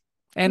watch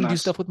and do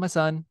Nice, stuff with my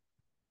son.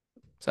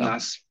 So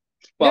nice.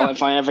 Well, yeah.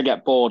 if I ever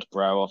get bored,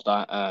 bro, of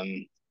that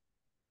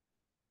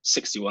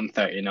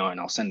 6139,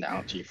 I'll send it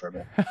out to you for a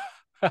bit.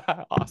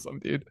 Awesome,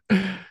 dude.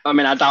 I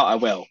mean, I doubt I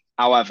will.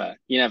 However,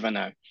 you never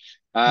know.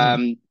 Mm.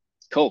 Um,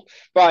 cool.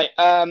 Right.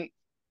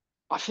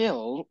 I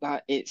feel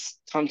that it's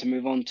time to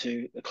move on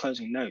to the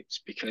closing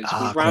notes because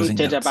we've Closing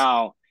ranted notes.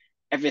 about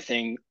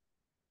everything.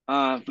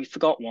 We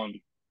forgot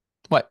one,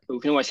 What? but we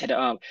can always hit it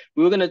up.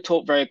 We were going to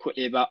talk very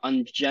quickly about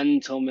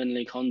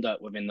ungentlemanly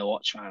conduct within the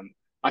watch fam.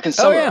 I can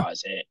Oh yeah,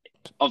 summarize it.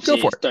 go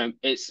Obviously, for it's it. don't.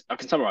 It's I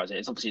can summarize it.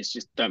 It's obviously it's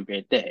just don't be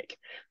a dick,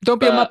 Don't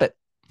be a but muppet.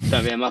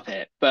 don't be a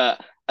muppet.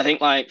 But I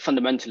think like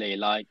fundamentally,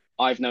 like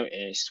I've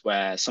noticed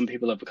where some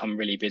people have become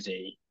really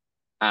busy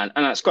and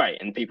that's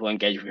great. And people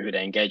engage with who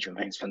they engage with. I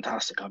think it's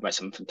fantastic. I've met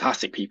some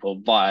fantastic people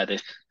via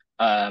this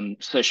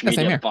social Yeah,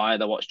 same media, here. via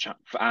the watch chat.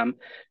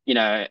 You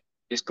know,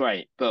 it's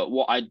great. But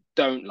what I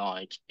don't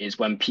like is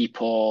when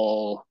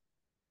people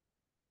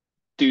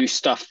do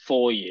stuff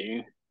for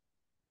you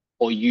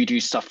or you do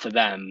stuff for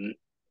them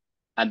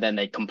and then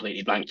they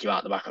completely blank you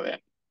out the back of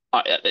it.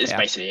 It's Yeah.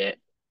 basically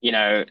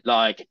it.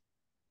 Like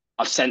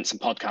I've sent some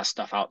podcast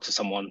stuff out to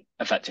someone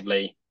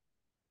effectively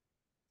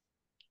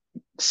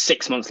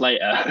 6 months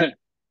later,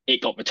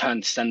 it got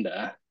returned to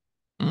sender.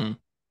 Mm.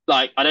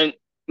 Like, I don't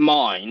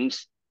mind,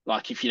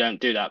 like, if you don't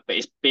do that, but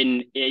it's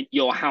been in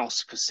your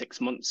house for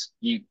 6 months.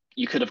 You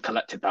could have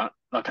collected that.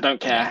 Like, I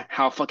don't Yeah. care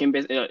how fucking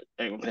busy.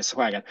 I'm gonna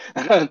swear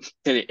again.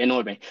 It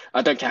annoyed me.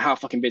 I don't care how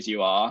fucking busy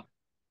you are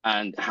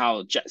and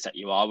how jet set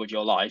you are with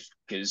your life,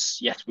 because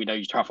yes, we know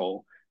you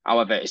travel.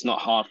 However, it's not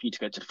hard for you to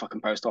go to the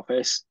fucking post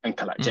office and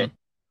collect Mm. it.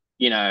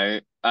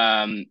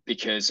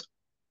 Because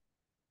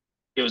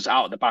it was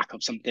out of the back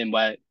of something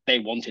where they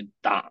wanted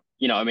that.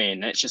 You know what I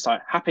mean? And it's just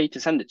like, happy to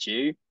send it to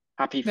you,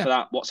 happy Yeah. for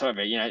that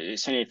whatsoever.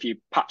 It's only a few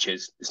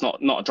patches. It's not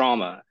a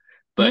drama,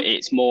 but Mm.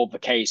 it's more of a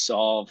case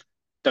of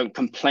don't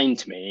complain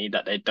to me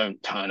that they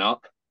don't turn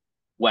up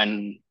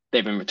when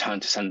they've been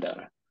returned to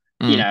sender.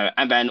 Mm.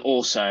 And then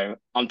also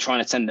I'm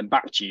trying to send them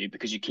back to you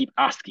because you keep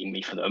asking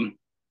me for them.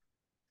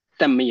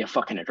 Send me your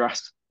fucking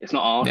address. It's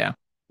not hard. Yeah.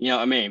 You know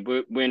what I mean?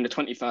 We're in the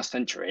 21st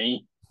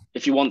century.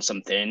 If you want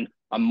something,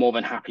 I'm more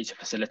than happy to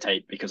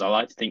facilitate because I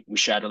like to think we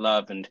share the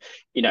love. And,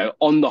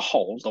 on the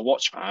whole, the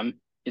watch fam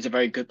is a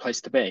very good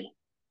place to be.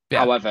 Yeah.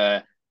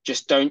 However,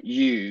 just don't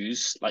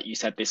use, like you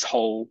said, this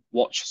whole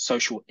watch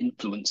social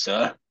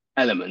influencer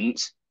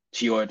element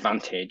to your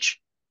advantage.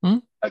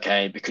 Mm.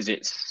 Okay, because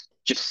it's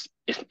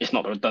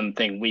not a done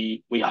thing.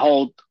 We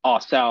hold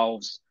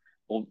ourselves,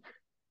 or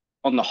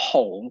on the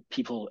whole,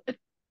 people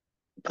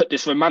put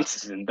this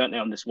romanticism, don't they,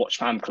 on this watch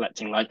fan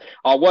collecting? Like,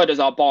 our word is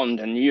our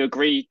bond, and you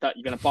agreed that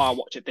you're going to buy a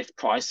watch at this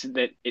price,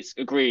 that it's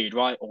agreed,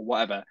 right? Or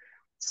whatever.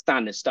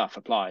 Standard stuff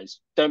applies.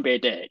 Don't be a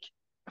dick,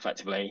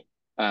 effectively.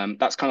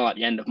 That's kind of like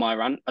the end of my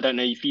rant. I don't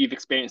know if you've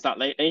experienced that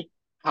lately.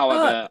 Uh,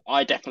 However,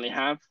 I definitely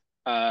have.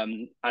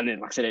 And then,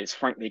 like I said, it's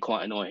frankly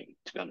quite annoying,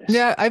 to be honest.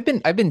 yeah, I've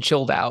been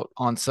chilled out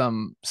on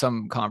some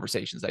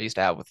conversations I used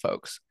to have with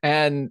folks.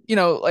 And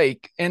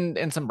like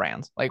in some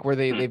brands, like where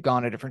Mm. they've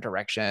gone a different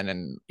direction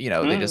and they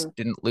Mm. just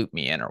didn't loop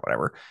me in or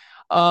whatever.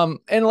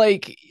 And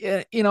like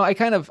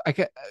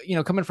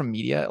coming from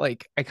media,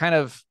 like I kind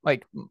of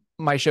like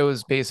my show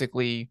is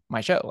basically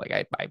my show. Like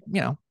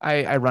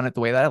I run it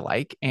the way that I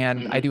like,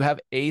 and I Mm. do have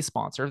a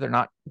sponsor. They're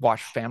not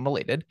Watch Fam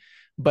related,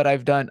 but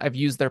I've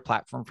used their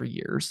platform for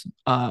years.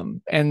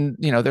 And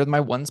they're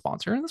my one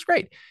sponsor, and that's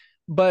great.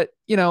 But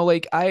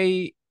like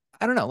I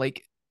don't know,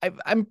 like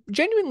I'm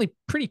genuinely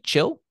pretty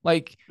chill.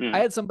 Like I Mm.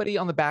 had somebody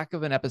on the back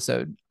of an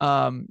episode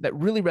that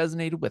really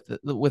resonated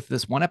with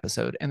this one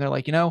episode, and they're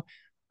like,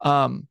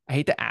 I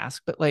hate to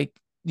ask, but like,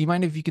 do you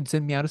mind if you can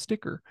send me out a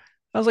sticker?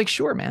 I was like,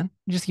 sure, man.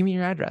 Just give me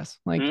your address.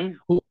 Like, Mm.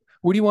 well,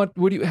 what do you want?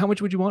 How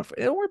much would you want for?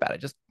 Don't worry about it.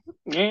 Just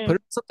Yeah. put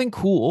it something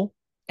cool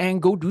and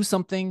go do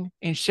something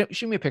and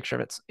shoot me a picture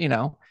of it.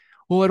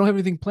 Well, I don't have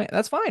anything planned.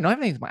 That's fine. I don't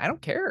have anything planned. I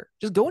don't care.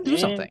 Just go and do Yeah.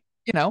 something.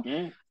 You know,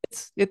 Yeah.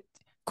 it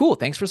cool.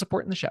 Thanks for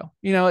supporting the show.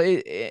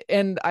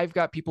 And I've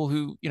got people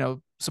who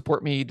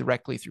support me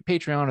directly through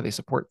Patreon, or they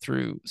support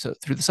through the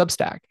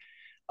Substack.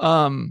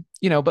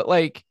 But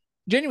like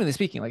genuinely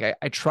speaking, like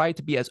I try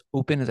to be as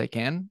open as I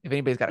can. If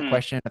anybody's got a Mm.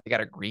 question, if they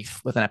got a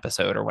grief with an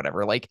episode or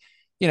whatever, like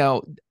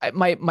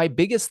my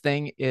biggest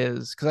thing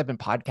is, because I've been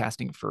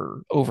podcasting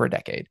for over a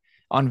decade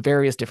on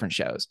various different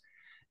shows,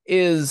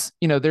 is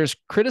there's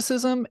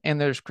criticism and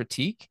there's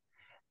critique,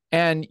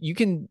 and you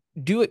can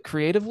do it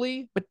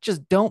creatively, but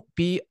just don't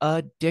be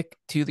a dick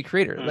to the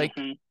creator. Like,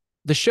 Mm-hmm.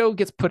 the show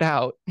gets put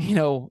out,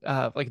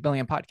 like a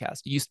Billion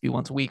podcast. It used to be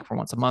once a week for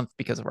once a month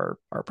because of our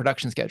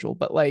production schedule.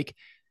 But like,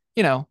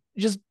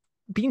 just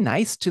be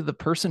nice to the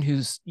person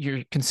who's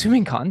you're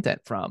consuming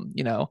content from.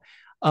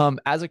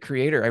 As a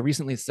creator, I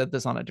recently said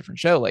this on a different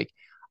show. Like,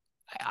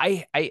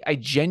 I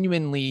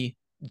genuinely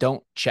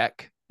don't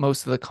check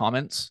most of the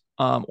comments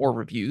or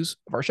reviews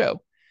of our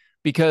show,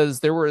 because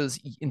there was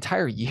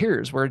entire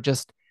years where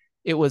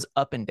it was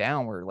up and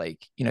down, where like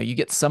you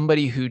get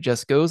somebody who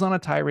just goes on a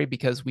tirade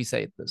because we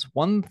say this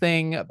one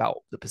thing about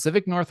the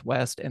Pacific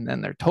Northwest, and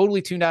then they're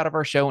totally tuned out of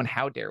our show, and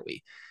how dare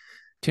we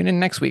tune in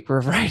next week for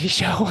a variety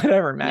show.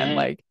 Whatever, man. Yeah.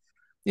 Like,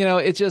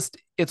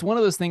 it's one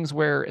of those things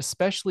where,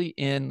 especially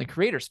in the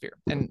creator sphere,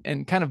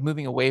 and kind of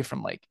moving away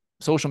from like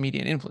social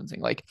media and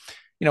influencing, like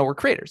we're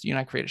creators. You and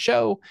I create a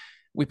show,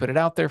 we put it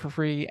out there for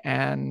free,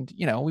 and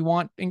we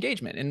want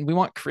engagement, and we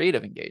want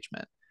creative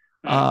engagement.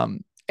 Mm.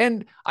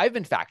 And I've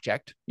been fact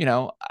checked.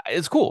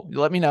 It's cool.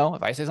 You let me know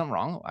if I say something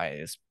wrong.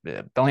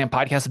 Bellingham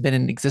podcast has been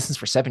in existence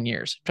for 7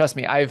 years. Trust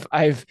me,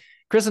 I've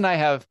Chris and I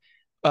have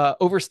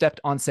overstepped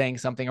on saying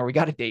something, or we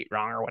got a date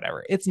wrong or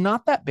whatever. It's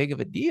not that big of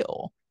a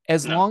deal,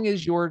 as No. long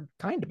as you're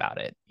kind about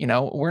it.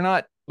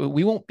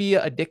 We won't be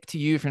a dick to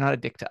you if you're not a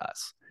dick to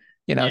us,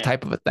 Yeah.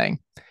 type of a thing.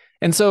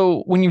 And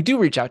so when you do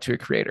reach out to a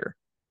creator,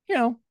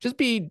 just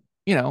be,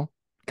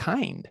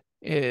 kind.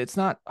 It's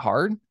not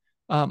hard.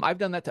 I've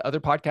done that to other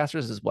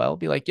podcasters as well.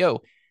 Be like,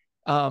 yo,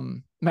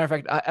 matter of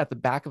fact, at the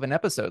back of an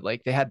episode,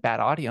 like they had bad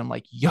audio. I'm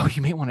like, yo,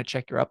 you may want to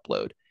check your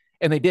upload.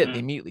 And they did. They Mm.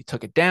 immediately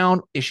took it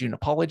down, issued an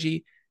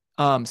apology,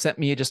 sent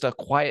me just a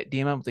quiet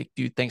DM. I was like,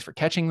 dude, thanks for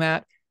catching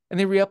that. And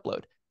they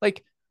re-upload.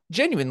 Like,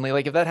 genuinely,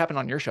 like if that happened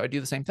on your show, I'd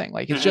do the same thing.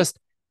 Like, it's Mm-hmm. just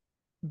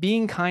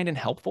being kind and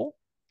helpful.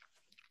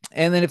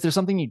 And then if there's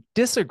something you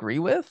disagree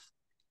with,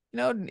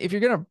 if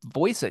you're gonna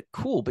voice it,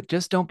 cool, but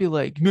just don't be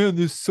like, man,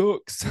 this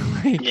sucks.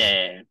 Like,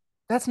 Yeah,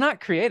 that's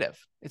not creative.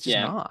 It's just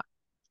yeah. not.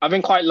 I've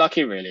been quite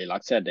lucky, really.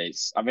 Like I said,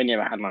 I've only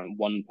ever had like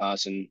one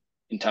person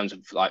in terms of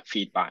like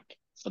feedback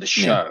for the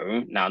Yeah.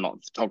 show. Now,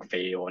 not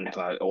photography or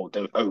anything like, or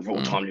the overall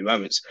Mm. timely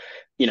moments.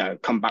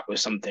 Come back with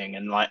something,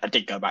 and like I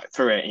did go back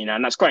through it.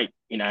 And that's great.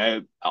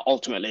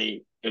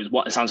 Ultimately, it was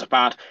what it sounds like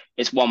bad.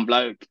 It's one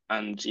bloke,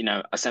 and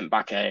I sent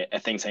back a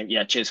thing saying,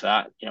 yeah, cheers for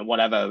that.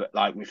 Whatever.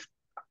 Like we've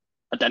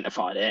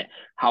identified it. Yeah.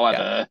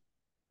 However,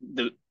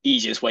 the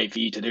easiest way for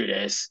you to do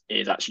this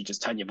is actually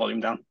just turn your volume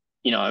down.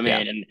 You know what I Yeah.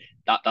 mean? And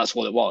that's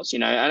all it was,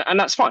 and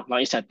that's fine.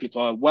 Like you said,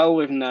 people are well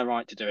within their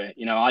right to do it.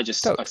 I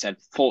just, like I Totes. said,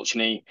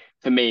 fortunately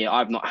for me,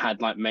 I've not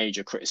had like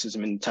major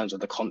criticism in terms of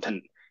the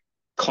content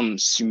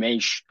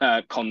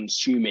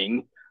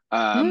consuming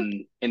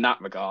Mm. in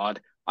that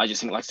regard. I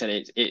just think, like I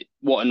said, it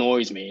what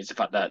annoys me is the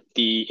fact that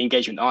the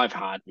engagement I've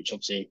had, which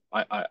obviously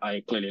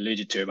I clearly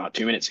alluded to about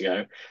 2 minutes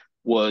ago,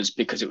 was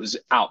because it was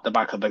out the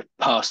back of a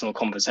personal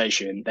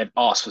conversation. They've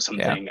asked for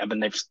Yeah. something and then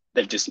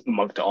they've just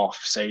mugged it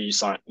off. So you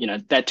just like,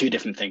 they're two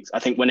different things. I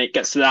think when it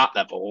gets to that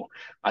level,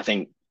 I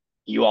think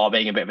you are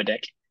being a bit of a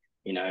dick,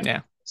 you know.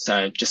 Yeah.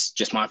 So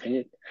just my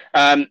opinion.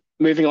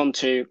 Moving on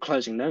to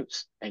closing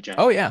notes, AJ.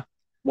 Oh yeah.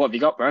 What have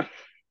you got, bro?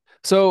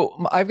 So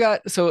I've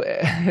got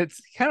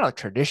it's kind of a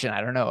tradition.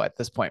 I don't know at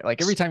this point.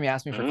 Like every time you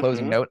ask me for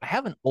closing Mm-hmm. note, I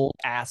have an old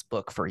ass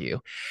book for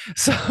you.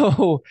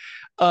 So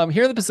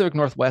here in the Pacific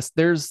Northwest,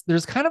 there's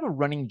kind of a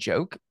running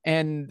joke,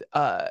 and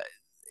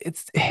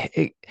it's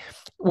it,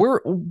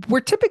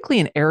 we're typically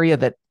an area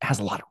that has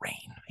a lot of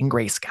rain and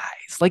gray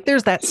skies. Like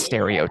there's that Yeah.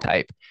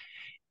 stereotype.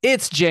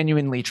 It's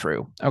genuinely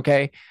true.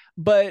 Okay.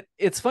 But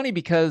it's funny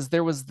because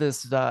there was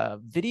this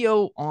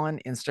video on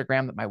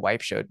Instagram that my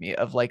wife showed me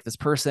of like this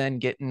person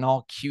getting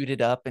all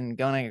cuted up and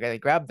going to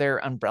grab their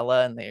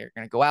umbrella and they're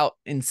going to go out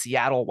in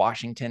Seattle,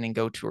 Washington and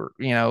go tour,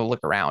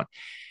 look around.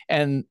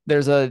 And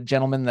there's a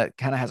gentleman that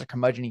kind of has a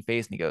curmudgeon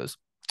face and he goes,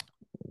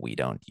 we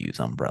don't use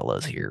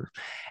umbrellas here.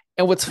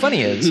 And what's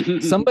funny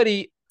is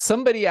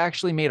somebody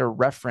actually made a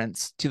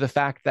reference to the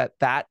fact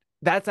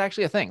that's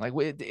actually a thing. Like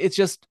it's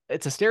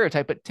a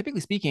stereotype, but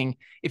typically speaking,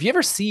 if you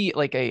ever see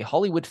like a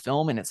Hollywood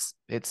film and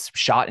it's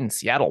shot in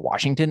Seattle,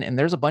 Washington, and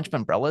there's a bunch of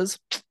umbrellas,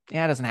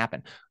 yeah, it doesn't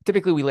happen.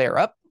 Typically, we layer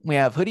up. We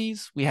have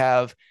hoodies. We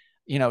have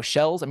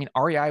shells. I mean,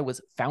 REI was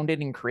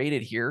founded and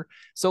created here,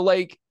 so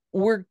like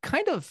we're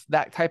kind of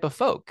that type of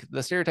folk.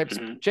 The stereotype's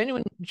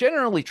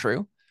generally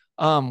true.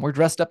 We're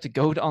dressed up to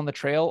go on the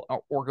trail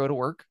or go to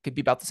work. Could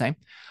be about the same.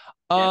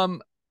 Yeah.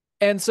 Um,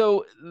 and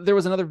so there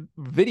was another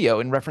video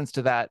in reference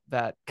to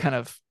that kind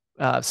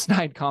of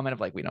snide comment of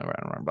like we don't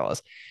run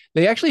umbrellas.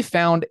 They actually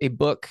found a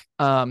book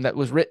that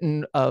was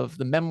written of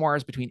the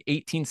memoirs between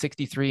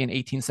 1863 and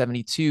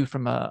 1872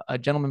 from a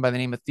gentleman by the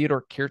name of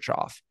Theodore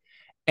Kirchhoff.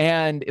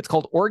 And it's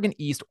called Oregon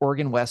East,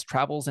 Oregon West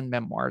Travels and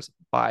Memoirs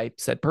by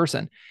said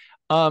person.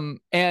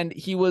 And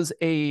he was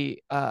I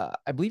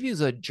believe he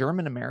was a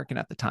German American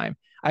at the time.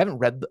 I haven't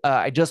read,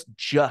 I just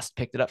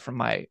picked it up from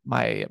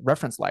my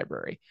reference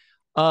library.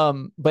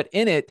 But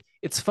in it,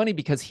 it's funny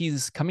because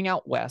he's coming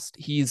out west.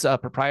 He's a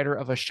proprietor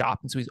of a shop,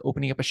 and so he's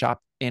opening up a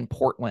shop in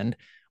Portland,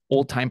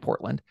 old time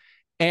Portland.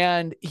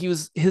 And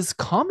his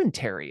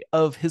commentary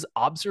of his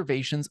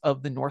observations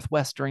of the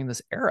Northwest during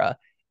this era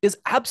is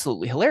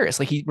absolutely hilarious.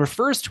 Like he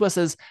refers to us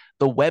as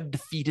the webbed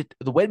feet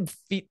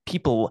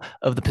people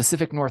of the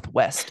Pacific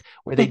Northwest,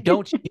 where they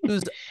don't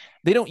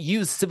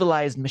use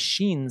civilized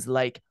machines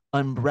like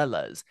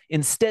umbrellas.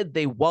 Instead,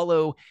 they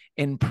wallow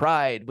in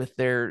pride with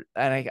their,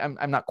 and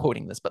I'm not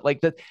quoting this, but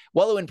like the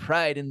wallow in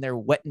pride in their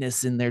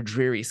wetness in their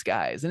dreary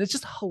skies. And it's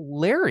just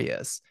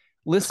hilarious It's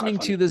quite listening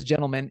to funny. this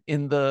gentleman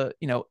in the,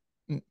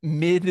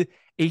 mid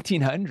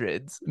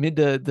 1800s, mid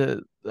to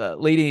the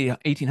late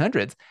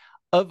 1800s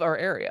of our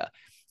area.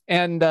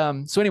 And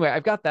so anyway,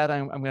 I've got that.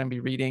 I'm going to be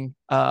reading.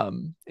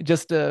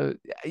 Just as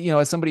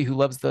somebody who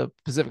loves the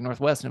Pacific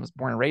Northwest and was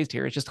born and raised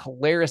here, it's just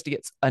hilarious to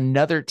get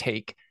another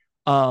take,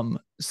 some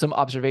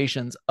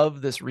observations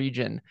of this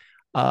region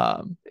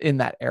in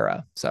that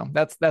era. So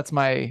that's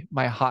my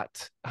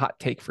hot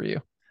take for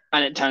you.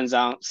 And it turns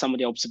out some of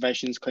the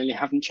observations clearly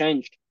haven't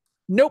changed.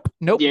 Nope.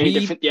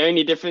 The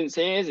only difference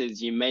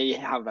is you may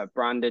have a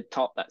branded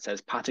top that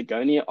says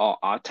Patagonia or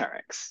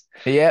Arteryx.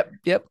 Yep.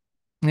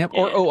 Or Yeah.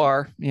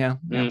 OR. Yeah.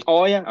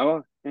 Oh yeah.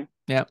 Oh yeah.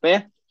 Yeah. But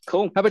yeah.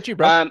 Cool. How about you,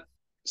 bro?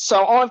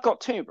 So I've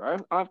got two, bro.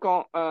 I've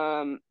got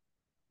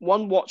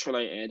one watch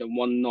related and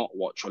one not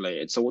watch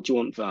related. So what do you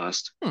want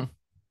first? Hmm.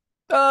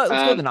 Let's go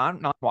with Um, the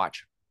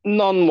non-watch.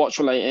 non-watch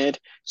related.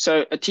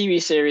 So a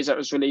TV series that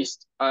was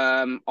released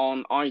on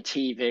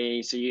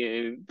ITV.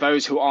 So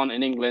those who aren't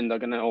in England are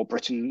gonna or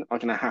Britain are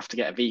gonna have to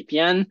get a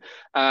VPN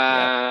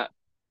Yep.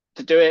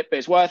 to do it, but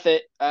it's worth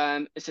it.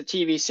 It's a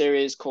TV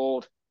series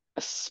called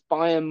A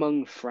Spy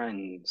Among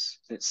Friends.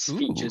 It Ooh.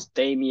 features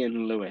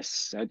Damian Lewis.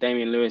 So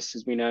Damian Lewis,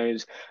 as we know,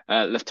 is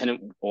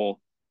Lieutenant or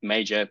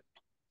Major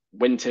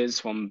Winters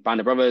from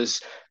Band of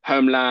Brothers,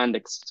 Homeland,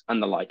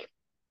 and the like.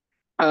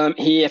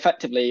 He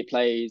effectively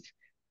plays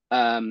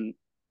um,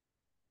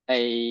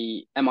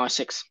 a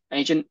MI6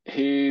 agent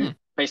who, Hmm.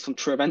 based on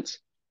true events,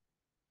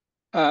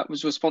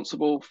 was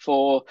responsible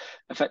for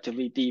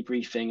effectively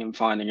debriefing and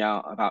finding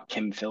out about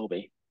Kim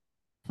Philby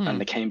and Hmm.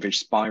 the Cambridge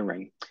spy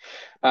ring.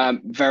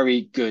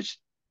 Very good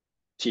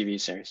TV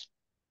series.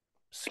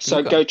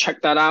 So Skookum. go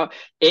check that out.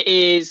 It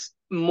is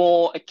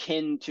more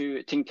akin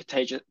to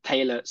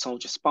Taylor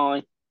Soldier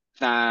Spy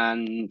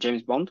than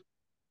James Bond.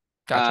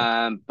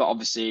 Gotcha. But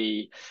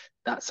obviously,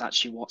 that's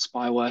actually what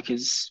spy work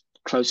is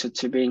closer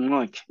to being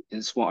like,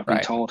 is what I've been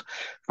Right. told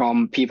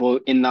from people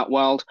in that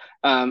world,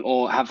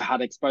 or have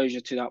had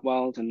exposure to that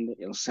world. And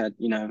it said,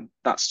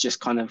 that's just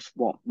kind of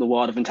what the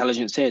world of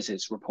intelligence is.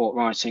 It's report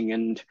writing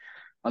and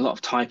a lot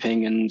of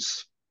typing and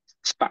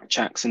fact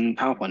checks and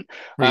PowerPoint.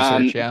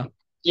 Research. Um, Yeah.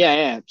 yeah,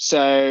 yeah.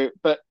 So,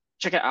 but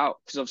check it out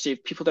because obviously,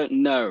 if people don't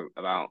know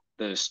about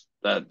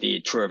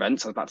the true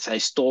events, I was about to say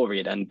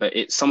story then, but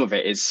some of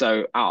it is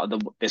so out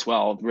of this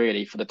world,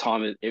 really. For the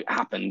time it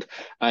happened,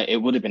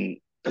 it would have been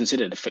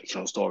considered a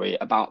fictional story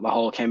about the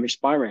whole Cambridge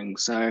spy ring.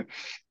 So,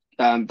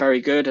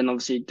 very good, and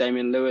obviously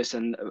Damian Lewis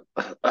and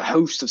a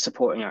host of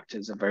supporting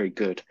actors are very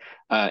good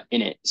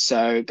in it.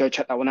 So go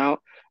check that one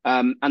out.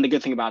 And the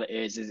good thing about it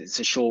is it's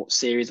a short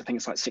series. I think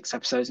it's like 6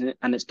 episodes in it,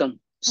 and it's done.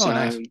 Oh,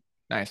 nice. So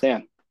Nice. yeah,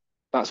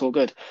 that's all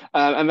good.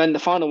 And then the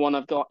final one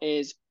I've got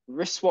is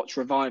Wristwatch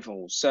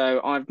Revival.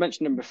 So I've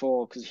mentioned him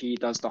before because he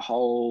does the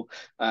whole,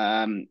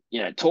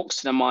 talks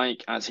to the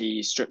mic as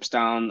he strips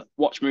down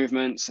watch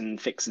movements and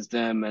fixes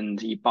them,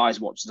 and he buys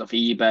watches off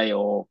eBay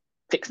or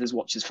fixes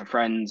watches for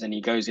friends, and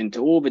he goes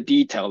into all the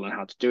detail on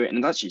how to do it.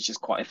 And actually, it's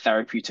just quite a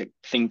therapeutic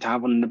thing to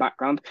have on in the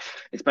background,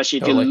 especially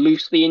if you're Totally.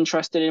 loosely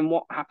interested in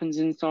what happens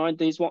inside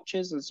these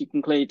watches. As you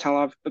can clearly tell,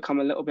 I've become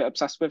a little bit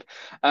obsessed with.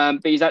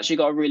 But he's actually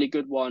got a really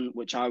good one,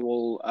 which I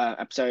will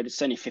episode.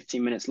 It's only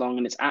 15 minutes long,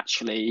 and it's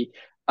actually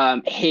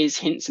his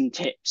hints and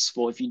tips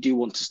for if you do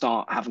want to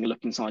start having a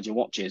look inside your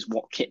watches,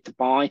 what kit to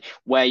buy,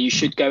 where you Hmm.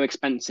 should go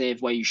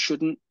expensive, where you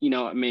shouldn't, you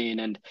know what I mean,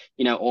 and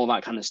all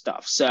that kind of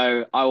stuff.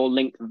 So I will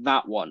link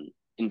that one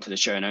into the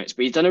show notes.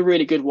 But he's done a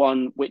really good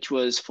one, which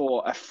was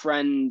for a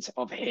friend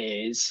of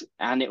his,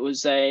 and it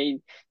was a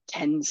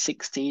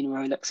 1016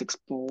 Rolex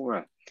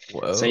Explorer.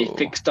 So he Whoa.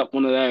 fixed up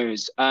one of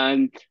those.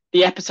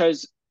 The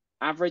episodes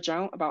average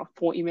out about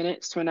 40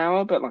 minutes to an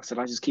hour, but like I said,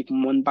 I just keep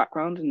them on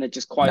background and they're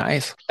just quite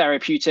Nice.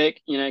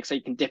 therapeutic, so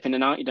you can dip in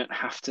and out. You don't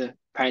have to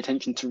pay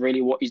attention to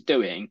really what he's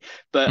doing.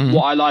 But Hmm.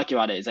 what I like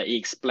about it is that he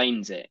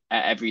explains it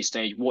at every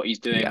stage, what he's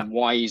Yeah. doing,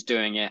 why he's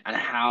doing it, and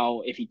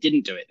how, if he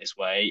didn't do it this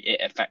way, it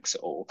affects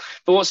it all.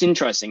 But what's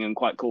interesting and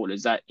quite cool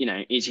is that,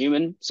 he's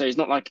human. So he's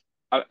not like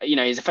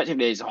he's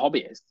effectively he's a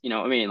hobbyist. You know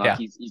what I mean? Like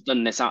Yeah. he's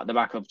done this out the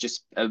back of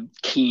just a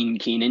keen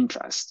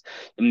interest.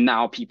 And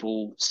now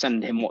people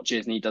send him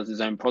watches and he does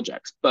his own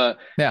projects. But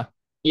Yeah.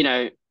 you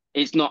know,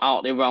 it's not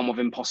out the realm of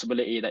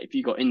impossibility that if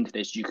you got into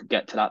this, you could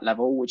get to that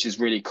level, which is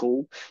really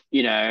cool.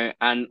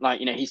 And like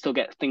he still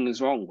gets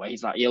things wrong where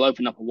he's like, he'll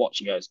open up a watch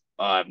and goes,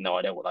 oh, I have no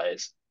idea what that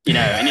is.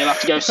 And you'll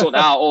have to go sort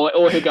that out,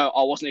 or he'll go,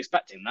 oh, I wasn't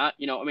expecting that.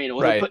 You know what I mean?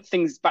 Or he'll Right. put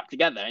things back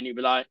together and he'll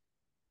be like,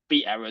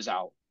 beat errors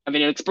out. I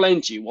mean, he'll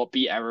explain to you what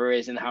beat error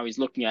is and how he's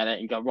looking at it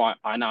and go, right,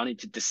 I now need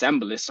to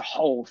disassemble this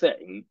whole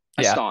thing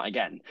and Yeah. start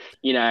again.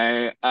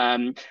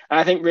 And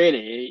I think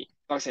really,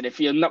 like I said, if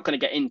you're not going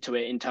to get into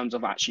it in terms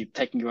of actually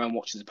taking your own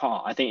watches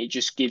apart, I think it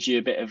just gives you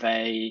a bit of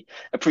a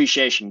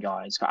appreciation,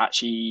 guys, for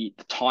actually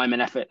the time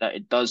and effort that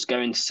it does go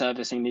into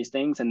servicing these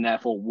things, and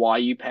therefore why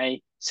you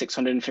pay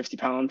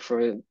 £650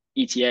 for a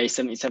ETA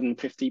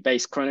 7750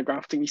 base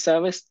chronograph to be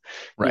serviced,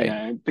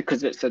 Right.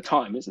 because it's the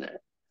time, isn't it?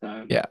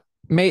 So Yeah.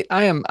 Mate,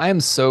 I am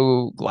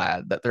so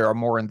glad that there are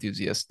more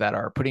enthusiasts that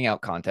are putting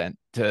out content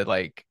to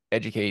like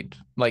educate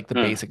like the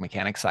mm, basic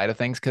mechanics side of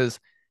things. Cause,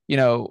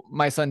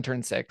 my son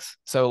turned 6.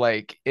 So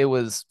like it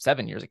was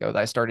 7 years ago that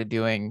I started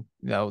doing,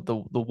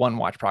 the one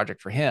watch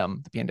project for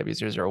him, the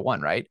BMW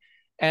 001, right?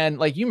 And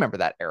like you remember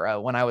that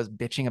era when I was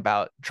bitching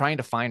about trying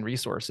to find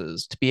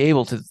resources to be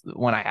able to,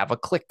 when I have a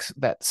click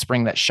that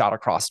spring that shot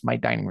across my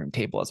dining room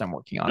table as I'm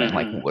working on it. And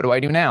like, mhm. what do I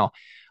do now?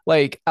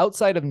 Like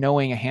outside of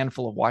knowing a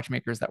handful of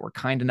watchmakers that were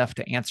kind enough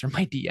to answer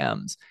my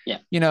DMs, Yeah.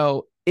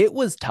 it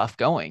was tough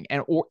going,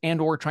 and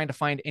or trying to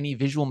find any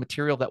visual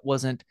material that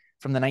wasn't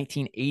from the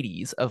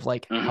 1980s of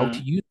like how to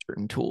Hmm. use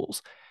certain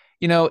tools.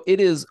 It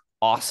is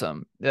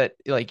awesome that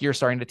like you're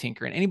starting to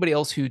tinker, and anybody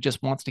else who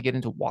just wants to get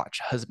into watch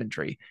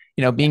husbandry,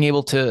 Yeah. being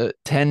able to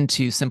tend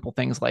to simple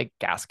things like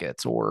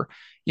gaskets, or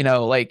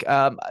like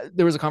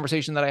there was a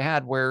conversation that I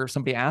had where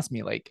somebody asked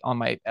me like on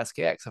my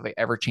SKX, have I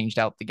ever changed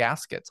out the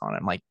gaskets on it?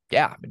 I'm like,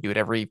 yeah, I do it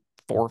every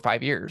 4 or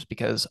 5 years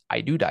because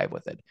I do dive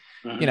with it.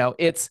 Hmm.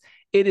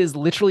 It is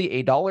literally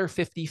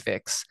 $1.50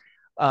 fix,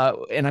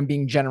 and I'm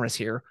being generous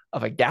here,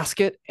 of a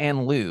gasket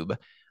and lube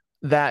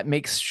that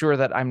makes sure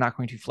that I'm not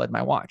going to flood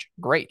my watch.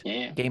 Great,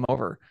 Yeah. game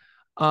over.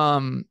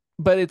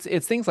 But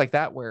it's things like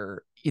that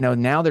where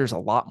now there's a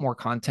lot more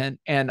content,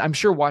 and I'm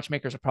sure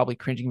watchmakers are probably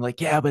cringing, like,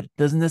 yeah, but it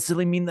doesn't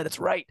necessarily mean that it's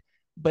right.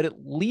 But at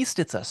least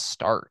it's a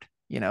start,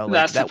 like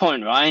That's the that.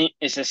 point, right?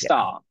 It's a Yeah,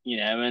 start,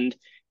 and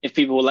if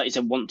people, like you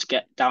said, want to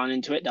get down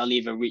into it, they'll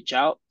either reach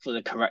out for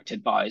the correct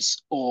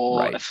advice, or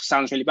Right. if it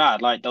sounds really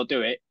bad, like they'll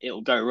do it,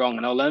 it'll go wrong,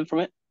 and they'll learn from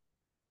it.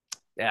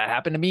 That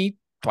happened to me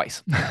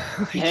twice.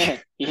 Yeah,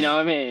 Like, you know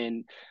what I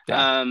mean.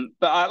 yeah.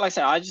 But like I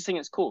said, I just think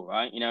it's cool,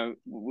 right?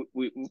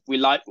 We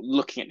like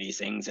looking at these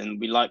things, and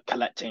we like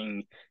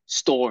collecting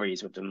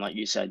stories with them, like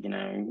you said,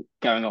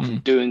 going off Mm,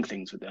 and doing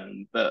things with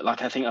them. But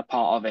like I think a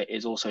part of it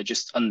is also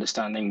just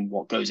understanding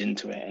what goes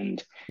into it,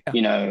 and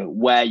yeah.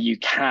 where you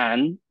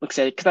can, like I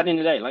said, because at the end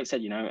of the day, like I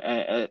said,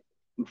 a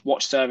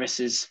watch service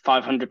is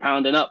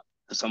 £500 and up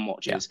for some Yeah.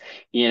 watches.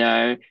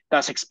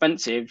 That's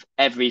expensive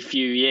every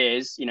few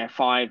years,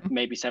 5, Mm,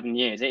 maybe 7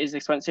 years. It is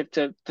expensive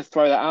to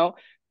throw that out.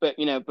 But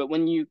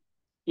when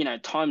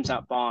times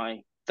that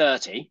by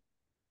 30,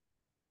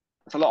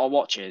 that's a lot of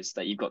watches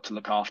that you've got to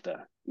look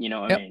after. You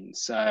know what I yep. mean?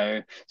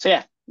 So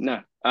yeah,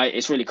 no,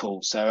 it's really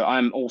cool. So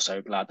I'm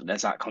also glad that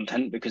there's that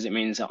content, because it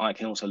means that I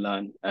can also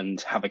learn and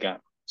have a go.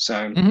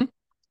 Hmm.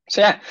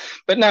 So yeah,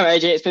 but no,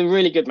 AJ, it's been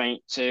really good,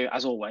 mate,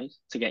 as always,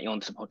 to get you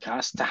onto the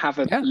podcast, to have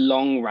a Yeah.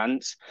 long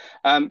rant.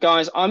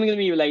 Guys, I'm going to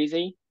be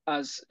lazy,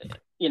 as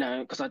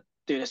because I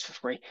do this for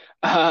free.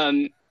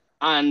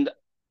 And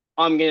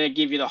I'm going to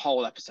give you the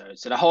whole episode.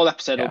 So the whole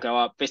episode will Yeah. go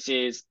up. This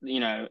is,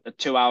 a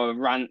 2 hour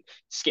rant.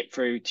 Skip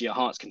through to your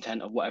heart's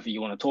content of whatever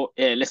you want to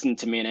listen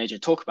to me and AJ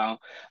talk about.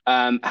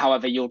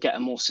 However, you'll get a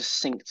more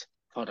succinct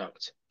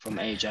product from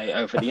AJ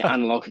over the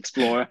Analog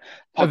Explorer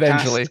podcast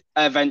Eventually.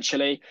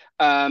 eventually.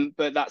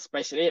 But that's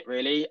basically it,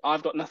 really.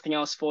 I've got nothing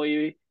else for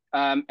you.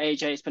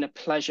 AJ, it's been a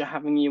pleasure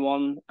having you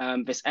on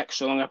this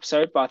extra long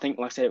episode, but I think,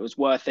 like I said, it was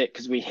worth it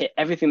because we hit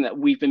everything that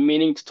we've been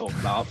meaning to talk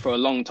about for a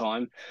long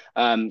time.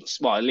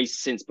 Well, at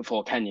least since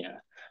before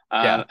Kenya,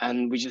 Yeah.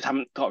 and we just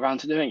haven't got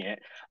around to doing it.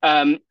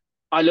 Um,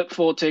 I look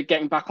forward to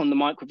getting back on the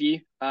mic with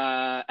you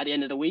at the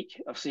end of the week.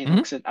 Obviously, like I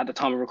Hmm. said, at the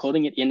time of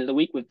recording, at the end of the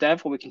week with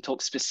Dev, where we can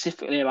talk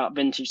specifically about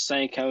vintage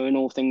Seiko and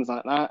all things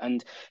like that,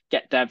 and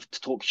get Dev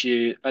to talk to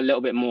you a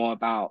little bit more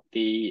about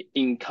the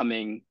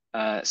incoming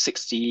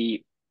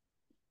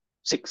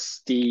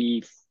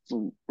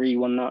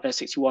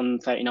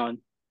 6139.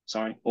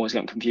 Sorry, always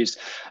getting confused.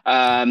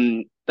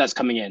 That's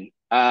coming in.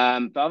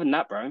 But other than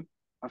that, bro,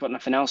 I've got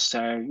nothing else.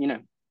 So,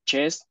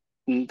 cheers.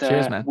 And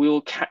Cheers, man.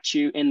 we'll catch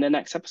you in the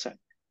next episode.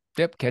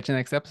 Yep. Catch you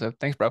next episode.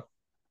 Thanks, bro.